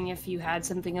wondering if you had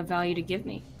something of value to give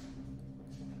me.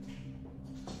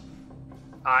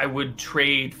 I would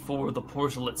trade for the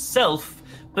portal itself,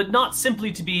 but not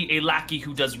simply to be a lackey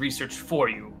who does research for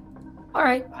you. All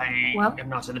right. I Well- am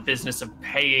not in the business of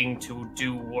paying to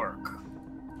do work.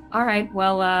 All right.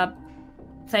 Well,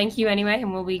 thank you anyway,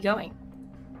 and we'll be going.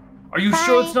 Are you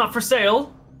sure it's not for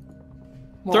sale?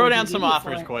 What Throw would down you some need it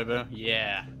offers, for? Koibu.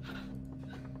 Yeah.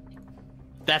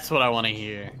 That's what I want to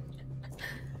hear.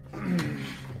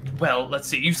 Well, let's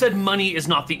see. You said money is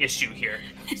not the issue here.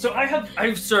 So I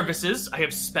have services, I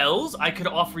have spells. I could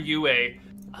offer you a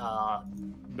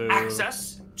Boo.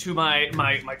 access to my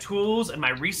tools and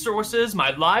my resources,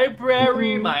 my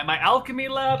library, my alchemy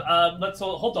lab.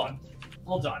 Hold on.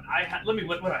 What do I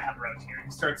have around here?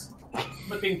 He starts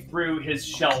flipping through his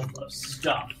shelf of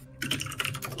stuff,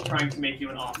 trying to make you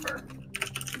an offer.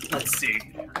 Let's see.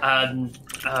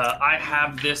 I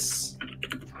have this.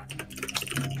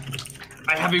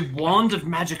 I have a wand of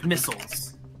magic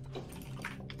missiles.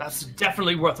 That's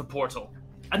definitely worth a portal.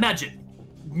 Imagine,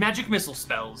 magic missile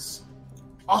spells,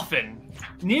 often,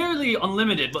 nearly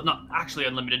unlimited, but not actually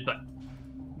unlimited, but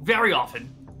very often,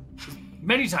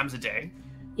 many times a day.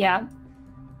 Yeah.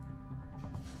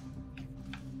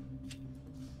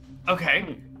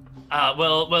 Okay.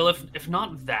 Well, if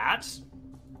not that,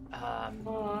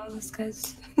 Oh, this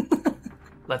guy's.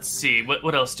 let's see.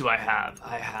 What else do I have?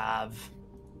 I have.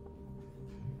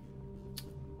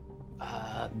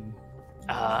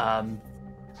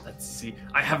 Let's see.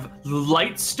 I have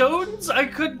light stones I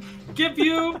could give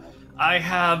you. I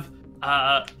have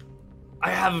a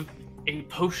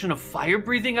potion of fire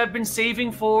breathing I've been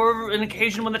saving for an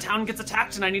occasion when the town gets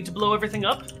attacked and I need to blow everything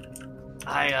up.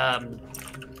 I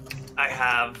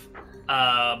have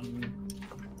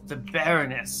the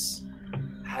Baroness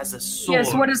has a sword.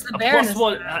 Yes, what is the a Baroness?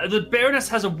 +1. The Baroness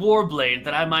has a war blade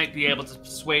that I might be able to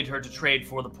persuade her to trade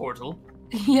for the portal.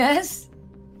 Yes.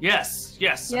 Yes,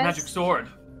 a magic sword.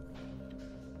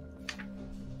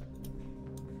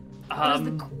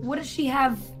 What does she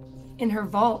have in her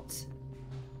vault?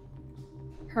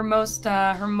 Her most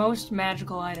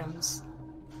magical items.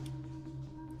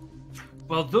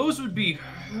 Well, those would be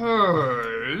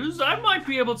hers. I might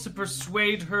be able to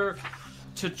persuade her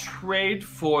to trade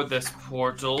for this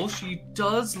portal. She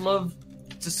does love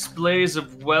displays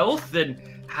of wealth, and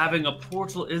having a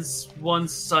portal is one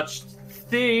such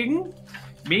thing.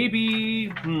 Maybe,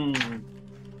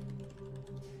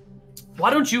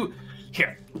 why don't you...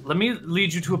 Here, let me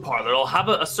lead you to a parlor. I'll have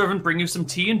a servant bring you some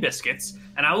tea and biscuits,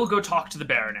 and I will go talk to the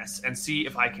Baroness and see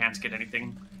if I can't get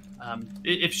anything,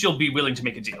 if she'll be willing to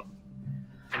make a deal.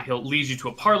 And he'll lead you to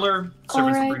a parlor.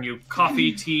 Servants will bring you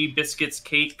coffee, tea, biscuits,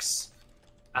 cakes,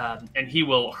 and he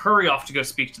will hurry off to go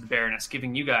speak to the Baroness,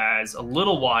 giving you guys a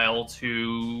little while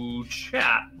to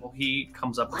chat while he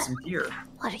comes up with some gear.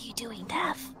 What are you doing,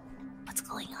 Dev? What's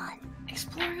going on?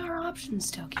 Exploring our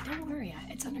options, Toki. Don't worry,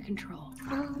 it's under control.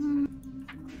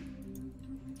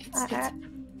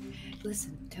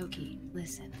 Listen, Toki.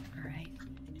 Listen. All right.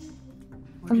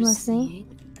 We're I'm just listening.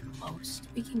 seeing the most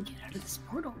we can get out of this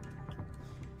portal.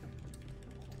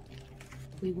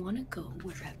 We want to go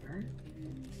wherever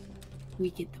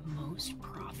we get the most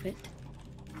profit,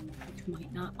 which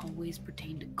might not always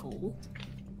pertain to gold,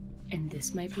 and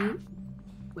this might be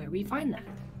where we find that.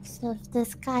 So if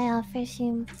this guy offers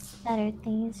you better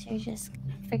things, you're just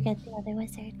forget the other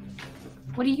wizard.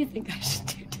 What do you think I should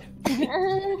do?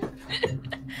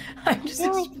 I'm just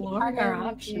feel like the exploring other our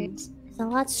wizard options. is a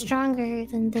lot stronger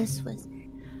than this wizard.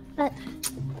 But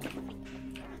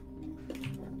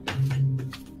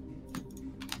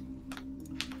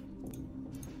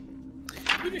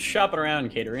You're just shopping around,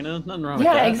 Katerina. Nothing wrong with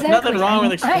Yeah, that. exactly. Nothing wrong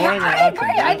with exploring your I options.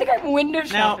 agree. I think I'm window Now,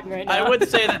 shopping right now. I would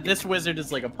say that this wizard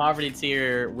is like a poverty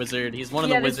tier wizard. He's one of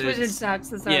yeah, the wizards. this wizard sucks.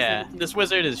 That's what I was Yeah, thinking. this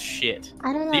wizard is shit.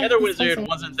 I don't know. The if other this wizard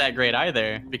wasn't that great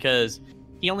either because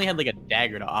he only had like a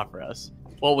dagger to offer us.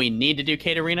 What we need to do,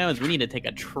 Katerina, is we need to take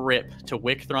a trip to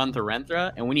Wicthron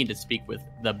Tharenthra, and we need to speak with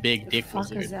the big The dick fuck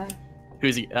wizard. is that?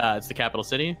 Who's it's the capital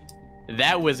city.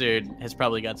 That wizard has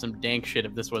probably got some dank shit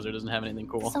if this wizard doesn't have anything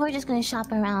cool. So we're just gonna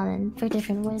shop around for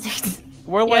different wizards.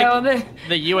 We're like Yeah, well,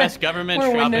 the U.S. government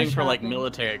We're window shopping for like shopping.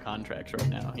 military contracts right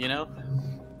now. You know,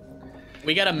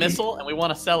 we got a missile and we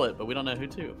want to sell it, but we don't know who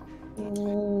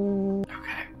to.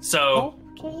 Okay. So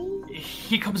Okay.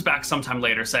 he comes back sometime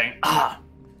later saying, I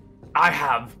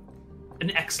have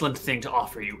an excellent thing to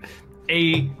offer you.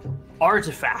 a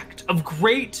artifact of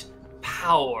great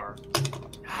power.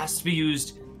 It has to be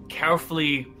used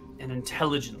carefully and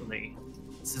intelligently.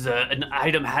 This is an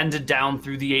item handed down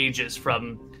through the ages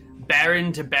from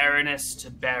baron to baroness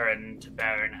to baron to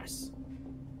baroness.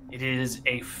 It is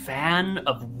a fan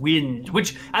of wind,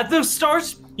 which at the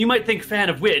start you might think fan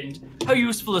of wind. How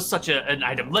useful is such an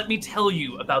item? Let me tell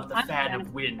you about the fan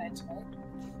of wind.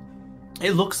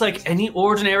 It looks like any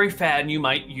ordinary fan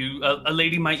a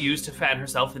lady might use to fan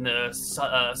herself in the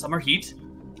summer heat.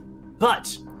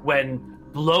 But when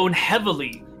blown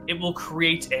heavily, it will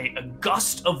create a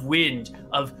gust of wind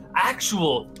of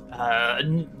actual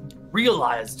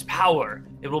realized power.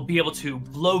 It will be able to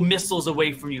blow missiles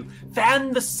away from you,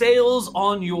 fan the sails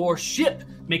on your ship,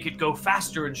 make it go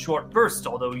faster in short bursts,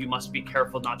 although you must be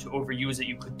careful not to overuse it.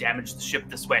 You could damage the ship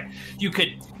this way. You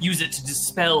could use it to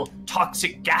dispel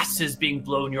toxic gases being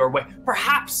blown your way.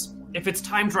 Perhaps, if it's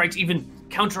timed right, even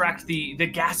counteract the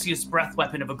gaseous breath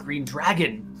weapon of a green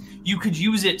dragon. You could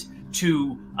use it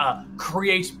to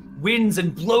create winds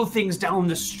and blow things down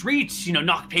the street,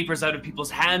 knock papers out of people's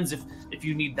hands if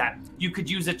you need that. You could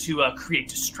use it to create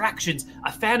distractions.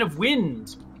 A fan of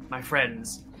wind, my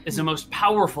friends, is the most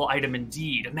powerful item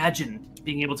indeed. Imagine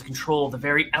being able to control the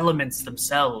very elements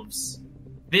themselves.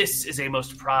 This is a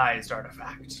most prized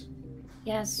artifact.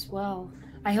 Yes, well,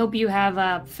 I hope you have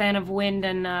a fan of wind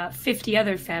and 50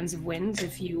 other fans of winds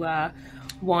if you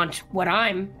want what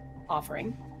I'm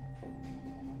offering.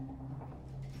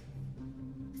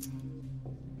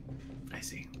 I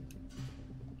see.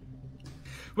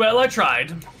 Well, I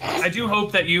tried. I do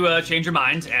hope that you change your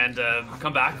mind and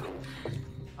come back.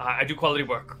 I do quality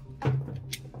work.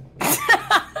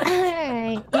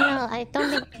 Alright, I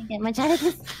don't think I get much out of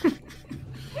this.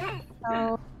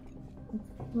 So,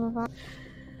 move on.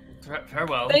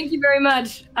 Farewell. Thank you very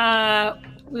much.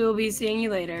 We will be seeing you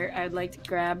later. I'd like to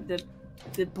grab the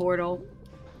portal.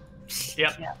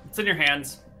 Yep, it's in your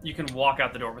hands. You can walk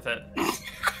out the door with it. This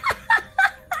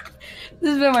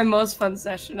has been my most fun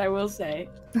session, I will say.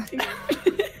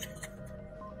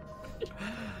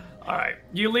 All right,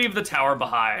 you leave the tower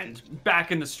behind,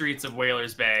 back in the streets of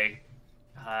Whalers Bay.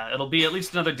 It'll be at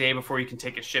least another day before you can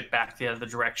take a ship back the other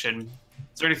direction.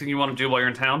 Is there anything you want to do while you're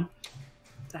in town?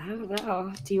 I don't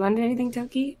know. Do you want anything,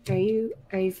 Toki?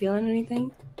 Are you feeling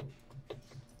anything?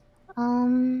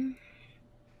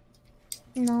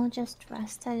 No, just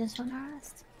rest. I just want to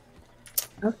rest.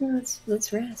 Okay,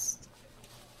 let's rest.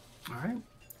 All right.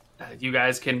 You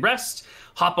guys can rest,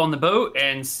 hop on the boat,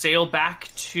 and sail back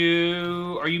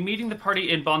to... Are you meeting the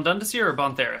party in Bondundasir or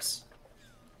Bontheris?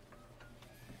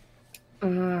 I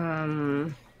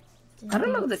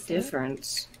don't know the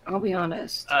difference. I'll be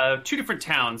honest. Two different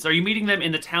towns. Are you meeting them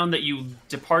in the town that you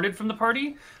departed from the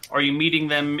party? Or are you meeting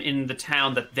them in the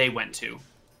town that they went to?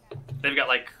 They've got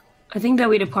I think that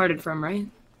we departed from, right?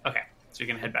 Okay, so you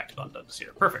can head back to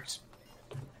Bondundasir. Perfect.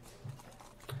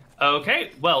 Okay,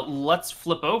 well, let's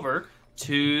flip over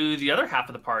to the other half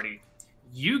of the party.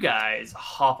 You guys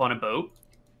hop on a boat.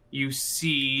 You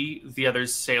see the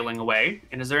others sailing away.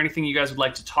 And is there anything you guys would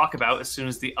like to talk about as soon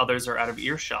as the others are out of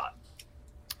earshot?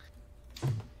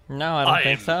 No, I don't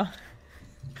think so.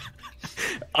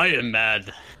 I am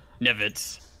mad,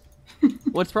 Nevitz.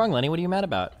 What's wrong, Lenny? What are you mad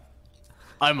about?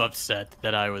 I'm upset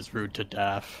that I was rude to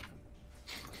Daff.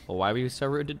 Well, why were you so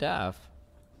rude to Daff?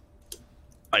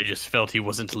 I just felt he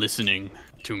wasn't listening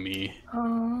to me.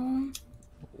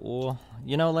 Well,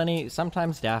 Lenny,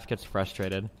 sometimes Daff gets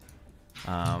frustrated.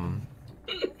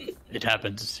 It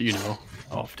happens,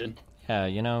 often.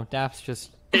 Yeah, Daff's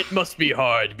just... It must be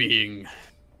hard being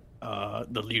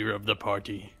the leader of the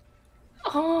party.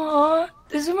 Aww,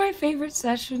 this is my favorite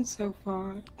session so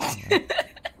far.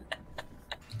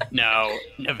 Now,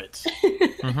 Nevitz,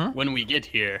 when we get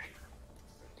here,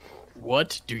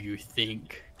 what do you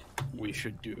think we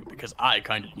should do? Because I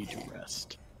kind of need to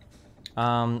rest.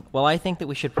 Well, I think that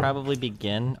we should probably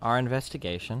begin our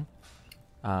investigation.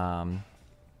 And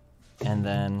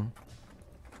then...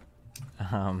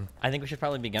 I think we should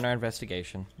probably begin our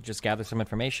investigation. Just gather some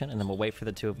information, and then we'll wait for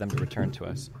the two of them to return to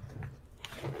us.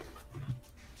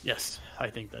 Yes, I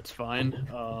think that's fine.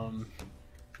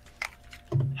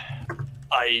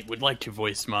 I would like to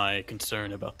voice my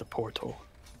concern about the portal.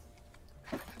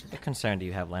 What concern do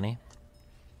you have, Lenny?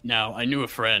 Now, I knew a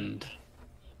friend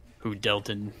who dealt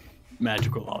in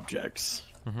magical objects.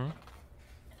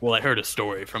 Well, I heard a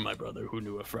story from my brother who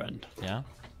knew a friend. Yeah?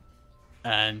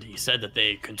 And he said that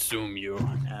they consume you,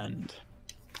 and,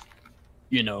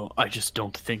 I just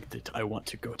don't think that I want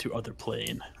to go to other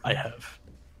plane. I have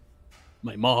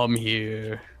my mom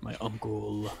here, my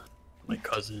uncle, my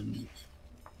cousin.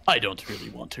 I don't really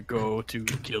want to go to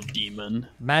kill demon.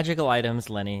 Magical items,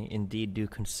 Lenny, indeed do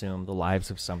consume the lives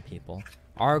of some people.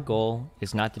 Our goal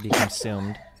is not to be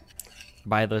consumed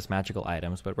by those magical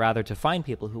items, but rather to find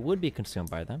people who would be consumed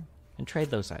by them and trade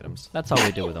those items. That's all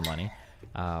we do with the money.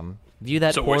 View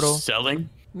that So portal. we're selling?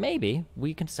 Maybe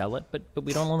we can sell it, but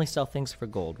we don't only sell things for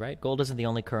gold, right? Gold isn't the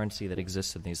only currency that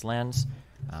exists in these lands.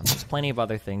 There's plenty of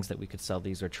other things that we could sell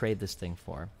these or trade this thing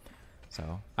for.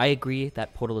 So I agree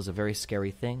that portal is a very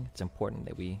scary thing. It's important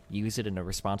that we use it in a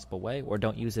responsible way or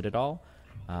don't use it at all.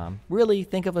 Really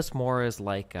think of us more as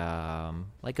like a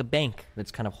bank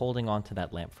that's kind of holding on to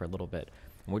that lamp for a little bit.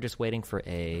 And we're just waiting for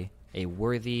a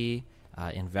worthy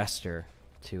investor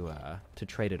to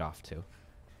trade it off to.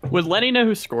 Would Lenny know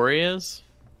who Scory is?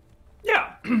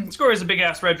 Yeah, Scory is a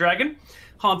big-ass red dragon.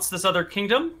 Haunts this other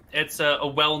kingdom. It's a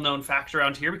well-known fact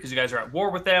around here because you guys are at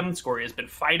war with them. Scory has been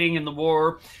fighting in the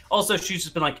war. Also, she's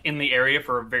just been like in the area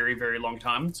for a very, very long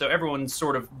time. So everyone's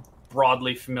sort of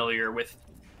broadly familiar with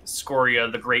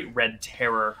Scoria, the great red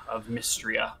terror of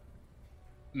Mystria.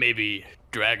 Maybe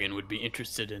Dragon would be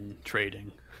interested in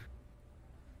trading.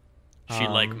 She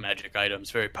like magic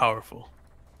items, very powerful.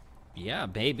 Yeah,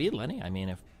 maybe, Lenny. I mean,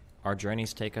 if our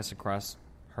journeys take us across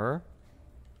her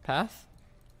path,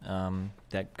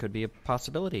 that could be a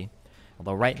possibility.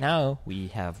 Although right now, we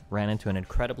have ran into an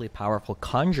incredibly powerful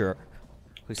conjurer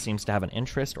who seems to have an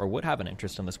interest or would have an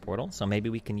interest in this portal. So maybe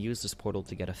we can use this portal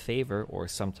to get a favor or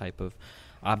some type of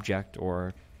object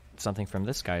or something from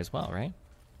this guy as well, right?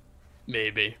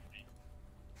 Maybe.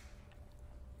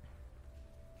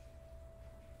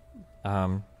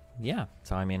 Yeah.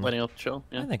 So, I mean, Lenny will chill.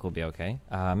 I Yeah, think we'll be okay.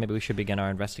 Maybe we should begin our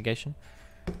investigation.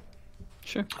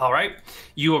 sure. All right.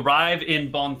 You arrive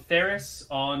in Bontheris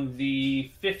on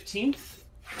the 15th.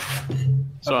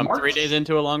 So of I'm March. 3 days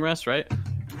into a long rest, right?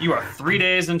 You are 3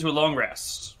 days into a long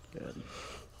rest. Good.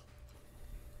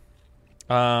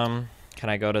 Can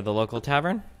I go to the local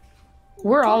tavern?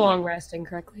 We're all long resting,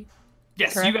 correctly?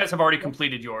 Yes, Correct. you guys have already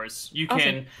completed yours. You can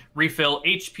Awesome. refill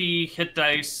HP, hit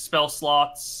dice, spell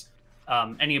slots,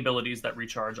 any abilities that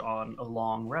recharge on a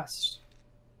long rest.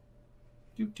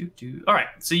 All right,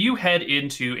 so you head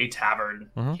into a tavern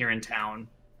here in town,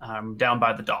 down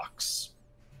by the docks.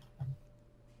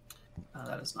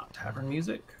 That is not tavern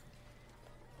music.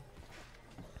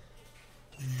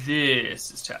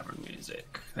 This is tavern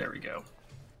music. There we go.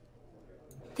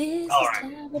 This All is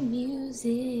right. tavern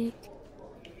music.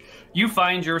 You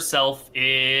find yourself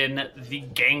in the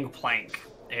Gangplank,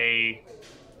 a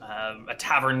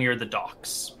tavern near the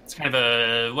docks. It's kind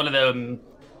of one of them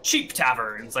cheap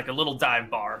taverns, like a little dive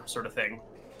bar sort of thing.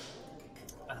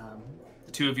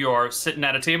 The two of you are sitting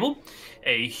at a table.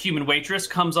 A human waitress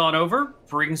comes on over,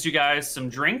 brings you guys some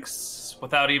drinks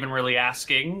without even really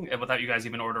asking, without you guys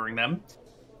even ordering them,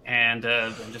 and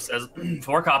then just says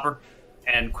 4 copper,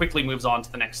 and quickly moves on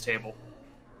to the next table.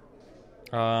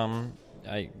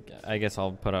 I guess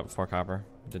I'll put up 4 copper.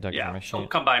 Deduct from my Yeah, sheet. I'll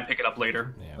come by and pick it up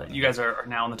later. Yeah, But you guys are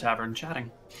now in the tavern chatting.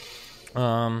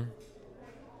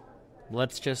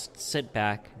 Let's just sit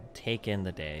back, take in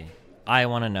the day. I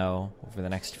want to know over the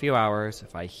next few hours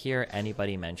if I hear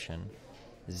anybody mention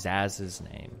Zaz's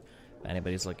name. If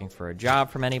anybody's looking for a job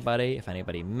from anybody, if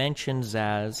anybody mentions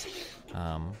Zaz,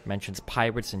 mentions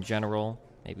pirates in general,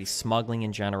 maybe smuggling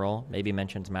in general, maybe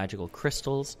mentions magical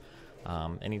crystals,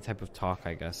 any type of talk,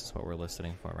 I guess, is what we're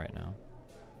listening for right now.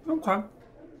 Okay.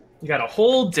 You got a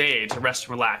whole day to rest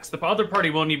and relax. The other party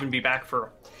won't even be back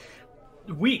for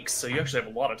weeks, so you actually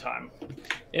have a lot of time.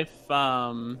 If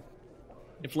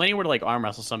Lenny were to like arm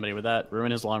wrestle somebody, would that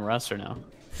ruin his long rest or no?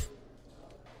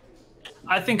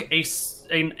 I think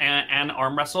an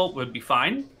arm wrestle would be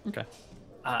fine. Okay,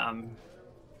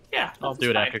 Yeah, I'll that's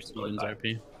do it fine. after Steven's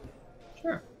RP.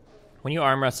 Sure. When you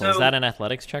arm wrestle, is So- that an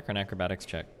athletics check or an acrobatics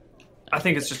check? I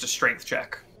think it's just a strength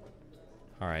check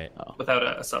All right. without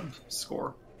a sub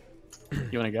score.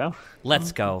 You want to go?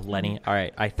 Let's go, Lenny. All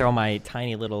right, I throw my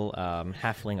tiny little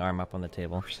halfling arm up on the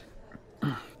table.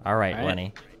 All right,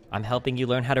 Lenny. I'm helping you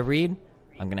learn how to read.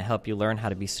 I'm going to help you learn how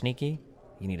to be sneaky.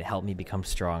 You need to help me become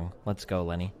strong. Let's go,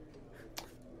 Lenny.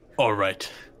 All right,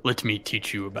 let me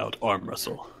teach you about arm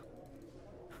wrestle.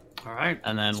 All right.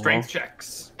 And then strength we'll-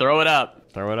 checks. Throw it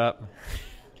up. Throw it up.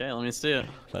 Okay, let me see it.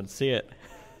 Let's see it.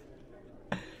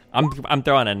 I'm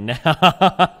throwing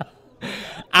a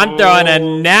I'm throwing a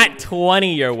nat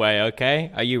 20 your way,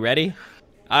 okay? Are you ready?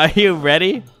 Are you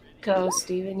ready? Go,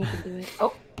 Steven. You can do it.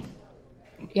 Oh.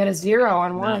 You got a 0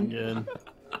 on Not one. good.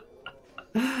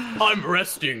 I'm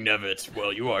resting, Nevitz.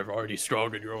 Well, you are already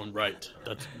strong in your own right.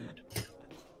 That's good.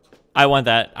 I want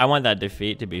that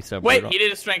defeat to be so Wait, brutal. he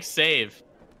did a strength save.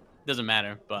 Doesn't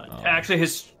matter, but Actually,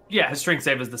 his Yeah, his strength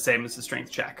save is the same as his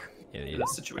strength check Yeah, in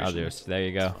this situation. I'll do it. There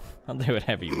you go. I'll do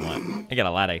whatever you want. I got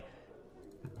a lot of.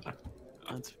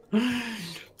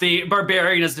 The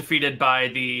barbarian is defeated by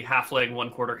the halfling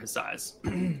 1/4 his size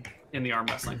in the arm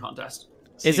wrestling contest.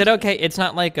 Is it okay? It's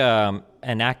not like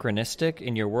anachronistic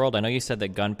in your world. I know you said that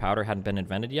gunpowder hadn't been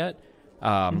invented yet.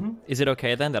 Is it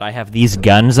okay then that I have these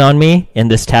guns on me in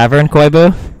this tavern,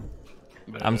 Koibu?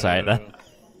 I'm sorry.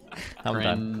 I'm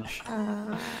done.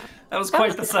 That was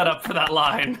quite the setup for that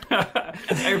line.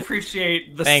 I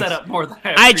appreciate the Thanks. setup more than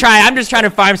I try. I'm just trying to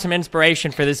find some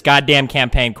inspiration for this goddamn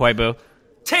campaign, Koibu.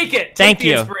 Take it. Thank Take the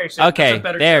you. inspiration. Okay, That's a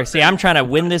better there. campaign. See, I'm trying to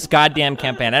win this goddamn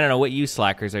campaign. I don't know what you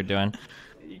slackers are doing.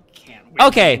 You can't win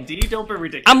Okay. D&D. Don't be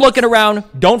ridiculous. I'm looking around.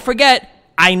 Don't forget,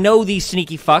 I know these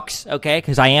sneaky fucks, okay?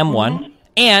 Because I am one.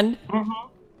 And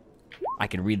I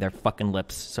can read their fucking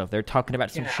lips. So if they're talking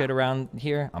about some shit around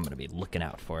here, I'm going to be looking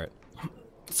out for it.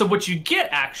 So what you get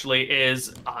actually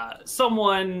is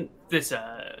someone, this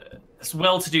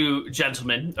well-to-do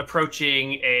gentleman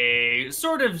approaching a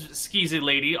sort of skeezy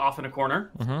lady off in a corner,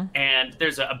 and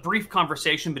there's a brief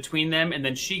conversation between them, and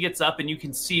then she gets up, and you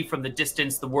can see from the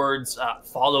distance the words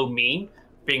 "follow me"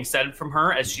 being said from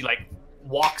her as she like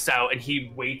walks out, and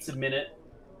he waits a minute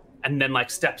and then like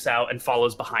steps out and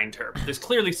follows behind her. There's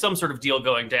clearly some sort of deal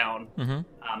going down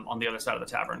on the other side of the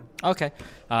tavern. Okay.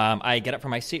 I get up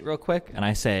from my seat real quick, and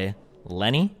I say,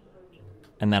 Lenny,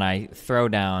 and then I throw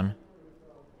down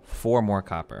 4 more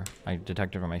copper. I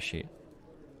detected on my sheet.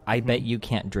 I bet you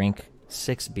can't drink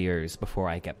 6 beers before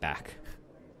I get back.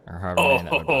 Or however many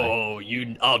that would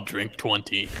be. I'll drink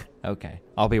 20. Okay.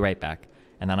 I'll be right back.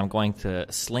 And then I'm going to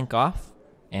slink off,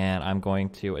 and I'm going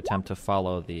to attempt to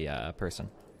follow the person.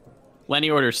 Lenny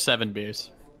orders 7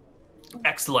 beers.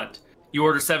 Excellent. You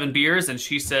order 7 beers, and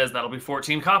she says that'll be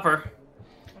 14 copper.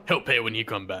 He'll pay when you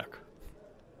come back.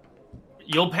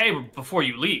 You'll pay before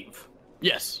you leave.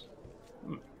 Yes.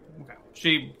 Okay.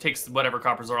 She takes whatever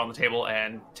coppers are on the table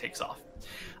and takes off.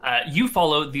 You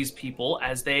follow these people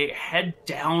as they head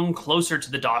down closer to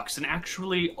the docks and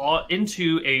actually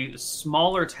into a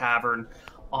smaller tavern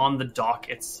on the dock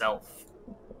itself.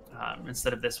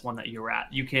 Instead of this one that you were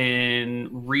at. You can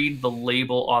read the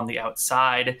label on the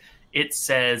outside. It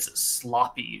says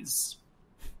Sloppies.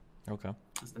 Okay.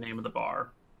 Is the name of the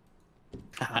bar.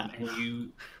 And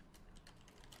you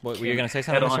What, were you going to say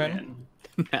head something, on Mr. Redden?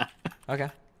 in. Okay.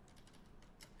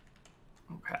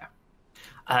 Okay.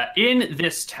 In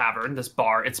this tavern, this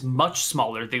bar, it's much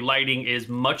smaller. The lighting is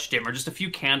much dimmer. Just a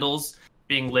few candles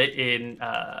being lit in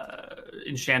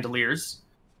chandeliers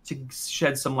to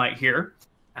shed some light here.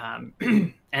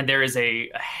 And there is a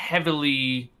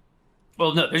heavily...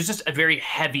 Well, no, there's just a very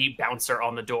heavy bouncer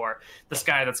on the door. This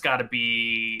guy that's got to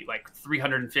be like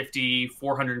 350,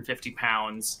 450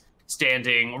 pounds,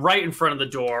 standing right in front of the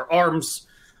door, arms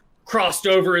crossed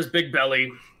over his big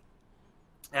belly,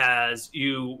 as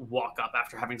you walk up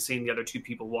after having seen the other 2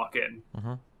 people walk in.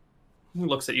 He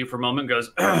looks at you for a moment and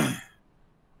goes,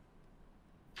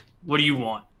 what do you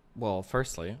want? Well,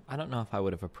 firstly, I don't know if I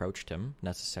would have approached him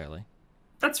necessarily.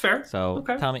 That's fair. So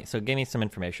Okay. tell me. So give me some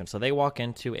information. So they walk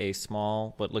into a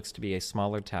small, what looks to be a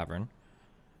smaller tavern.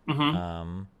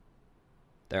 Are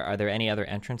there any other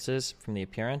entrances from the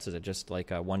appearance? Is it just like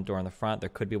one door in the front? There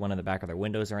could be one in the back. Are there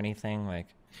windows or anything? Like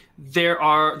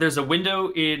There's a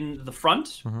window in the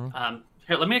front.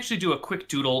 Here, let me actually do a quick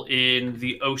doodle in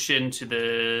the ocean to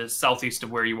the southeast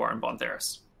of where you are in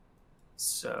Bontheris.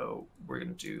 So we're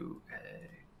gonna do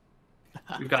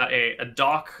we've got a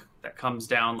dock that comes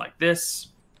down like this,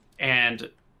 and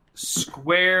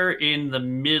square in the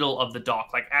middle of the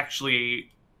dock, like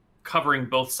actually covering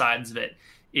both sides of it,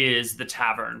 is the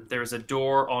tavern. There's a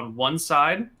door on one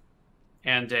side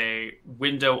and a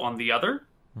window on the other.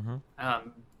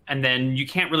 And then you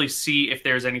can't really see if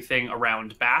there's anything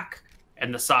around back,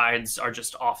 and the sides are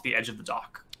just off the edge of the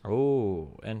dock. oh,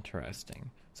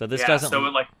 interesting. So this Yeah, doesn't. so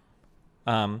it, like,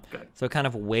 good. So kind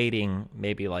of waiting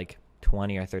maybe like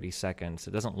 20 or 30 seconds.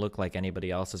 It doesn't look like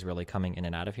anybody else is really coming in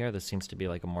and out of here. This seems to be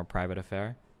like a more private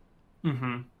affair.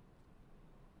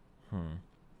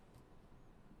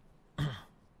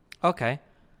 Okay.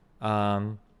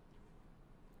 Can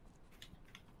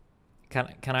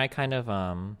I kind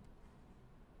of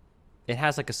it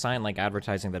has like a sign like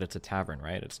advertising that it's a tavern,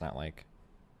 right? It's not like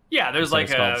Yeah, there's so like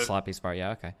it's called a Sloppy Spar. Yeah,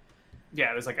 okay.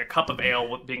 yeah, there's like a cup of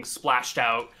ale being splashed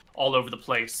out all over the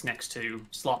place next to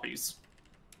Sloppy's.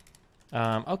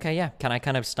 Okay, yeah. Can I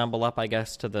kind of stumble up, I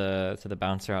guess, to the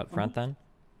bouncer out front then?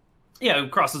 Yeah, he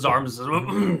crosses his arms and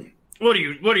says, what do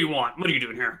you want? What are you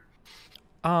doing here?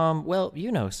 Well,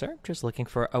 you know, sir, just looking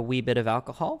for a wee bit of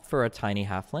alcohol for a tiny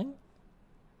halfling.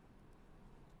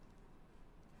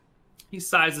 He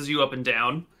sizes you up and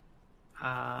down.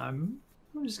 I'm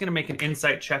just going to make an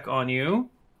insight check on you.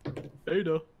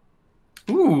 Beta.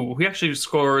 Ooh, he actually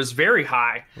scores very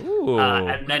high. Ooh.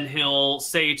 And then he'll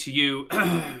say to you,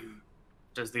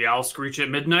 does the owl screech at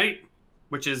midnight?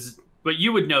 Which is what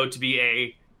you would know to be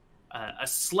a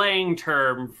slang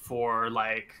term for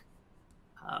like,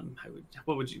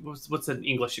 what's an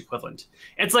English equivalent?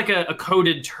 It's like a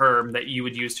coded term that you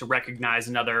would use to recognize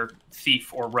another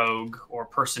thief or rogue or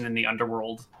person in the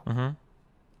underworld.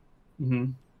 Mm-hmm.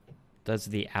 Mm-hmm. Does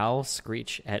the owl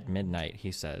screech at midnight,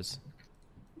 he says.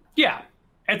 Yeah.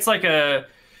 It's like a...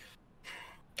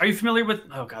 Are you familiar with...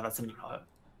 Oh, God, that's...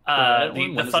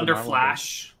 the Thunder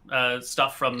Flash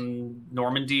stuff from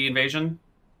Normandy Invasion?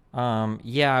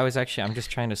 Yeah, I'm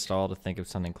just trying to stall to think of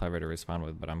something clever to respond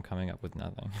with, but I'm coming up with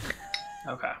nothing.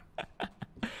 Okay.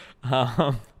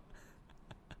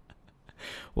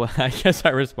 Well, I guess I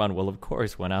respond, well, of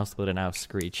course, when else would an owl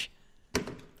screech?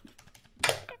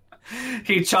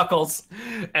 He chuckles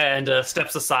and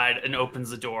steps aside and opens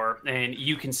the door, and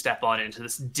you can step on into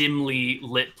this dimly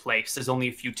lit place. There's only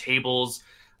a few tables.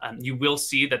 You will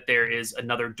see that there is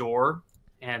another door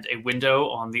and a window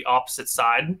on the opposite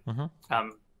side. Mm-hmm.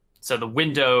 So the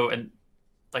window and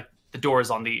like the door is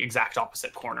on the exact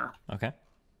opposite corner. Okay.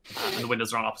 And the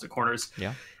windows are on opposite corners.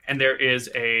 Yeah. And there is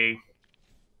a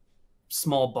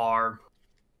small bar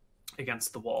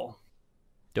against the wall.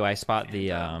 Do I spot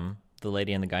the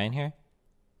lady and the guy in here?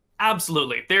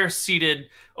 Absolutely. They're seated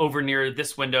over near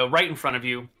this window, right in front of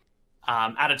you,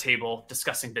 at a table,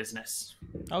 discussing business.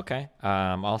 Okay.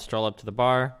 I'll stroll up to the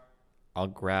bar. I'll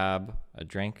grab a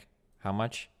drink. How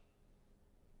much?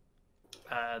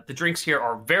 The drinks here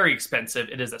are very expensive.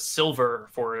 It is a silver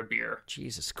for a beer.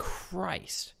 Jesus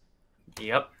Christ.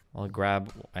 Yep.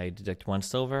 I deduct 1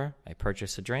 silver. I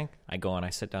purchase a drink. I go and I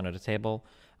sit down at a table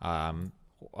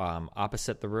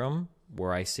opposite the room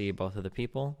where I see both of the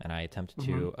people, and I attempt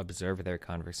to observe their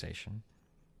conversation.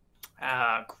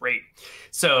 Great.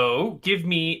 So give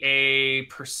me a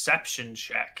perception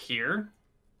check here.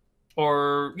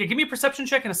 Or give me a perception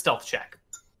check and a stealth check.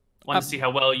 One to see how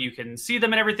well you can see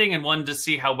them and everything, and one to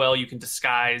see how well you can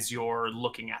disguise your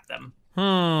looking at them.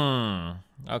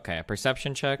 Okay, a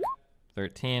perception check,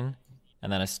 13,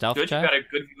 and then a stealth good, check. You got a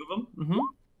good view of them? Mm-hmm.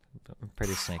 I'm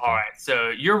pretty sneaky. All right, so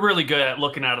you're really good at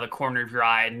looking out of the corner of your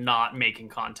eye and not making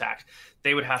contact.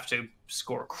 They would have to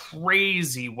score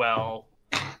crazy well.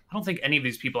 I don't think any of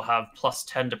these people have plus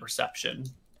 10 to perception.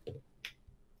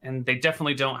 And they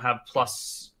definitely don't have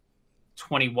plus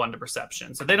 21 to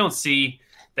perception. So they don't see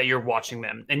that you're watching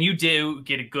them. And you do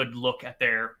get a good look at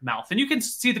their mouth. And you can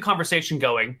see the conversation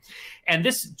going. And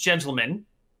this gentleman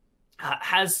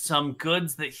has some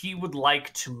goods that he would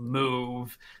like to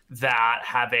move that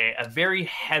have a very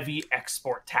heavy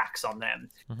export tax on them.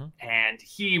 Mm-hmm. And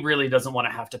he really doesn't want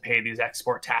to have to pay these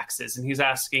export taxes. And he's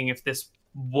asking if this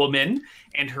woman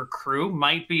and her crew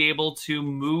might be able to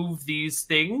move these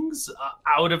things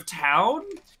out of town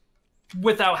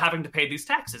without having to pay these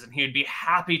taxes. And he would be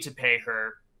happy to pay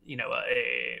her,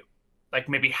 like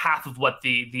maybe half of what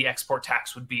the export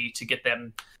tax would be to get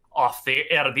them out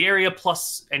of the area,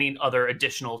 plus any other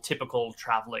additional typical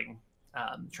traveling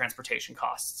transportation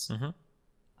costs. Mm-hmm.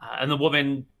 And the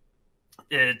woman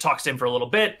talks to him for a little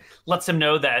bit, lets him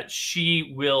know that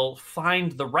she will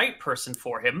find the right person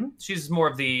for him. She's more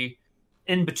of the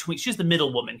in-between. She's the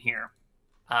middle woman here.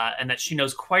 And that she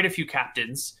knows quite a few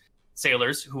captains,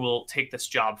 sailors, who will take this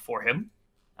job for him.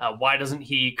 Why doesn't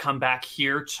he come back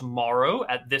here tomorrow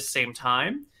at this same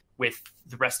time with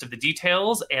the rest of the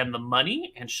details and the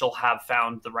money, and she'll have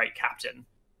found the right captain.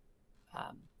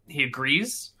 He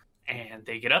agrees, and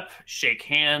they get up, shake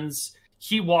hands.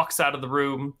 He walks out of the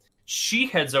room. She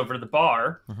heads over to the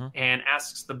bar and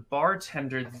asks the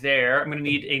bartender there, I'm going to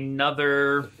need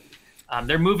another...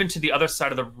 they're moving to the other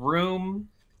side of the room,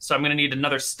 so I'm going to need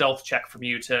another stealth check from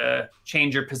you to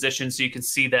change your position so you can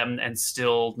see them and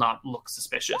still not look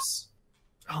suspicious.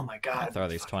 Oh my God. I'll throw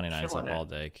these 29s up all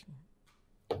day.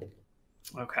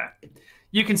 Okay.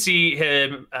 You can see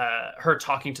her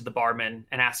talking to the barman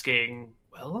and asking,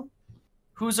 well,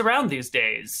 who's around these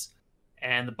days?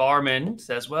 And the barman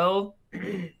says, well,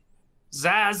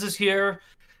 Zaz is here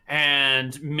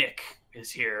and Mick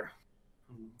is here.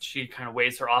 She kind of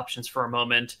weighs her options for a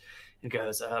moment and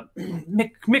goes,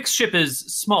 Mick's ship is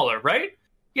smaller, right?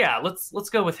 Yeah, let's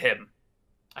go with him.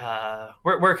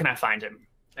 Where can I find him?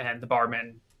 And the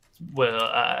barman will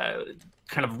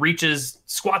kind of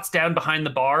squats down behind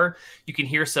the bar. You can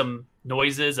hear some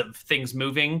noises of things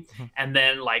moving, and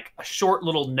then like a short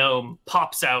little gnome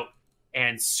pops out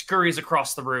and scurries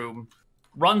across the room,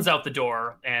 runs out the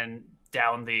door and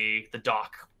down the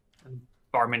dock. And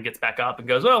barman gets back up and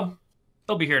goes, "Well,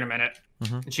 they'll be here in a minute."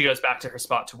 Mhm. And she goes back to her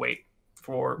spot to wait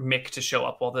for Mick to show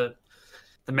up while the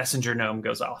messenger gnome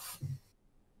goes off.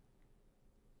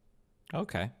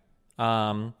 Okay.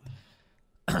 Can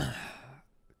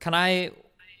I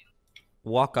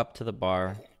walk up to the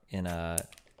bar in a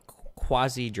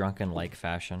quasi-drunken like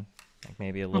fashion, like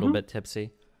maybe a little bit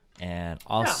tipsy, and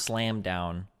I'll slam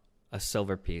down a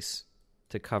silver piece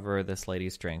to cover this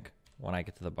lady's drink when I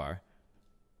get to the bar.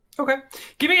 Okay.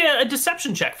 Give me a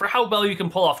deception check for how well you can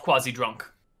pull off quasi-drunk.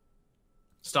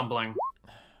 Stumbling.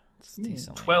 It's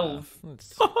decently 12.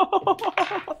 enough.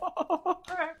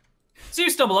 Alright. So you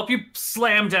stumble up, you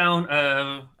slam down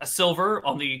a silver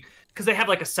on the... Because they have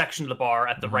like a section of the bar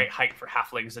at the right height for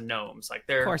halflings and gnomes. Like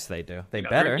they're, Of course they do. They they're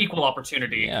better. equal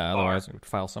opportunity. Yeah, bar. otherwise we'd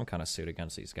file some kind of suit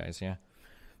against these guys, yeah.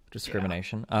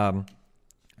 Discrimination.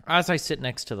 As I sit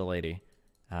next to the lady,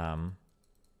 I've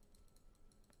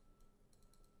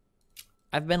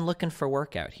been looking for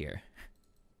work out here.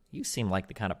 You seem like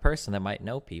the kind of person that might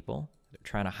know people. They're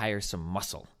trying to hire some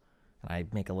muscle. And I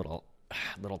make a little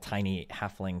tiny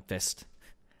halfling fist.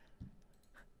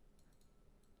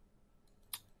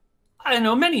 I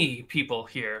know many people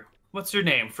here. What's your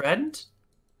name, friend?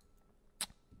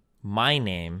 My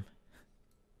name,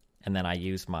 and then I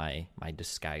use my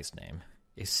disguised name,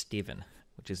 is Steven,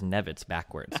 which is Nevitz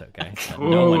backwards, okay? So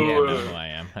no one can know who I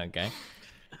am, okay?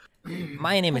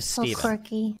 My name is So Steven.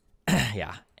 quirky.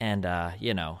 Yeah, and, I'm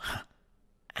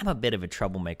a bit of a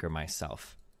troublemaker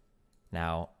myself.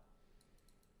 Now,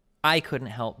 I couldn't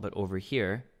help but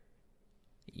overhear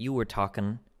you were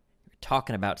talking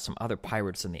about some other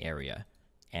pirates in the area,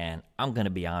 and I'm going to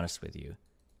be honest with you.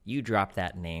 You dropped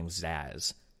that name,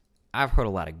 Zaz. I've heard a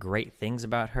lot of great things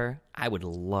about her. I would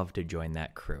love to join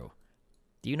that crew.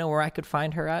 Do you know where I could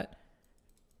find her at?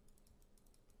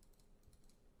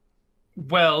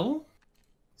 Well,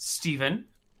 Stephen,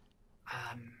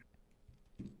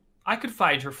 I could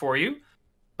find her for you,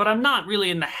 but I'm not really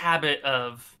in the habit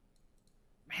of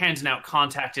handing out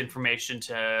contact information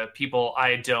to people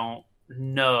I don't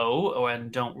know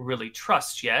and don't really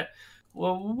trust yet.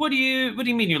 Well, what do you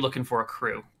mean you're looking for a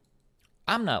crew?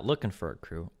 I'm not looking for a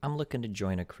crew. I'm looking to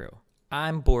join a crew.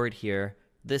 I'm bored here.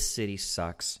 This city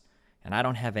sucks, and I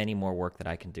don't have any more work that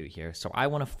I can do here. So I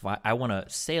want to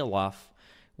sail off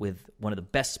with one of the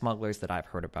best smugglers that I've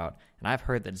heard about, and I've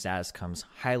heard that Zaz comes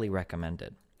highly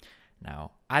recommended.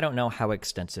 Now, I don't know how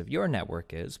extensive your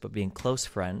network is, but being close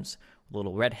friends with a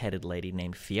little red-headed lady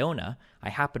named Fiona, I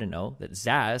happen to know that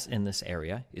Zaz in this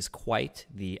area is quite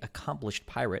the accomplished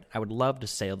pirate. I would love to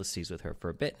sail the seas with her for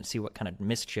a bit and see what kind of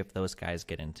mischief those guys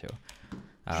get into.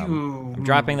 I'm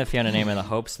dropping the Fiona name in the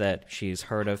hopes that she's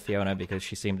heard of Fiona because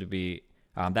she seemed to be...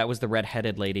 that was the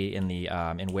red-headed lady in the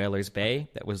in Whalers Bay.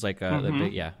 That was like a... the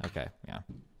big, yeah, okay, yeah.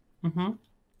 Mm-hmm.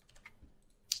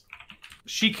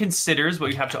 She considers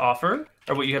what you have to offer,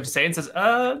 or what you have to say, and says,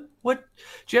 what,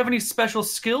 do you have any special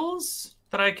skills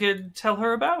that I could tell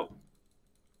her about?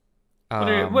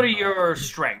 What are your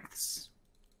strengths?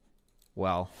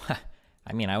 Well,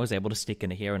 I mean, I was able to sneak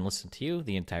into here and listen to you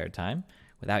the entire time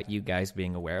without you guys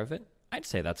being aware of it. I'd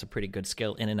say that's a pretty good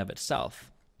skill in and of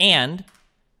itself. And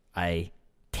I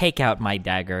take out my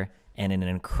dagger, and in an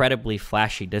incredibly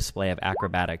flashy display of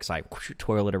acrobatics, I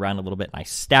twirl it around a little bit, and I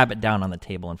stab it down on the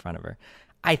table in front of her.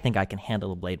 I think I can handle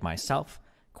the blade myself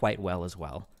quite well as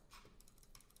well.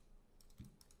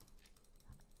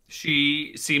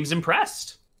 She seems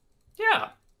impressed. Yeah,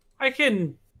 I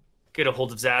can get a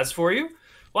hold of Zaz for you.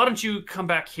 Why don't you come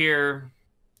back here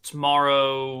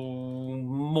tomorrow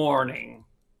morning,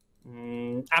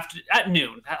 at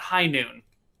noon, at high noon,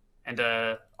 and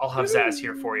I'll have Zaz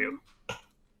here for you.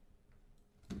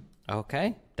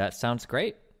 Okay, that sounds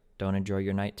great. Don't enjoy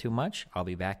your night too much. I'll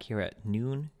be back here at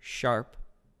noon sharp.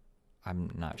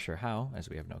 I'm not sure how, as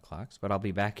we have no clocks, but I'll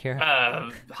be back here.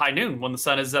 High noon, when the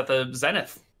sun is at the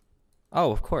zenith.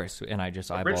 Oh, of course. And I just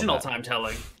eyeballed Original that. time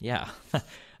telling. Yeah.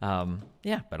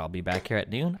 Yeah, but I'll be back here at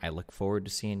noon. I look forward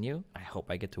to seeing you. I hope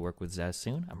I get to work with Zaz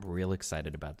soon. I'm real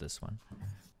excited about this one.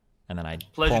 And then I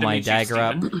Pleasure pull to my meet you, dagger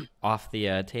up Stephen. off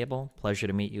the table. Pleasure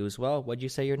to meet you as well. What'd you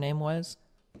say your name was?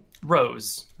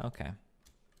 Rose, Okay.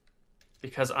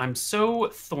 because I'm so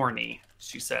thorny,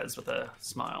 she says with a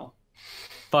smile.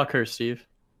 Fuck her, Steve.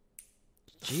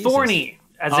 Jesus. Thorny,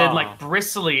 as in Oh. like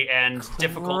bristly and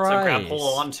difficult to grab Christ.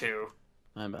 hold onto.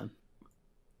 My bad.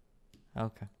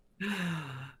 Okay.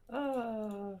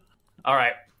 All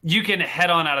right, you can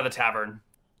head on out of the tavern.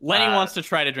 Lenny Uh, wants to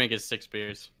try to drink his 6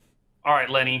 beers. All right,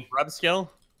 Lenny. Rub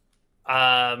skill?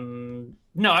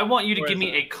 No, I want you to Where give is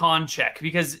me a con check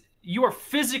because you are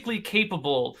physically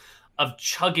capable of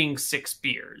chugging 6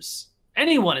 beers.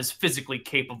 anyone is physically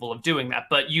capable of doing that,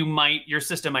 but your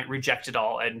system might reject it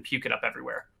all and puke it up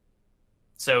everywhere.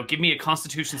 So give me a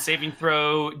Constitution saving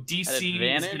throw. DC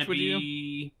is going to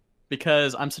be...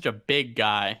 Because I'm such a big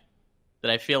guy that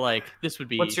I feel like this would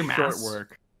be What's your short mass?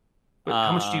 work.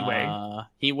 How much do you weigh?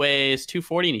 He weighs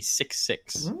 240 and he's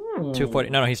 6'6". 240.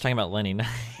 No, he's talking about Lenny.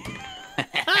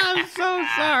 I'm so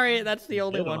sorry. That's the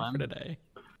only Good one one. for today.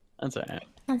 That's all right.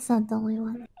 That's not the only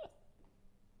one.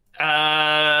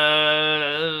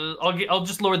 I'll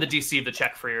just lower the DC of the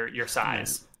check for your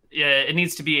size. Yeah, it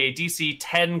needs to be a DC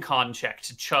 10 con check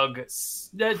to chug,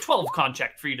 12 con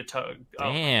check for you to tug.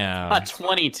 Oh. Damn.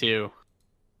 22.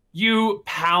 You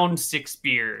pound 7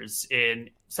 beers in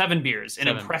 7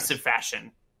 impressive beers.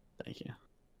 fashion. Thank you.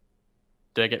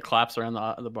 Did I get claps around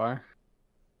the bar?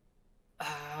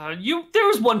 There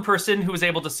was one person who was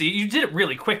able to see. You did it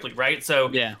really quickly, right? So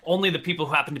Yeah. only the people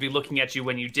who happened to be looking at you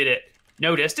when you did it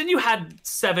noticed, and you had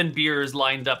 7 beers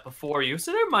lined up before you,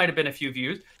 so there might have been a few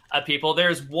people.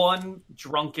 There's one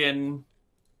drunken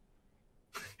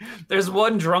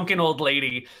old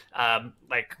lady,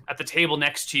 like at the table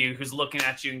next to you, who's looking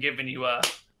at you and giving you a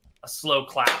slow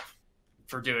clap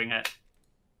for doing it.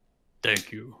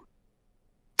 Thank you.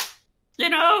 You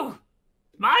know,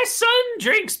 my son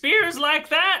drinks beers like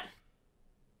that.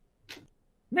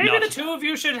 Maybe Not- the two of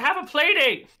you should have a play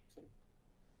date.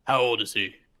 How old is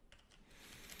he?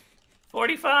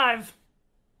 45.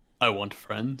 I want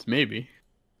friends, maybe.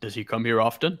 Does he come here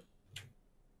often?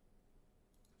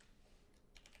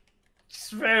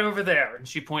 He's right over there. And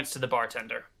she points to the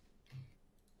bartender.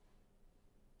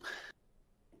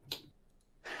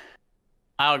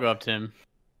 I'll go up to him.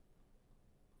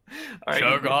 All right,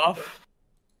 Chug off?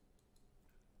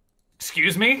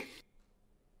 Excuse me?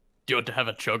 Do you want to have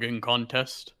a chugging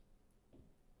contest?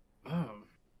 Oh.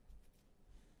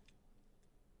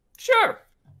 Sure.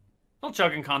 I'll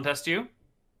chug and contest you.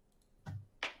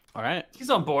 All right. He's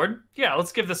on board. Yeah,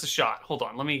 let's give this a shot. Hold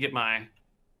on. Let me get my...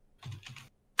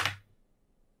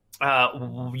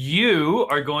 you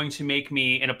are going to make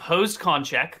me an opposed con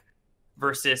check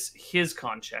versus his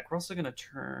con check. We're also going to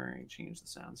change the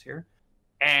sounds here.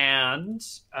 And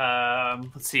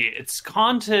let's see. It's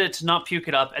con to not puke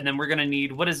it up, and then we're going to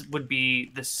need would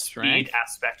be the speed Strength?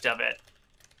 aspect of it.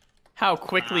 How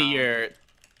quickly your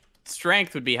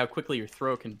strength would be how quickly your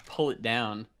throat can pull it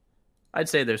down. I'd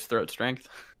say there's throat strength.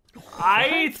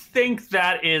 I think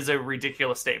that is a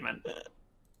ridiculous statement.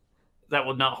 That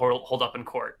would not hold up in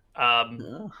court.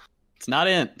 It's not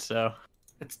int, so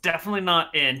It's definitely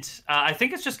not int. I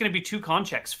think it's just going to be 2 con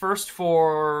checks. First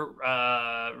for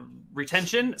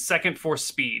retention, second for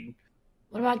speed.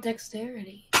 What about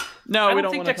dexterity? no, I we don't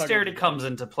don't think want to dexterity comes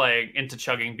into play into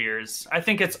chugging beers. I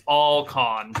think it's all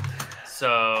con.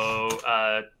 So this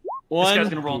guy's going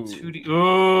to roll 2d.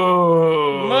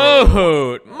 Ooh.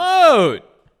 Moat!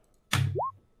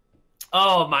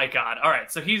 Oh my god. All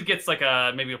right. So he gets like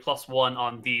maybe a +1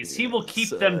 on these. He will keep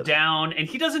them down, and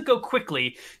he doesn't go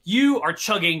quickly. You are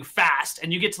chugging fast,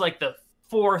 and you get to like the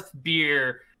 4th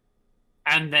beer,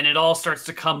 and then it all starts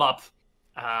to come up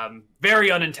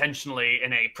very unintentionally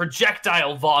in a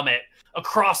projectile vomit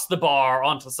across the bar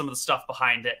onto some of the stuff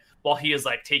behind it, while he is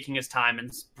like taking his time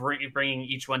and bringing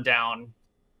each one down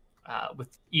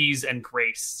with ease and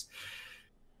grace.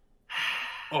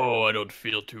 Oh, I don't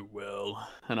feel too well.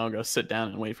 And I'll go sit down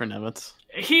and wait for Nevitz.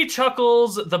 He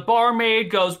chuckles. The barmaid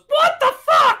goes, "What the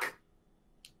fuck?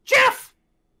 Jeff!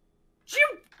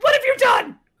 What have you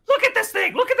done? Look at this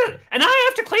thing. Look at the... And I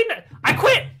have to clean it. I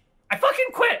quit. I fucking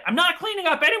quit. I'm not cleaning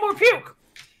up any more puke."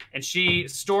 And she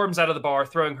storms out of the bar,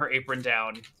 throwing her apron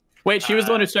down. Wait, she was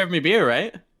the one who served me beer,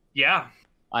 right? Yeah.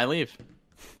 I leave.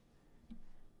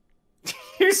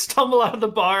 You stumble out of the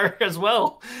bar as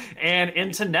well and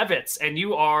into Nevitz. And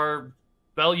you are...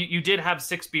 Well, you did have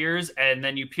 6 beers, and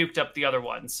then you puked up the other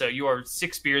one. So you are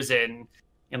 6 beers in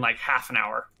like half an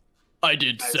hour. I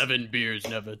did 7 beers,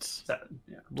 Nevitz. 7,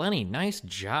 yeah. Lenny, nice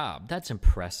job. That's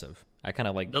impressive. I kind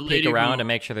of like The peek lady around who- to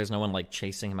make sure there's no one like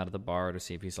chasing him out of the bar to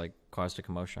see if he's like caused a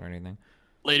commotion or anything.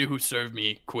 Lady who served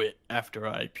me quit after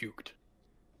I puked.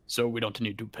 So we don't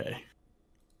need to pay.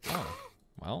 Oh,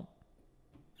 well.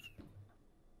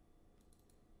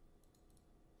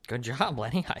 Good job,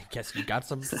 Lenny. I guess you got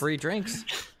some free drinks.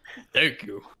 Thank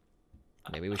you.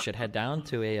 Maybe we should head down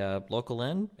to a local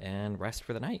inn and rest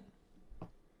for the night.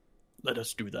 Let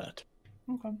us do that.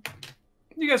 Okay.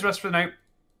 You guys rest for the night.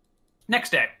 Next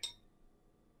day.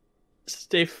 This is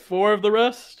day 4 of the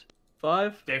rest?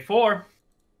 5? Day 4.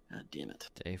 God damn it.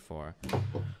 Day 4. All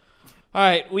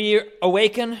right, we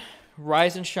awaken,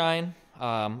 rise and shine.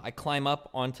 I climb up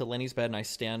onto Lenny's bed and I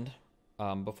stand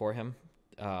before him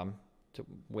to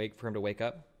wait for him to wake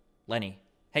up. Lenny.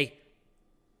 Hey.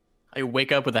 I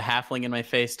wake up with a halfling in my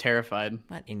face, terrified.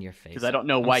 Not in your face. Because I don't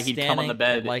know why he'd come on the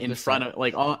bed in front of,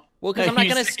 like, on. Well, because I'm not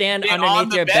going to stand on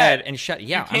underneath the your bed and shut.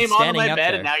 Yeah, you came I'm standing onto my up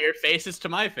bed, there. and now your face is to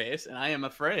my face, and I am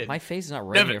afraid. My face is not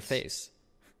right in your Nevitz. face.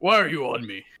 Why are you on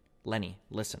me? Lenny,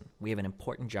 listen. We have an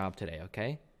important job today,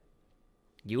 okay?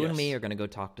 You and Yes. me are going to go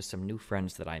talk to some new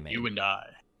friends that I made. You and I.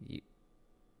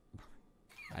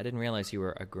 I didn't realize you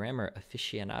were a grammar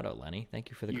aficionado, Lenny. Thank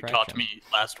you for the You correction. taught me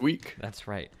last week. That's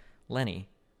right. Lenny,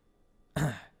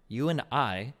 you and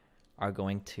I are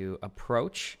going to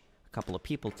approach a couple of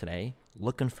people today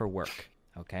looking for work,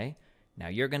 okay? Now,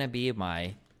 you're going to be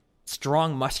my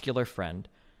strong, muscular friend.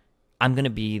 I'm going to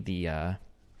be the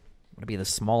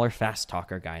smaller, fast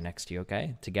talker guy next to you,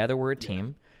 okay? Together, we're a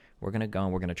team. We're going to go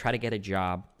and we're going to try to get a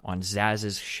job on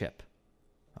Zaz's ship,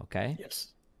 okay? Yes.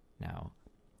 Now,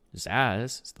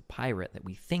 Zaz is the pirate that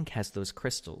we think has those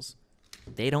crystals.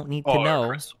 They don't need to know.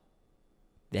 Crystal.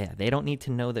 Yeah, they don't need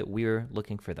to know that we're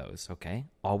looking for those, okay?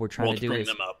 All we're trying We'll to do bring is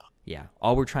them up. Yeah,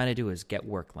 all we're trying to do is get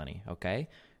work, Lenny, okay?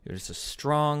 You're just a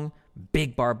strong,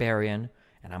 big barbarian,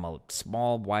 and I'm a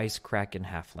small, wisecracking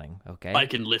halfling, okay? I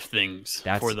can lift things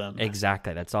for them.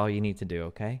 Exactly. That's all you need to do,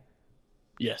 okay?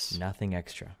 Yes. Nothing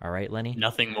extra. All right, Lenny?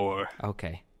 Nothing more.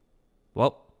 Okay.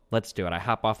 Well, let's do it. I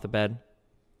hop off the bed.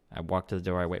 I walk to the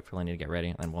door. I wait for Lenny to get ready,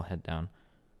 and then we'll head down.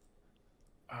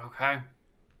 Okay.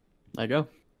 I go.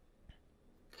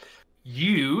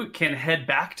 You can head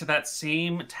back to that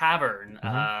same tavern,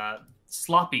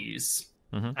 Sloppy's,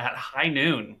 Mhm. at high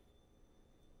noon.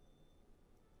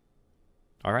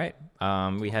 All right.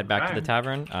 We head back to the Okay.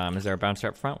 tavern. Is there a bouncer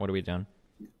up front? What are we doing?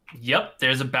 Yep,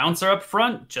 there's a bouncer up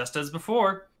front, just as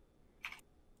before.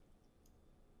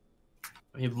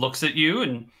 He looks at you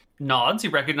and nods. He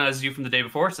recognizes you from the day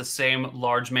before. It's the same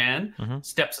large man. Mhm.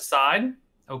 Steps aside,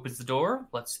 opens the door,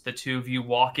 lets the two of you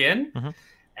walk in.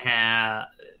 Mhm.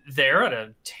 There at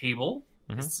a table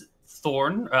is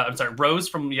Rose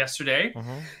from yesterday,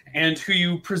 and who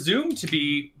you presume to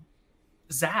be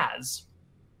Zaz,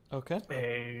 Okay.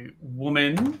 a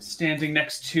woman standing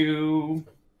next to.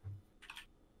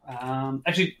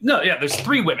 There's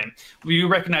three women. You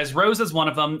recognize Rose as one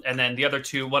of them, and then the other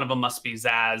two, one of them must be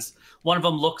Zaz. One of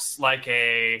them looks like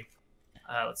a.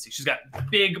 Let's see. She's got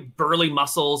big, burly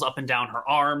muscles up and down her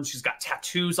arms. She's got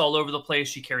tattoos all over the place.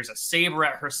 She carries a saber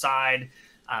at her side,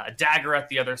 a dagger at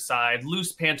the other side,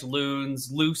 loose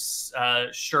pantaloons, loose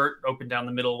shirt open down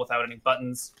the middle without any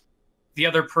buttons. The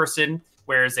other person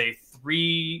wears a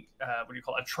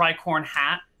tricorn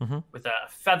hat with a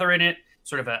feather in it,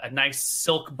 sort of a nice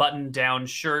silk button-down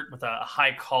shirt with a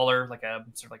high collar, like a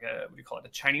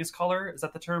Chinese collar? Is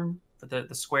that the term for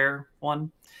the square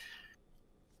one?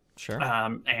 Sure.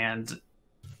 And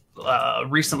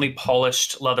recently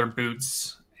polished leather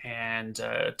boots and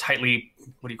tightly,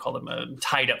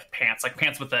 tied up pants, like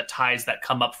pants with the ties that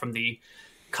come up from the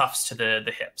cuffs to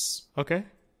the hips. Okay.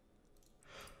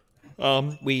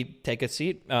 We take a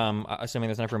seat. Assuming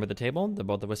there's enough room at the table, the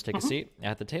both of us take a seat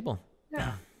at the table.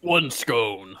 Yeah. One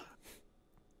scone.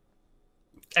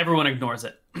 Everyone ignores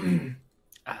it.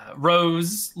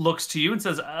 Rose looks to you and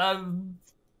says,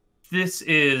 this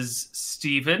is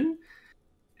Stephen,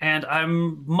 and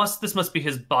this must be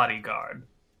his bodyguard.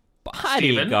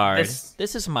 Bodyguard. Stephen,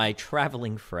 This is my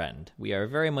traveling friend. We are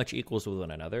very much equals with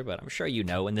one another, but I'm sure you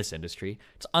know in this industry,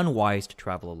 it's unwise to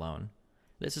travel alone.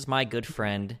 This is my good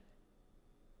friend,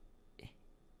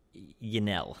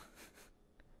 Yanel.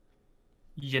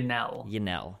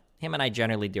 Yanel. Him and I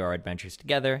generally do our adventures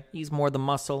together. He's more the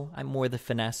muscle, I'm more the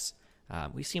finesse.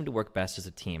 We seem to work best as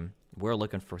a team. We're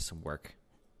looking for some work.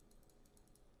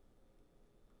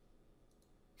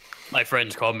 My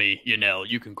friends call me Yanel.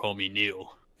 You can call me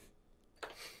Neil.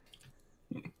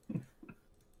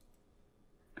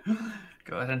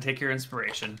 Go ahead and take your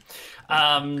inspiration.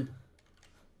 Rose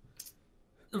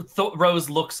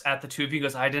looks at the two of you and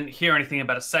goes, I didn't hear anything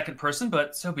about a second person,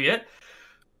 but so be it.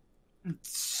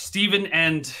 Stephen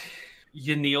and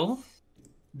Yanil,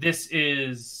 this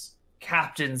is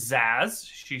Captain Zaz,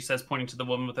 she says, pointing to the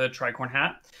woman with the tricorn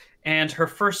hat, and her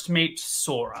first mate,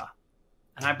 Sora.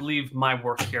 And I believe my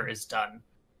work here is done.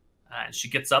 And she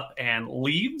gets up and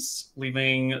leaves,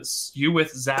 leaving you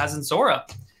with Zaz and Sora.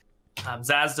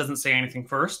 Zaz doesn't say anything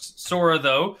first. Sora,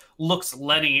 though, looks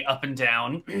Lenny up and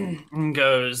down and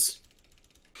goes,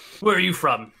 where are you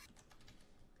from?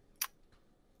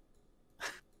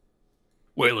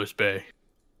 Whalers Bay.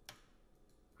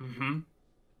 Mm-hmm.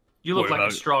 You look What like a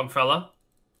about- strong fella.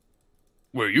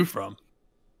 Where are you from?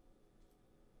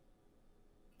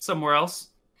 Somewhere else.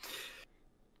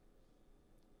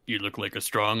 You look like a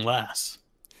strong lass.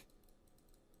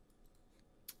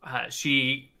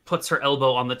 She puts her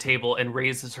elbow on the table and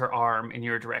raises her arm in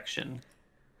your direction.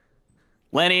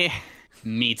 Lenny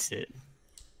meets it.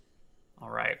 All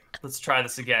right, let's try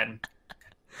this again.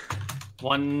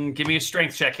 Give me a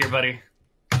strength check here, buddy.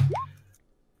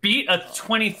 Beat a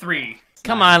 23.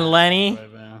 Come on, Lenny.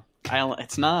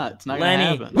 It's not gonna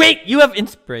Lenny. happen. Wait, you have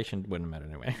inspiration. Wouldn't matter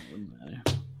anyway.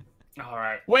 All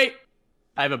right. Wait,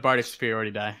 I have a bardic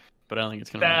superiority die, but I don't think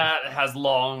it's gonna matter. That has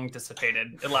long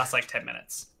dissipated. It lasts like 10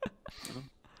 minutes.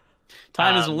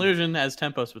 Time is an illusion, as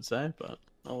Tempos would say, but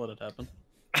I'll let it happen.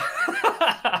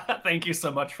 Thank you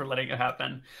so much for letting it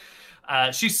happen.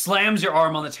 She slams your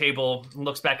arm on the table and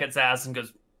looks back at Zaz and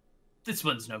goes, "This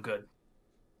one's no good."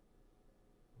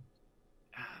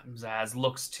 Zaz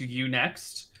looks to you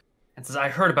next and says, "I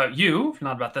heard about you,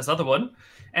 not about this other one,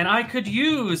 and I could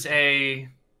use a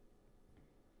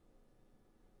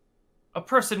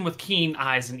person with keen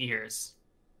eyes and ears.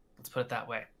 Let's put it that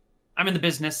way. I'm in the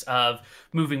business of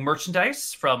moving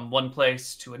merchandise from one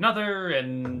place to another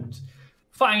and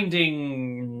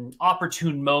finding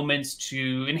opportune moments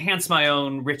to enhance my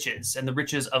own riches and the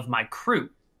riches of my crew,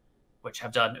 which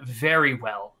have done very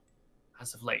well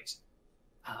as of late.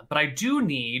 But I do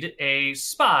need a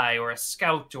spy or a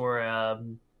scout or a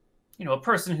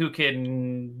person who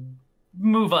can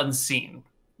move unseen.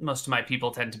 Most of my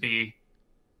people tend to be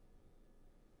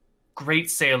great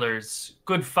sailors,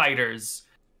 good fighters,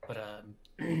 but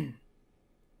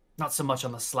not so much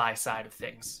on the sly side of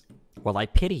things. Well, I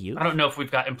pity you. I don't know if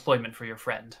we've got employment for your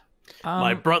friend."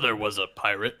 My brother was a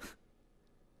pirate.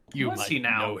 You Was might he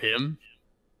now? know him.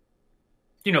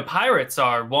 Pirates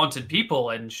are wanted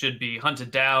people and should be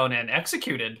hunted down and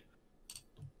executed.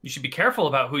 You should be careful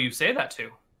about who you say that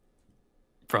to.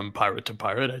 From pirate to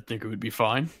pirate, I think it would be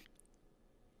fine.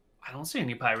 I don't see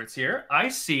any pirates here. I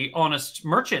see honest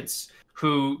merchants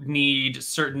who need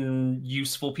certain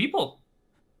useful people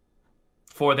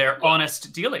for their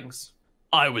honest dealings.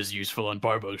 I was useful on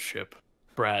Barbo's ship.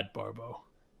 Brad Barbo.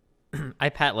 I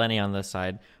pat Lenny on the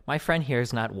side. My friend here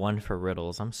is not one for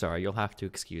riddles. I'm sorry, you'll have to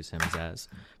excuse him, Zaz.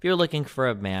 If you're looking for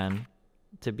a man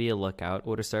to be a lookout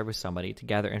or to serve with somebody to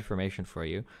gather information for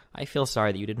you, I feel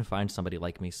sorry that you didn't find somebody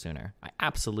like me sooner. I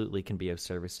absolutely can be of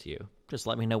service to you. Just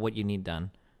let me know what you need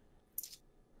done.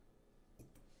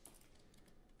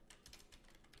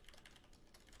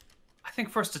 I think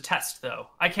first a test, though.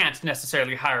 I can't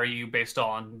necessarily hire you based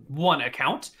on one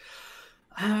account.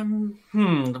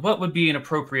 What would be an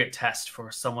appropriate test for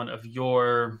someone of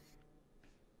your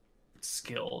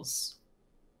skills?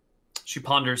 She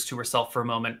ponders to herself for a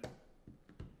moment.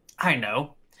 I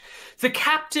know.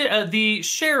 The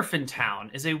sheriff in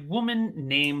town is a woman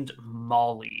named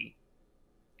Molly.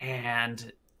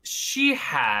 And she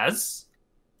has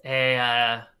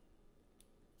a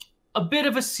bit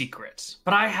of a secret,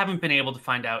 but I haven't been able to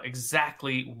find out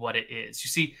exactly what it is. You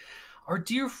see, our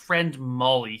dear friend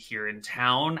Molly here in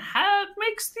town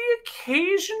makes the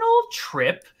occasional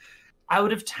trip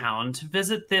out of town to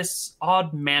visit this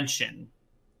odd mansion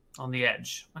on the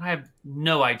edge. And I have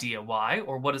no idea why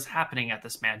or what is happening at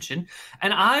this mansion,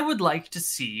 and I would like to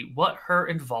see what her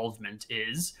involvement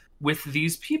is with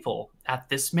these people at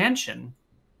this mansion.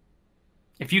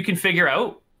 If you can figure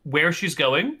out where she's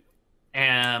going,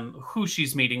 and who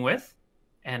she's meeting with,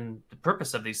 and the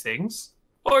purpose of these things,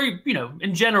 or,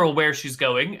 in general, where she's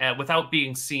going, without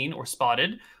being seen or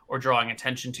spotted or drawing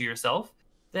attention to yourself,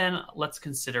 then let's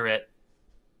consider it.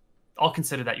 I'll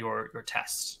consider that your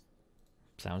test.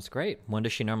 Sounds great. When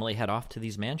does she normally head off to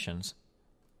these mansions?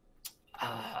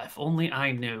 If only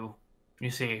I knew.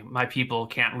 You see, my people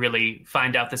can't really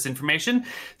find out this information.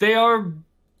 They are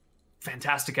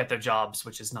fantastic at their jobs,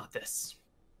 which is not this.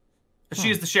 But she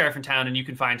is the sheriff in town, and you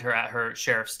can find her at her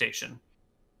sheriff's station.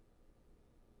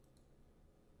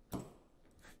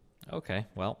 Okay,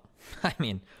 well, I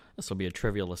mean, this will be a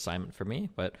trivial assignment for me,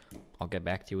 but I'll get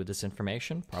back to you with this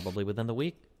information, probably within the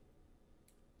week.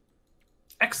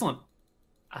 Excellent.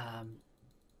 I'll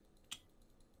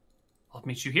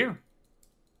meet you here.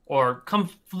 Or come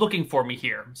looking for me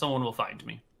here. Someone will find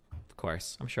me. Of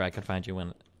course. I'm sure I can find you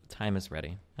when time is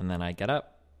ready. And then I get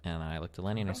up, and I look to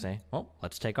Lenny, and I say, well,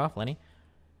 let's take off, Lenny.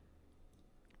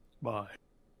 Bye.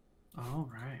 All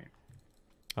right.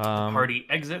 The party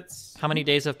exits. How many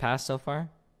days have passed so far?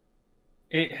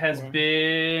 It has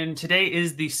been... Today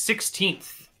is the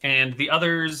 16th, and the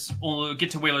others will get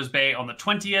to Whalers Bay on the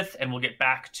 20th, and we'll get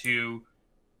back to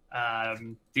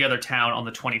the other town on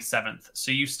the 27th.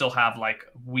 So you still have like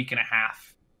a week and a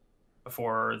half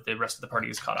before the rest of the party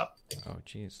is caught up. Oh,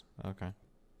 jeez. Okay.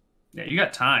 Yeah, you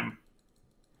got time.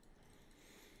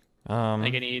 I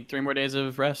think I need 3 more days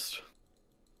of rest.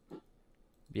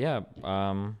 Yeah.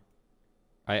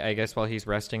 I guess while he's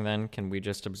resting, then can we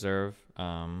just observe?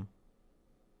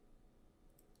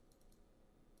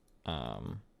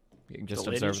 Just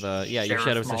The observe lady? the. Yeah, you said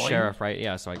Sheriff it was the Molly? sheriff, right?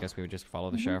 Yeah. So I guess we would just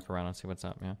follow the sheriff around and see what's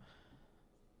up. Yeah.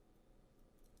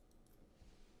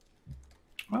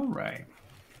 All right.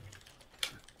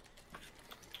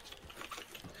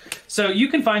 So you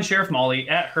can find Sheriff Molly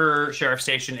at her sheriff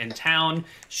station in town.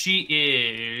 She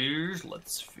is.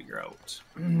 Let's figure out.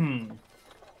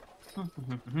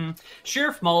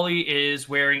 Sheriff Molly is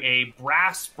wearing a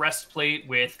brass breastplate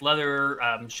with leather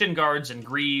shin guards and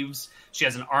greaves. She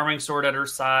has an arming sword at her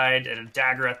side and a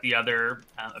dagger at the other,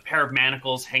 a pair of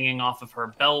manacles hanging off of her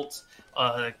belt,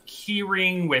 a key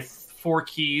ring with 4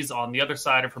 keys on the other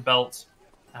side of her belt,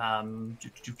 and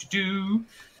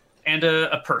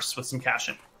a purse with some cash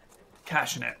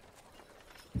in it.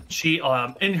 She,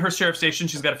 in her sheriff station,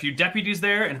 she's got a few deputies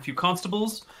there and a few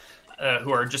constables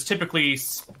who are just typically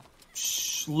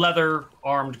leather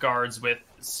armed guards with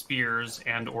spears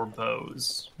and or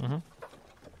bows.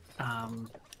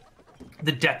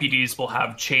 The deputies will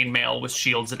have chainmail with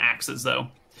shields and axes, though.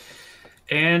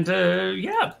 And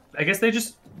yeah, I guess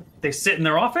they sit in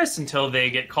their office until they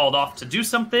get called off to do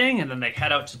something, and then they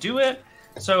head out to do it.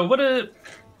 So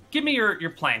give me your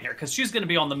plan here, because she's going to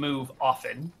be on the move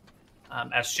often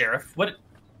as sheriff.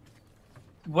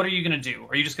 What are you going to do?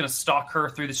 Are you just going to stalk her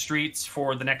through the streets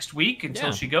for the next week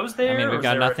until she goes there? I mean, or we've is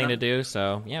got there nothing to do,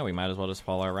 so yeah, we might as well just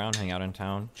follow her around, hang out in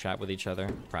town, chat with each other,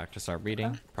 practice our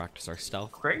reading, practice our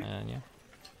stealth. Great. And yeah.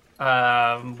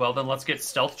 Well, then let's get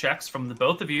stealth checks from the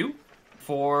both of you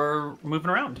for moving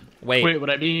around. Wait,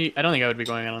 would I be? I don't think I would be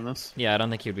going out on this. Yeah, I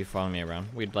don't think you'd be following me around.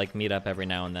 We'd like meet up every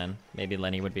now and then. Maybe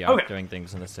Lenny would be out Okay. doing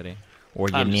things in the city, or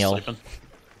I'm just Yanil.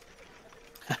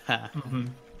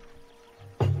 sleeping.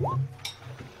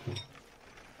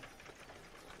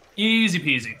 Easy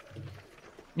peasy.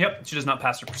 Yep, she does not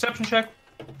pass her perception check.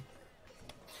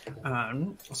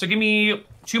 So give me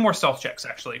 2 more stealth checks,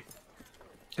 actually.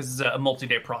 Because it's a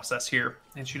multi-day process here,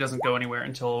 and she doesn't go anywhere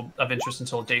of interest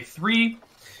until day 3,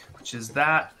 which is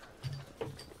that.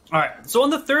 All right, so on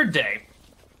the 3rd day,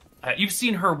 you've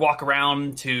seen her walk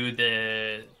around to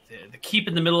the keep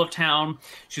in the middle of town.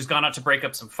 She's gone out to break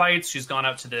up some fights. She's gone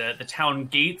out to the town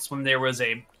gates when there was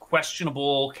a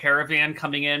questionable caravan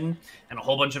coming in, and a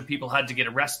whole bunch of people had to get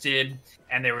arrested,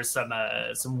 and there was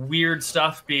some weird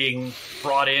stuff being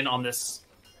brought in this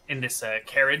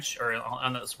carriage or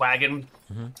on this wagon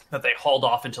that they hauled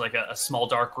off into like a small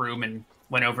dark room and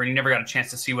went over, and you never got a chance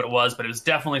to see what it was, but it was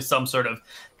definitely some sort of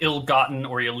ill-gotten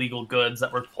or illegal goods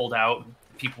that were pulled out.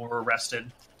 People were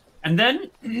arrested. And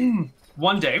then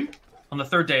one day, on the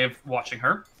 3rd day of watching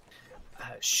her,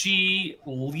 she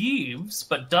leaves,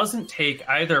 but doesn't take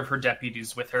either of her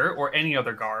deputies with her or any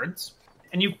other guards.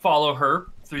 And you follow her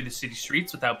through the city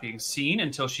streets without being seen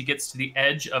until she gets to the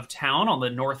edge of town on the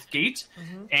north gate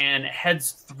and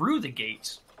heads through the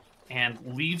gate and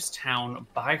leaves town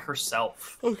by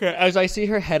herself. Okay, as I see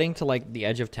her heading to like the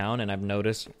edge of town, and I've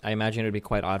noticed, I imagine it would be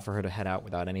quite odd for her to head out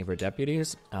without any of her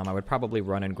deputies. I would probably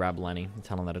run and grab Lenny and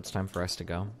tell him that it's time for us to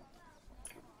go.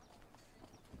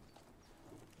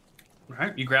 All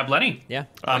right, you grab Lenny. Yeah.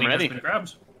 I'm Lenny has ready. been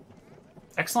grabbed.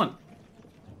 Excellent.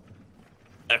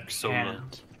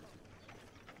 Excellent.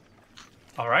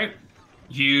 All right.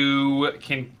 You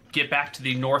can get back to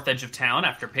the north edge of town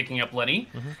after picking up Lenny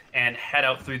and head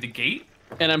out through the gate.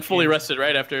 And I'm fully rested,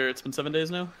 right? After it's been 7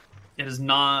 days now. It is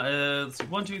not. Let's see,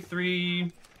 1, 2,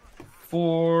 3,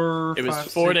 4. It was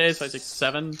 5, 4 6. days, 5, 6,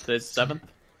 7. Today's 7th,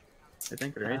 I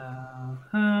think,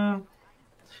 right?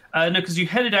 No, because you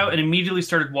headed out and immediately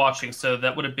started watching, so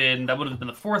that would have been the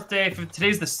 4th day.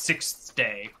 Today's the 6th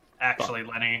day, actually,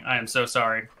 Lenny. I am so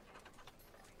sorry.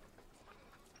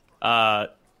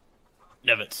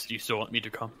 Nevitz, do you still want me to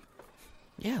come?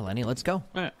 Yeah, Lenny, let's go. All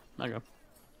right, I'll go.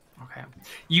 Okay.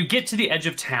 You get to the edge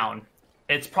of town.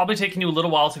 It's probably taking you a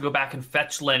little while to go back and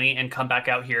fetch Lenny and come back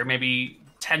out here, maybe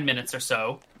 10 minutes or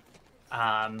so.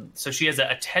 So she has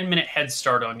a 10-minute head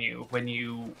start on you when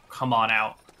you come on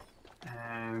out.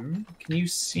 Can you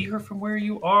see her from where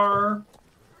you are?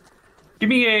 Give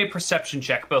me a perception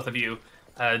check, both of you.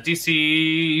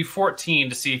 DC 14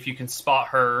 to see if you can spot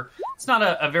her. It's not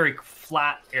a very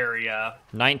flat area.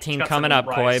 19 Got coming some up,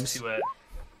 rise Coibs. to it.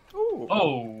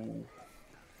 Oh.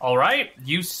 All right.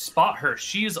 You spot her.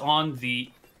 She is on the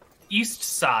east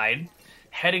side,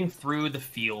 heading through the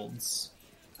fields,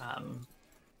 kind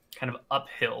of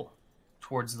uphill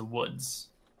towards the woods.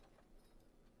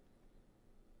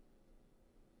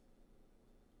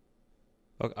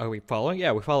 Are we following?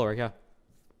 Yeah, we follow her, yeah.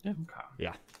 Okay.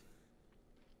 Yeah.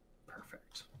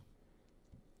 Perfect.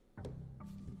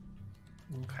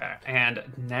 Okay. And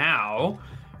now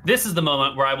This is the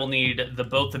moment where I will need the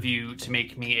both of you to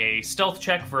make me a stealth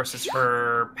check versus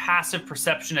her passive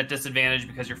perception at disadvantage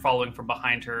because you're following from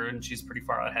behind her and she's pretty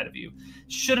far ahead of you.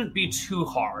 Shouldn't be too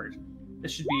hard.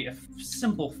 This should be a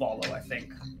simple follow, I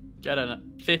think. Got a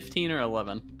 15 or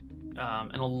 11.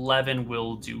 An 11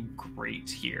 will do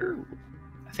great here.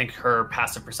 I think her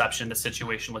passive perception in this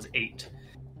situation was 8.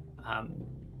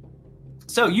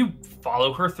 So you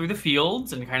follow her through the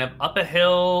fields and kind of up a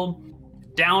hill,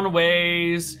 down a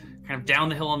ways, kind of down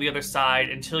the hill on the other side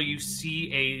until you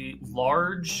see a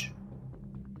large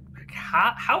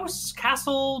house,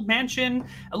 castle, mansion,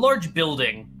 a large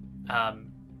building,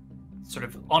 sort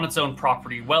of on its own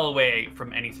property, well away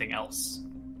from anything else.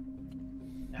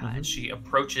 And she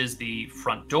approaches the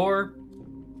front door,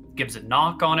 gives a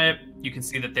knock on it. You can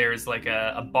see that there's like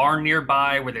a barn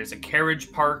nearby where there's a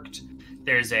carriage parked.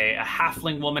 There's a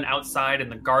halfling woman outside in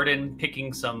the garden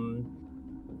picking some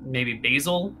maybe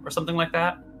basil or something like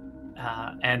that.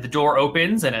 And the door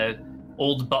opens and an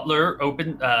old butler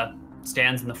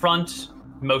stands in the front,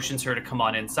 motions her to come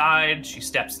on inside. She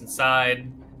steps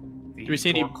inside. The Do we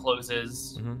see door any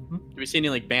closes. Do we see any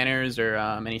like banners or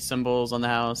any symbols on the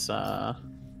house?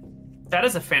 That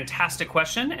is a fantastic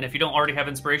question, and if you don't already have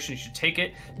inspiration, you should take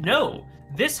it. No,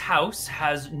 this house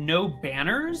has no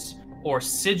banners or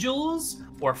sigils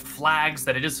or flags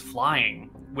that it is flying,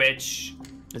 which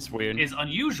It's weird. is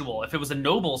unusual. If it was a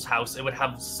noble's house, it would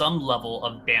have some level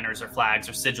of banners or flags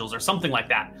or sigils or something like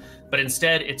that. But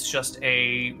instead, it's just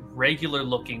a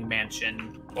regular-looking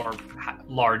mansion or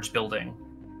large building.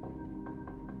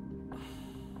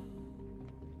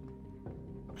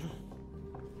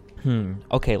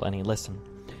 Okay, Lenny, listen.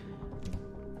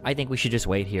 I think we should just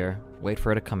wait here. Wait for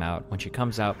her to come out. When she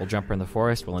comes out, we'll jump her in the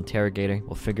forest, we'll interrogate her,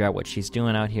 we'll figure out what she's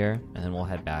doing out here, and then we'll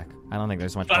head back. I don't think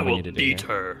there's much I more we will need to do beat here.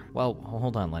 her. Well,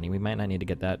 hold on, Lenny. We might not need to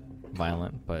get that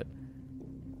violent, but...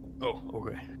 Oh,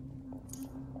 okay.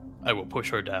 I will push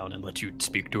her down and let you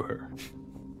speak to her.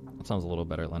 That sounds a little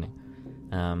better, Lenny.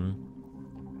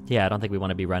 Yeah, I don't think we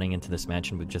want to be running into this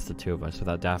mansion with just the two of us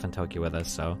without Daff and Toki with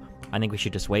us, so I think we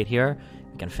should just wait here.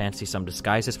 We can fancy some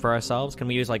disguises for ourselves. Can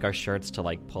we use, like, our shirts to,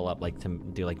 like, pull up, like, to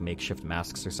do, like, makeshift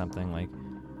masks or something? Like,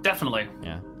 Definitely.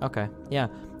 yeah. Okay. Yeah.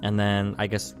 And then, I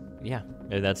guess, yeah,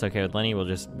 if that's okay with Lenny, we'll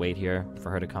just wait here for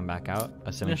her to come back out,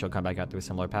 assuming she'll come back out through a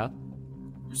similar path.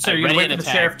 So I'm you're ready waiting to for the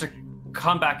attack. sheriff to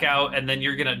come back out, and then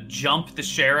you're going to jump the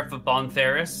sheriff of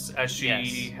Bontheris as she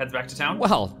Yes. heads back to town?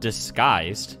 Well,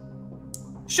 disguised.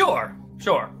 Sure.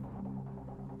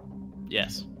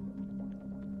 Yes.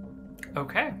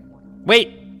 Okay.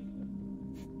 Wait!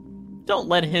 Don't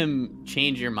let him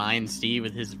change your mind, Steve,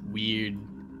 with his weird...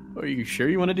 Are you sure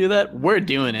you want to do that? We're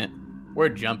doing it. We're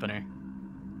jumping her.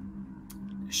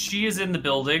 She is in the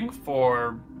building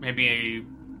for maybe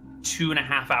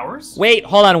 2.5 hours. Wait,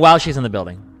 hold on while she's in the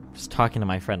building. Just talking to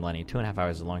my friend Lenny. 2.5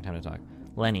 hours is a long time to talk.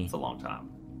 Lenny, It's a long time.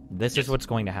 this is what's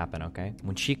going to happen, okay?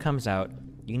 When she comes out,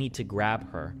 you need to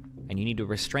grab her, and you need to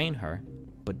restrain her,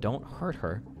 but don't hurt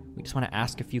her. We just want to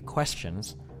ask a few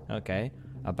questions, okay,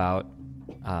 about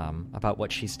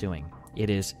what she's doing. It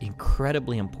is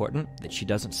incredibly important that she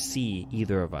doesn't see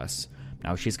either of us.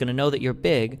 Now, she's going to know that you're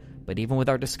big, but even with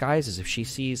our disguises, if she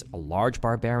sees a large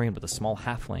barbarian with a small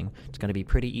halfling, it's going to be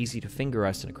pretty easy to finger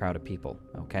us in a crowd of people,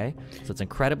 okay? So it's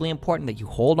incredibly important that you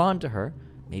hold on to her,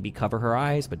 maybe cover her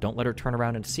eyes, but don't let her turn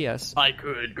around and see us. I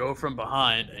could go from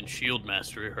behind and shield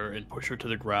mastery her and push her to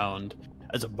the ground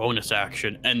as a bonus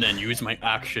action, and then use my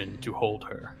action to hold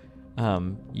her.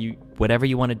 Whatever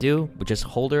you want to do, but just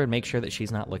hold her and make sure that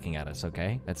she's not looking at us,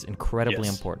 okay? That's incredibly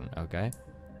Yes. important, okay?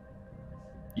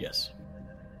 Yes.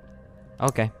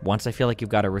 Okay, once I feel like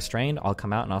you've got her restrained, I'll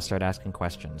come out and I'll start asking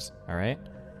questions, all right?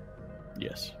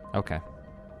 Yes. Okay.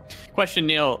 Question,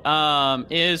 Neil.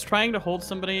 Is trying to hold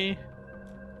somebody...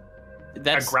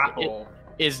 That's a grapple.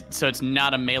 So it's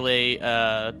not a melee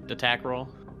attack roll?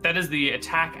 That is the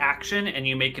attack action, and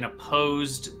you make an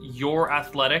opposed your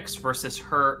athletics versus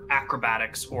her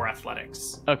acrobatics or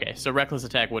athletics. Okay, so reckless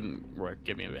attack wouldn't work.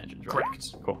 Give me advantage, right?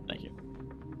 Correct. Cool, thank you.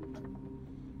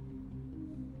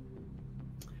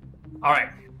 All right.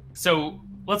 So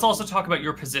let's also talk about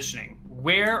your positioning.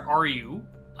 Where are you?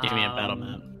 Give me a battle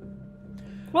map.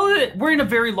 Well, we're in a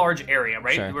very large area,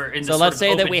 right? Sure. We're in So this let's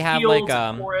sort of say that open we have fields,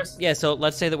 like forest. yeah, so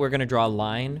let's say that we're going to draw a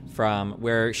line from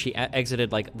where she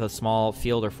exited like the small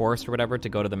field or forest or whatever to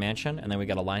go to the mansion, and then we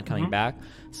got a line coming back.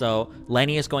 So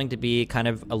Lenny is going to be kind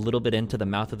of a little bit into the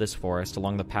mouth of this forest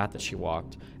along the path that she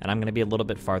walked, and I'm going to be a little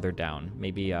bit farther down,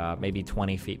 maybe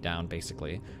 20 feet down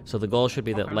basically. So the goal should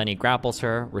be that Lenny grapples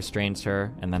her, restrains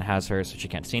her, and then has her so she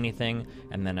can't see anything,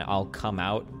 and then I'll come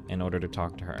out in order to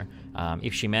talk to her.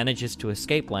 If she manages to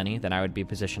escape escape Lenny, then I would be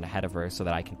positioned ahead of her so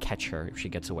that I can catch her if she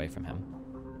gets away from him.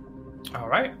 All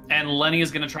right. And Lenny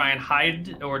is going to try and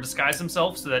hide or disguise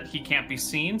himself so that he can't be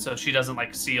seen, so she doesn't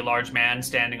like see a large man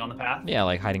standing on the path. Yeah,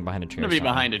 like hiding behind a tree. I'm or gonna be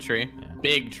something. behind a tree. Yeah.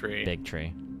 Big tree. Big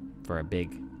tree. For a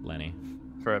big Lenny.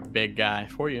 For a big guy.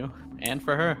 For you. And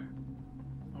for her.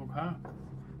 Okay.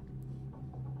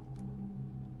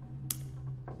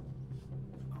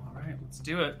 All right, let's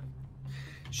do it.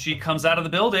 She comes out of the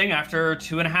building after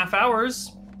 2.5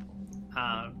 hours.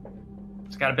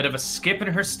 She's got a bit of a skip in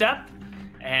her step,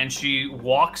 and she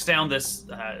walks down this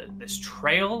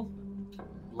trail.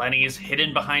 Lenny's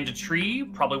hidden behind a tree,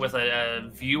 probably with a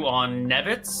view on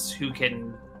Nevitz, who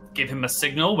can give him a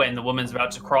signal when the woman's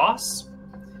about to cross.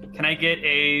 Can I get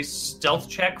a stealth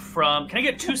check from? Can I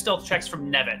get 2 stealth checks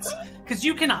from Nevitz? Because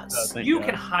you can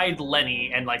hide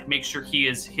Lenny and like make sure he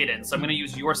is hidden. So I'm going to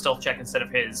use your stealth check instead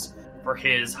of his for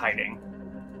his hiding.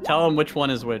 Tell him which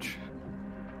one is which.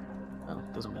 Oh,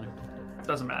 doesn't matter.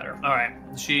 Doesn't matter. All right.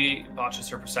 She botches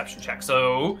her perception check.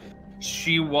 So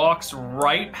she walks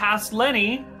right past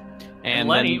Lenny. And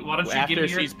Lenny, then why don't you after give me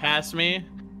your... she's past me,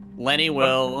 Lenny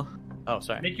will... Oh,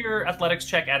 sorry. Make your athletics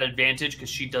check at advantage because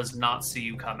she does not see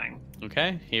you coming.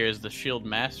 Okay, here's the shield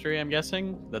mastery, I'm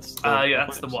guessing. That's the yeah,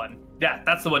 that's the one. Yeah,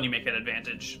 that's the one you make at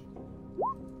advantage.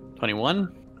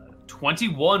 21.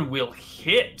 21 will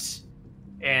hit.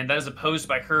 And that is opposed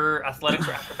by her athletics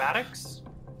or acrobatics.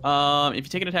 If you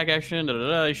take an attack action,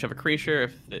 you shove a creature.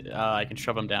 If I can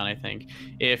shove them down, I think.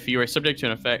 If you are subject to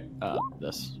an effect,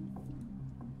 this.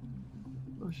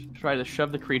 Try to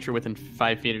shove the creature within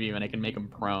 5 feet of you, and I can make him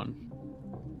prone.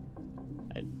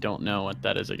 I don't know what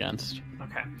that is against.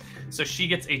 Okay, so she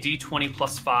gets a d20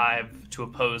 plus 5 to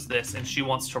oppose this, and she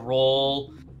wants to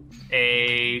roll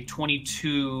a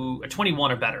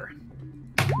 21 or better.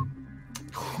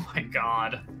 Oh my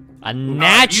god. A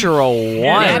natural you-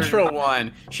 one. Natural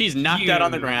one. She's knocked out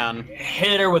on the ground.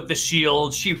 Hit her with the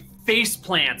shield. She face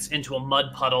plants into a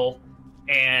mud puddle,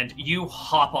 and you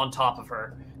hop on top of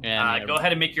her. And Go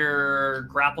ahead and make your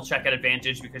grapple check at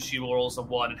advantage because she rolls a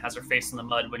 1 and has her face in the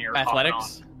mud when you're hopping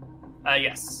athletics. on.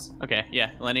 Yes. Okay, yeah.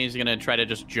 Lenny's gonna try to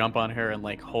just jump on her and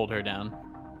like hold her down.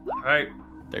 All right.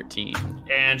 13.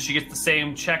 And she gets the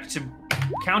same check to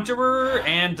counter her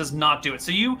and does not do it.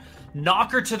 So you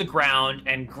knock her to the ground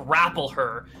and grapple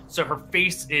her so her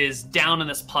face is down in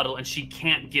this puddle and she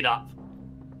can't get up.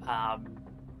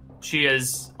 She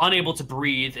is unable to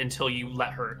breathe until you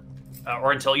let her,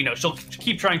 or until, she'll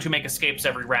keep trying to make escapes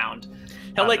every round.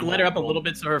 He'll like let her up a little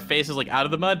bit so her face is like out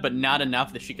of the mud, but not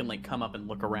enough that she can like come up and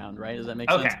look around, right? Does that make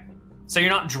sense? Okay. So you're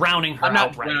not drowning her I'm not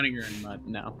outright. drowning her in mud,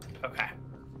 no. Okay.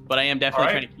 But I am definitely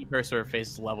All right. trying to keep her so her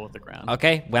face is level with the ground.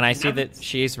 Okay, when I see that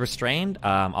she's restrained,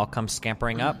 I'll come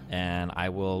scampering up, and I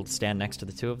will stand next to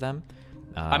the two of them.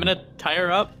 I'm gonna tie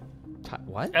her up.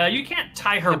 What? You can't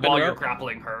tie her Bend while her you're up?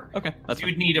 grappling her. Okay, that's You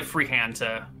fine. would need a free hand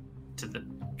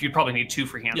you'd probably need 2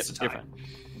 free hands Yep, to tie. you're fine.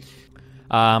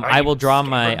 I you will draw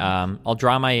scampering? I'll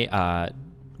draw my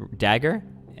dagger,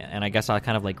 and I guess I'll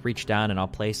kind of like reach down and I'll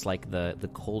place like the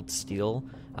cold steel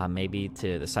maybe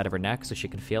to the side of her neck so she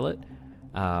can feel it,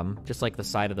 just like the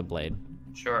side of the blade.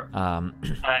 Sure.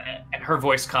 And her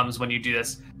voice comes when you do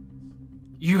this.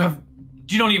 You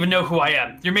don't even know who I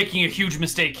am. You're making a huge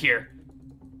mistake here.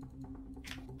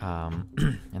 And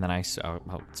then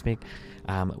I'll speak.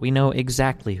 We know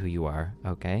exactly who you are.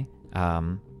 Okay.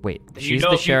 Wait, And she's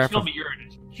the sheriff You kill of me, you're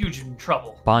in huge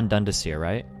trouble. Bon Dundasir,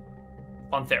 right?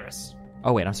 Bontheris.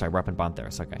 Oh wait, I'm sorry, we're up in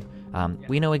Bontheris. Okay.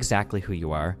 We know exactly who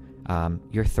you are.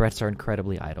 Your threats are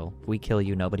incredibly idle. If we kill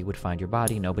you, nobody would find your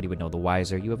body, nobody would know the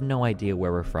wiser. You have no idea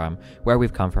where we're from, where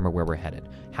we've come from, or where we're headed.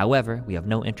 However, we have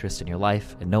no interest in your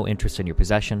life and no interest in your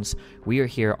possessions. We are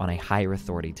here on a higher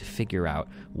authority to figure out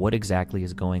what exactly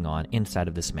is going on inside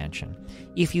of this mansion.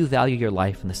 If you value your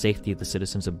life and the safety of the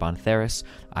citizens of Bontheris,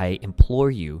 I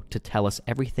implore you to tell us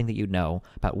everything that you know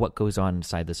about what goes on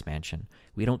inside this mansion.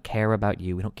 We don't care about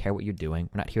you. We don't care what you're doing.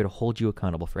 We're not here to hold you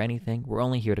accountable for anything. We're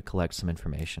only here to collect some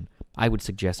information. I would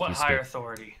suggest What you higher speak.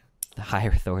 authority? The higher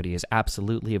authority is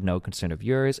absolutely of no concern of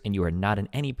yours, and you are not in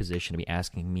any position to be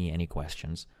asking me any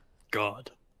questions.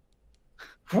 God.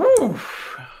 Whew.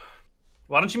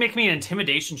 Why don't you make me an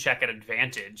intimidation check at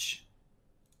advantage?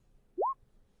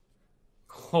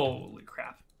 Holy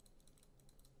crap.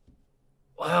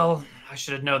 Well, I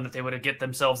should have known that they would get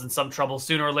themselves in some trouble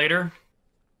sooner or later.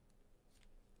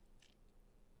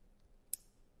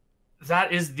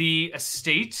 That is the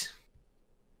estate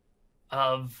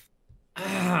of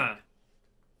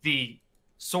the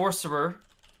sorcerer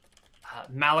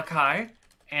Malachi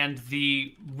and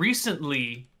the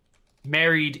recently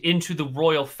married into the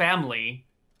royal family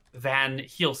Van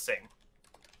Helsing.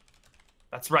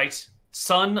 That's right.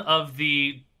 Son-in-law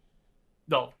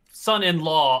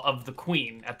of the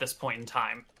queen at this point in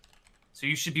time. So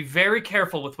you should be very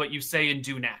careful with what you say and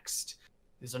do next.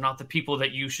 These are not the people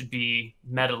that you should be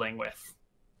meddling with.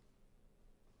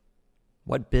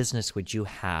 What business would you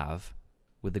have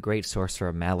with the great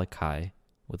sorcerer Malachi,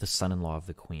 with the son-in-law of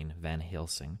the queen, Van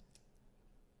Helsing?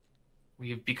 We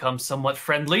have become somewhat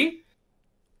friendly,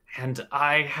 and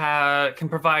I can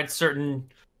provide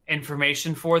certain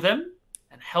information for them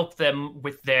and help them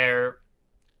with be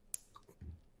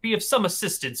of some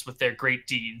assistance with their great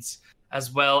deeds,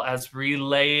 as well as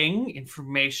relaying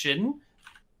information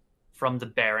from the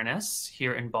Baroness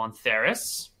here in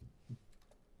Bontheris.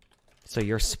 So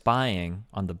you're spying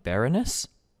on the Baroness?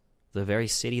 The very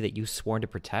city that you sworn to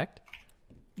protect?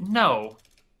 No.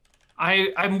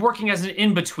 I'm working as an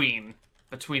in-between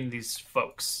between these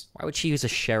folks. Why would she use a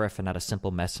sheriff and not a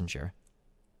simple messenger?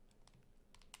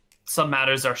 Some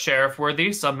matters are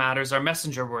sheriff-worthy, some matters are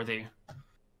messenger-worthy.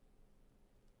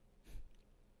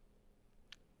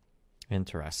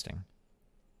 Interesting.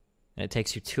 And it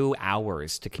takes you 2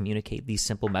 hours to communicate these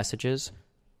simple messages?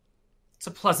 It's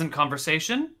a pleasant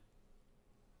conversation.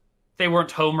 They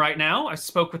weren't home right now. I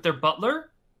spoke with their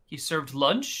butler. He served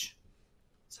lunch.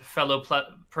 He's a fellow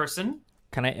person.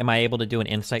 Am I able to do an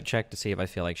insight check to see if I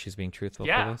feel like she's being truthful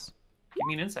for this? Give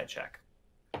me an insight check.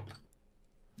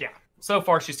 Yeah. So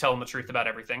far, she's telling the truth about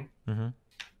everything. Mm-hmm.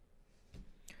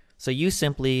 So you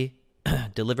simply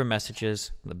deliver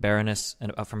messages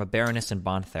from a baroness in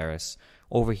Bontheris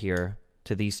over here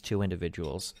to these 2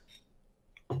 individuals.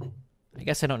 I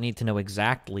guess I don't need to know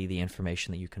exactly the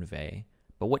information that you convey,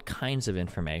 but what kinds of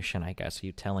information, I guess, are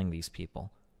you telling these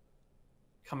people?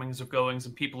 Comings or goings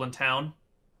and people in town.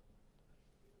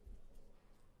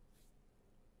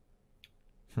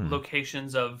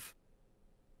 Locations of...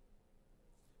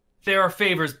 There are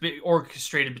favors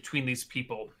orchestrated between these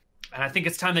people. And I think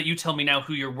it's time that you tell me now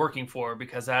who you're working for,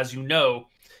 because as you know,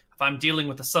 if I'm dealing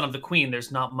with the son of the queen,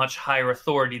 there's not much higher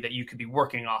authority that you could be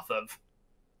working off of.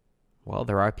 Well,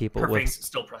 there are people Her with... face is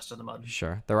still pressed to the mud.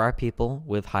 Sure. There are people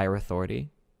with higher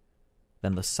authority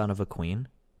than the son of a queen,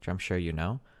 which I'm sure you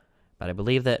know. But I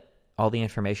believe that all the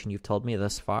information you've told me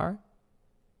thus far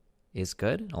is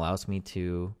good. Allows me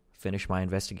to finish my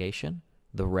investigation.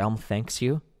 The realm thanks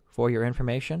you for your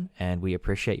information, and we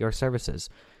appreciate your services.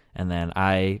 And then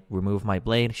I remove my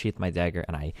blade, sheath my dagger,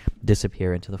 and I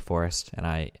disappear into the forest, and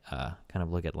I kind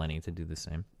of look at Lenny to do the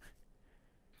same.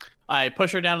 I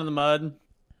push her down in the mud,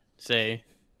 say,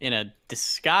 in a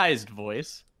disguised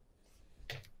voice,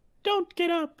 "Don't get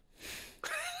up!"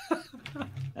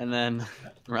 and then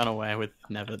run away with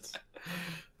Nevitz.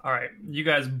 All right, you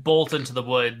guys bolt into the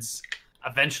woods,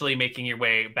 eventually making your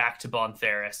way back to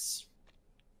Bontheris.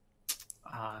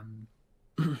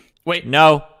 Wait,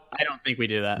 No. I don't think we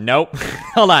do that. Nope.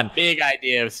 Hold on. Big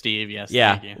idea of Steve, yes.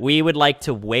 Yeah, Thank you. we would like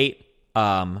to wait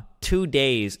 2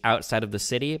 days outside of the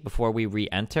city before we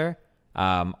re-enter.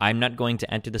 I'm not going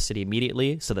to enter the city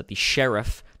immediately so that the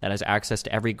sheriff that has access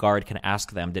to every guard can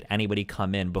ask them, did anybody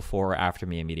come in before or after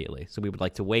me immediately? So we would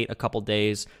like to wait a couple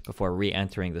days before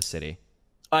re-entering the city.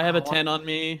 I have a 10 on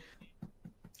me.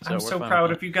 I'm so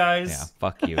proud of you guys. Yeah,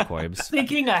 fuck you, Corbs.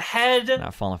 Thinking ahead.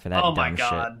 Not falling for that Oh dumb my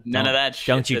God. shit. None of that shit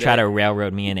Don't you today. try to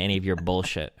railroad me in any of your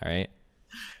bullshit, all right?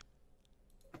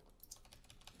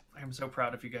 I'm so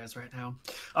proud of you guys right now.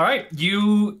 All right,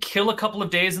 you kill a couple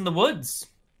of days in the woods.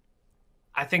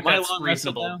 I think Am I that's long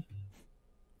rested reasonable.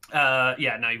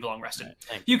 Yeah, now you've long rested. Right,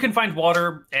 thank You can find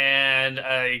water, and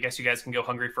I guess you guys can go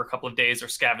hungry for a couple of days or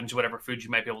scavenge whatever food you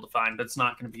might be able to find, but it's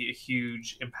not going to be a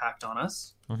huge impact on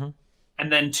us. Mm-hmm.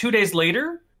 And then 2 days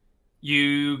later,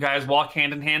 you guys walk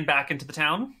hand in hand back into the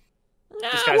town.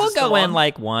 This guy's We'll still go in on?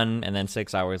 like one, and then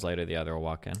 6 hours later the other will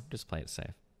walk in. Just play it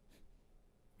safe.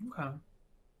 Okay.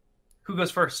 Who goes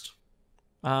first?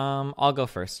 I'll go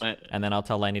first, Right. and then I'll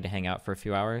tell Lenny to hang out for a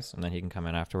few hours, and then he can come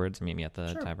in afterwards and meet me at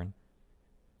the Sure. tavern.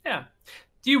 Yeah.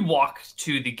 You walk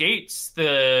to the gates.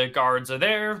 The guards are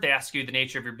there. They ask you the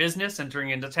nature of your business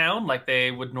entering into town like they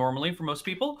would normally for most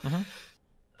people.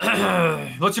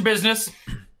 What's your business?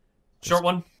 Short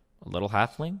one. A little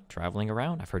halfling traveling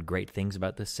around. I've heard great things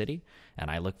about this city,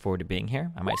 and I look forward to being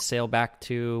here. I might sail back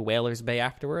to Whalers Bay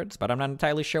afterwards, but I'm not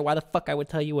entirely sure why the fuck I would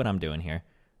tell you what I'm doing here.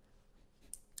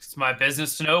 It's my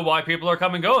business to know why people are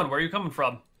coming and going. Where are you coming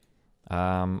from?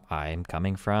 I'm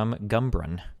coming from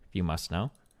Gumbrun, if you must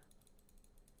know.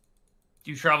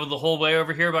 You traveled the whole way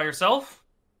over here by yourself?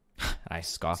 I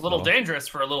scoff. It's a little dangerous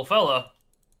for a little fella.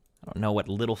 I don't know what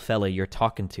little fella you're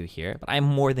talking to here, but I'm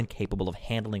more than capable of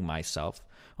handling myself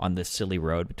on this silly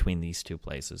road between these two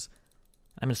places.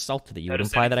 I'm insulted that you would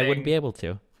Notice imply that I wouldn't anything- be able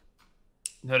to.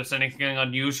 Notice anything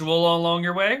unusual along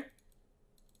your way?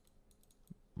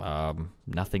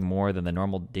 Nothing more than the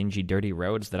normal dingy, dirty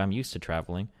roads that I'm used to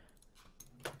traveling.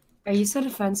 Are you so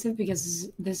defensive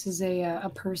because this is a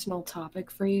personal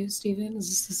topic for you, Steven? Is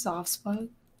this a soft spot?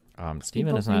 Steven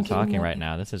People is not thinking talking that- right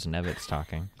now. This is Nevitz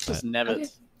talking. Just but-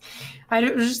 Nevitz. I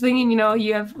was just thinking,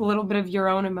 you have a little bit of your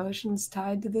own emotions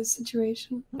tied to this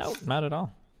situation. No, not at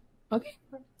all. Okay.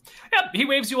 Yep, he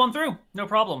waves you on through. No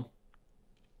problem.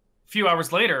 A few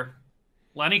hours later,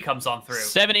 Lenny comes on through.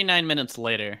 79 minutes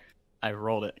later, I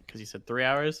rolled it because you said 3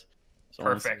 hours. So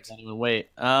Perfect. I didn't wait.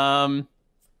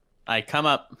 I come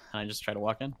up and I just try to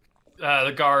walk in.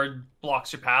 The guard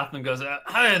blocks your path and goes,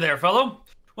 "Hi there, fellow.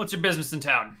 What's your business in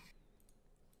town?"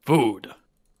 Food.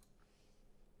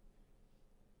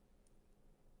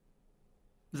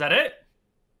 Is that it?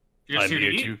 You're I'm just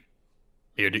here to eat?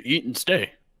 here to eat and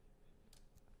stay.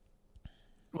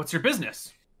 What's your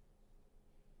business?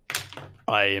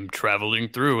 I am traveling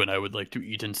through, and I would like to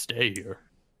eat and stay here.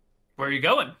 Where are you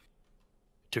going?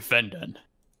 To Fenden.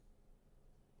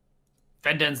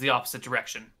 Fenden's the opposite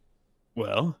direction.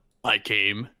 Well, I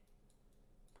came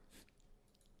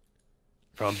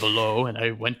from below, and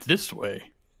I went this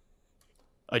way.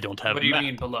 I don't have What a do you map.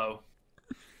 mean below?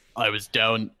 I was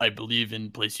down, I believe,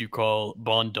 in place you call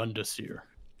Bondundasir.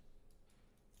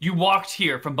 You walked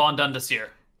here from Bondundasir.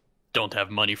 Don't have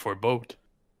money for boat.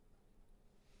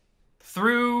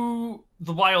 Through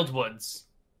the wild woods.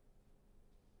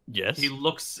 Yes. He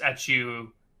looks at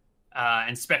you,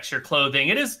 inspects your clothing.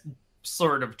 It is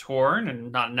sort of torn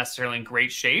and not necessarily in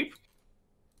great shape.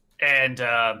 And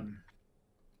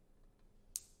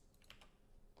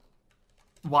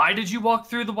why did you walk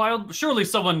through the wild? Surely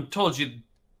someone told you.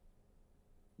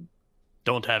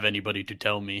 Don't have anybody to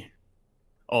tell me.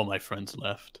 All my friends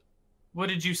left. What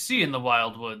did you see in the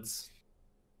wild woods?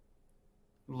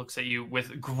 He looks at you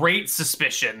with great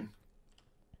suspicion.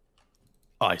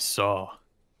 I saw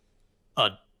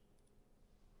a...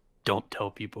 Don't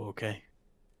tell people, okay?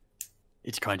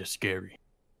 It's kind of scary.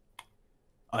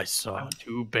 I saw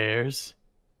 2 bears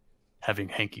having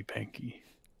hanky-panky,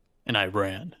 and I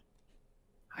ran.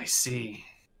 I see.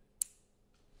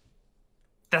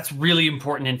 That's really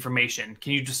important information.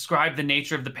 Can you describe the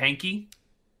nature of the panky?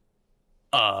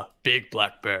 A big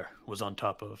black bear was on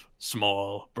top of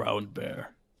small brown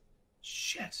bear.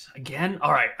 Shit. Again?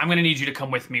 All right, I'm going to need you to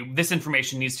come with me. This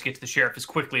information needs to get to the sheriff as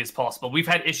quickly as possible. We've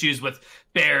had issues with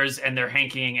bears and their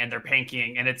hankying and their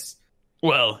pankying, and it's...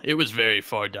 Well, it was very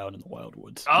far down in the wild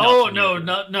woods. Oh,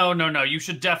 Not so near. no. You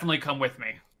should definitely come with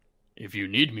me. If you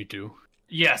need me to.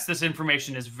 Yes, this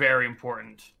information is very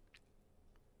important.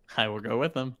 I will go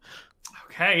with them.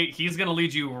 Okay, he's going to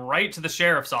lead you right to the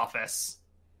sheriff's office.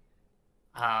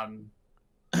 And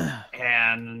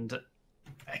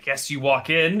I guess you walk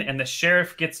in, and the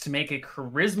sheriff gets to make a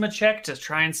charisma check to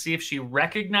try and see if she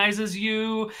recognizes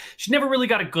you. She never really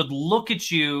got a good look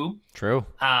at you. True.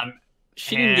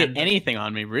 She didn't And- get anything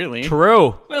on me, really.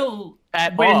 True. Well,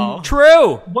 At when- all.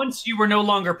 True. once you were no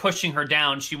longer pushing her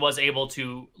down, she was able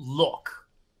to look,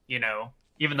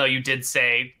 even though you did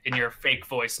say in your fake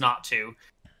voice not to,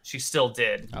 she still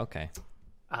did. Okay.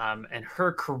 And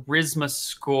her charisma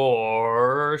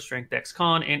score, strength, dex,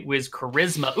 con, int, whiz,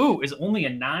 charisma, is only a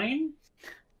 9.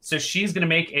 So she's going to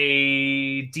make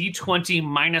a d20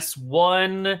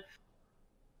 -1.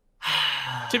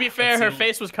 To be fair, Let's her see.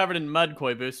 face was covered in mud,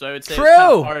 Koibu, so I would say True! it's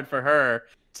kind of hard for her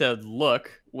to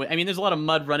look. I mean, there's a lot of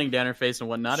mud running down her face and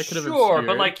whatnot. It could have Sure,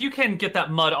 but you can get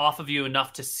that mud off of you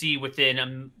enough to see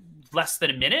within less than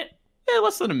a minute. Yeah,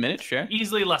 less than a minute, sure.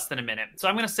 Easily less than a minute. So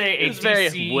I'm going to say It's a a very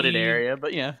DC wooded area,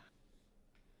 but yeah.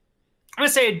 I'm going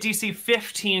to say a DC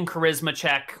 15 charisma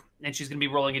check, and she's going to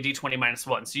be rolling a d20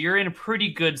 -1. So you're in a pretty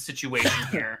good situation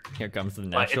here. Here comes the But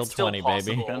natural it's still 20,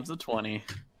 possible. baby. Comes a 20.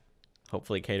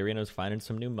 Hopefully, Katerina's finding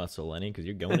some new muscle, Lenny, because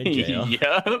you're going to jail.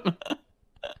 Yep.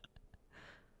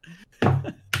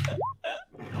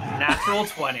 Natural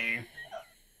 20.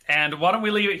 And why don't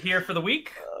we leave it here for the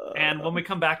week? And when we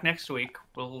come back next week,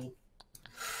 we'll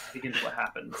dig into what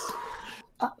happens.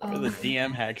 The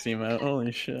DM hacks emote.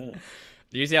 Holy shit.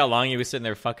 Do you see how long he was sitting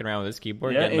there fucking around with his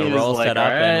keyboard, Yeah, getting he the was roll like, set up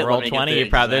 "Alright, and roll let me get 20? the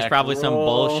There's exact probably some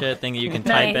roll." bullshit thing that you can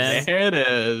type Nice. in. There it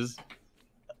is.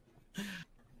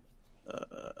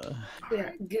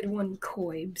 Yeah, good one,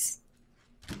 Coibs.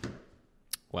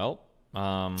 Well,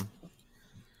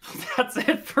 That's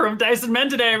it from Dyson Men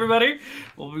today, everybody.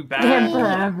 We'll be back.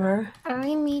 Forever. Are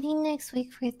we meeting next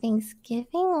week for Thanksgiving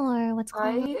or what's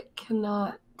going on? I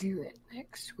cannot do it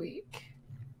next week.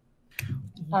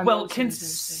 Well,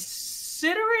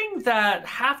 considering that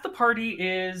half the party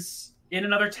is in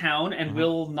another town and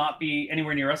will not be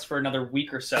anywhere near us for another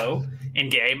week or so in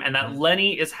game, and that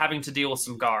Lenny is having to deal with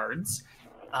some guards.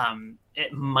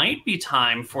 It might be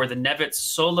time for the Nevitz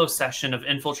solo session of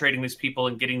infiltrating these people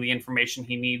and getting the information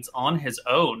he needs on his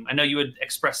own. I know you would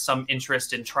express some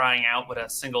interest in trying out what a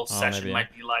single session maybe.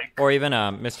 might be like. Or even,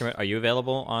 Mr. Are you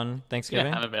available on Thanksgiving?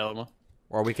 Yeah, I'm available.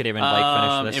 Or we could even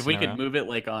finish this. If we could move it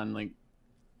whenever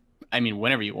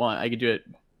you want. I could do it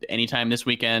anytime this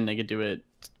weekend. I could do it.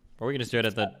 Or we could just do it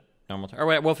at the normal time. Or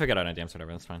wait, we'll figure it out on DMs,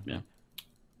 whatever. That's fine. Yeah.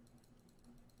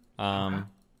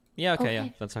 Yeah. Okay. Okay. Yeah.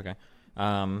 That's okay.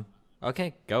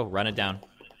 Okay. Go. Run it down.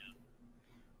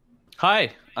 Hi,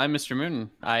 I'm Mr. Moon.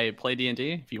 I play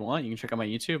D&D. If you want, you can check out my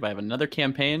YouTube. I have another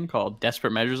campaign called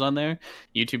Desperate Measures on there.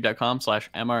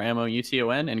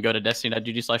 YouTube.com/MRMOUTON and go to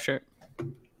destiny.gg/shirt.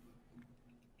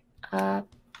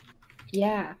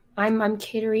 Yeah, I'm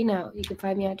Caterino. You can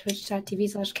find me at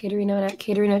twitch.tv/Caterino and at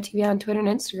Caterino TV on Twitter and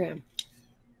Instagram.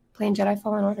 Playing Jedi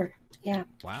Fallen Order. Yeah.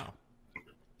 Wow.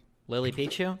 Lily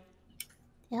Pichu?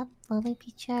 Yep, Lily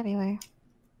Pichu everywhere.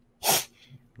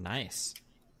 Nice.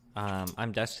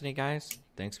 I'm Destiny, guys.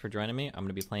 Thanks for joining me. I'm going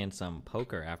to be playing some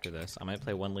poker after this. I might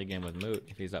play one league game with Moot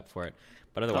if he's up for it.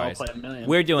 But otherwise, play a million.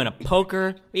 we're doing a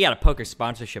poker. We got a poker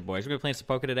sponsorship, boys. We're going to be playing some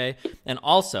poker today. And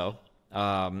also,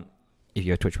 if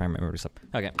you have Twitch Prime, remember to sub.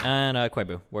 Okay. And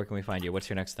Quebu, where can we find you? What's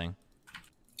your next thing?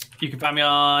 You can find me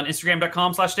on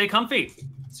Instagram.com/staycomfy.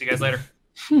 See you guys later.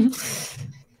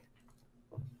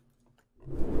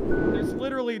 There's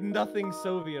literally nothing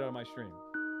Soviet on my stream.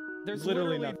 There's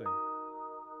literally nothing.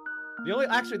 The only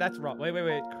actually that's wrong. Wait.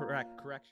 Correction.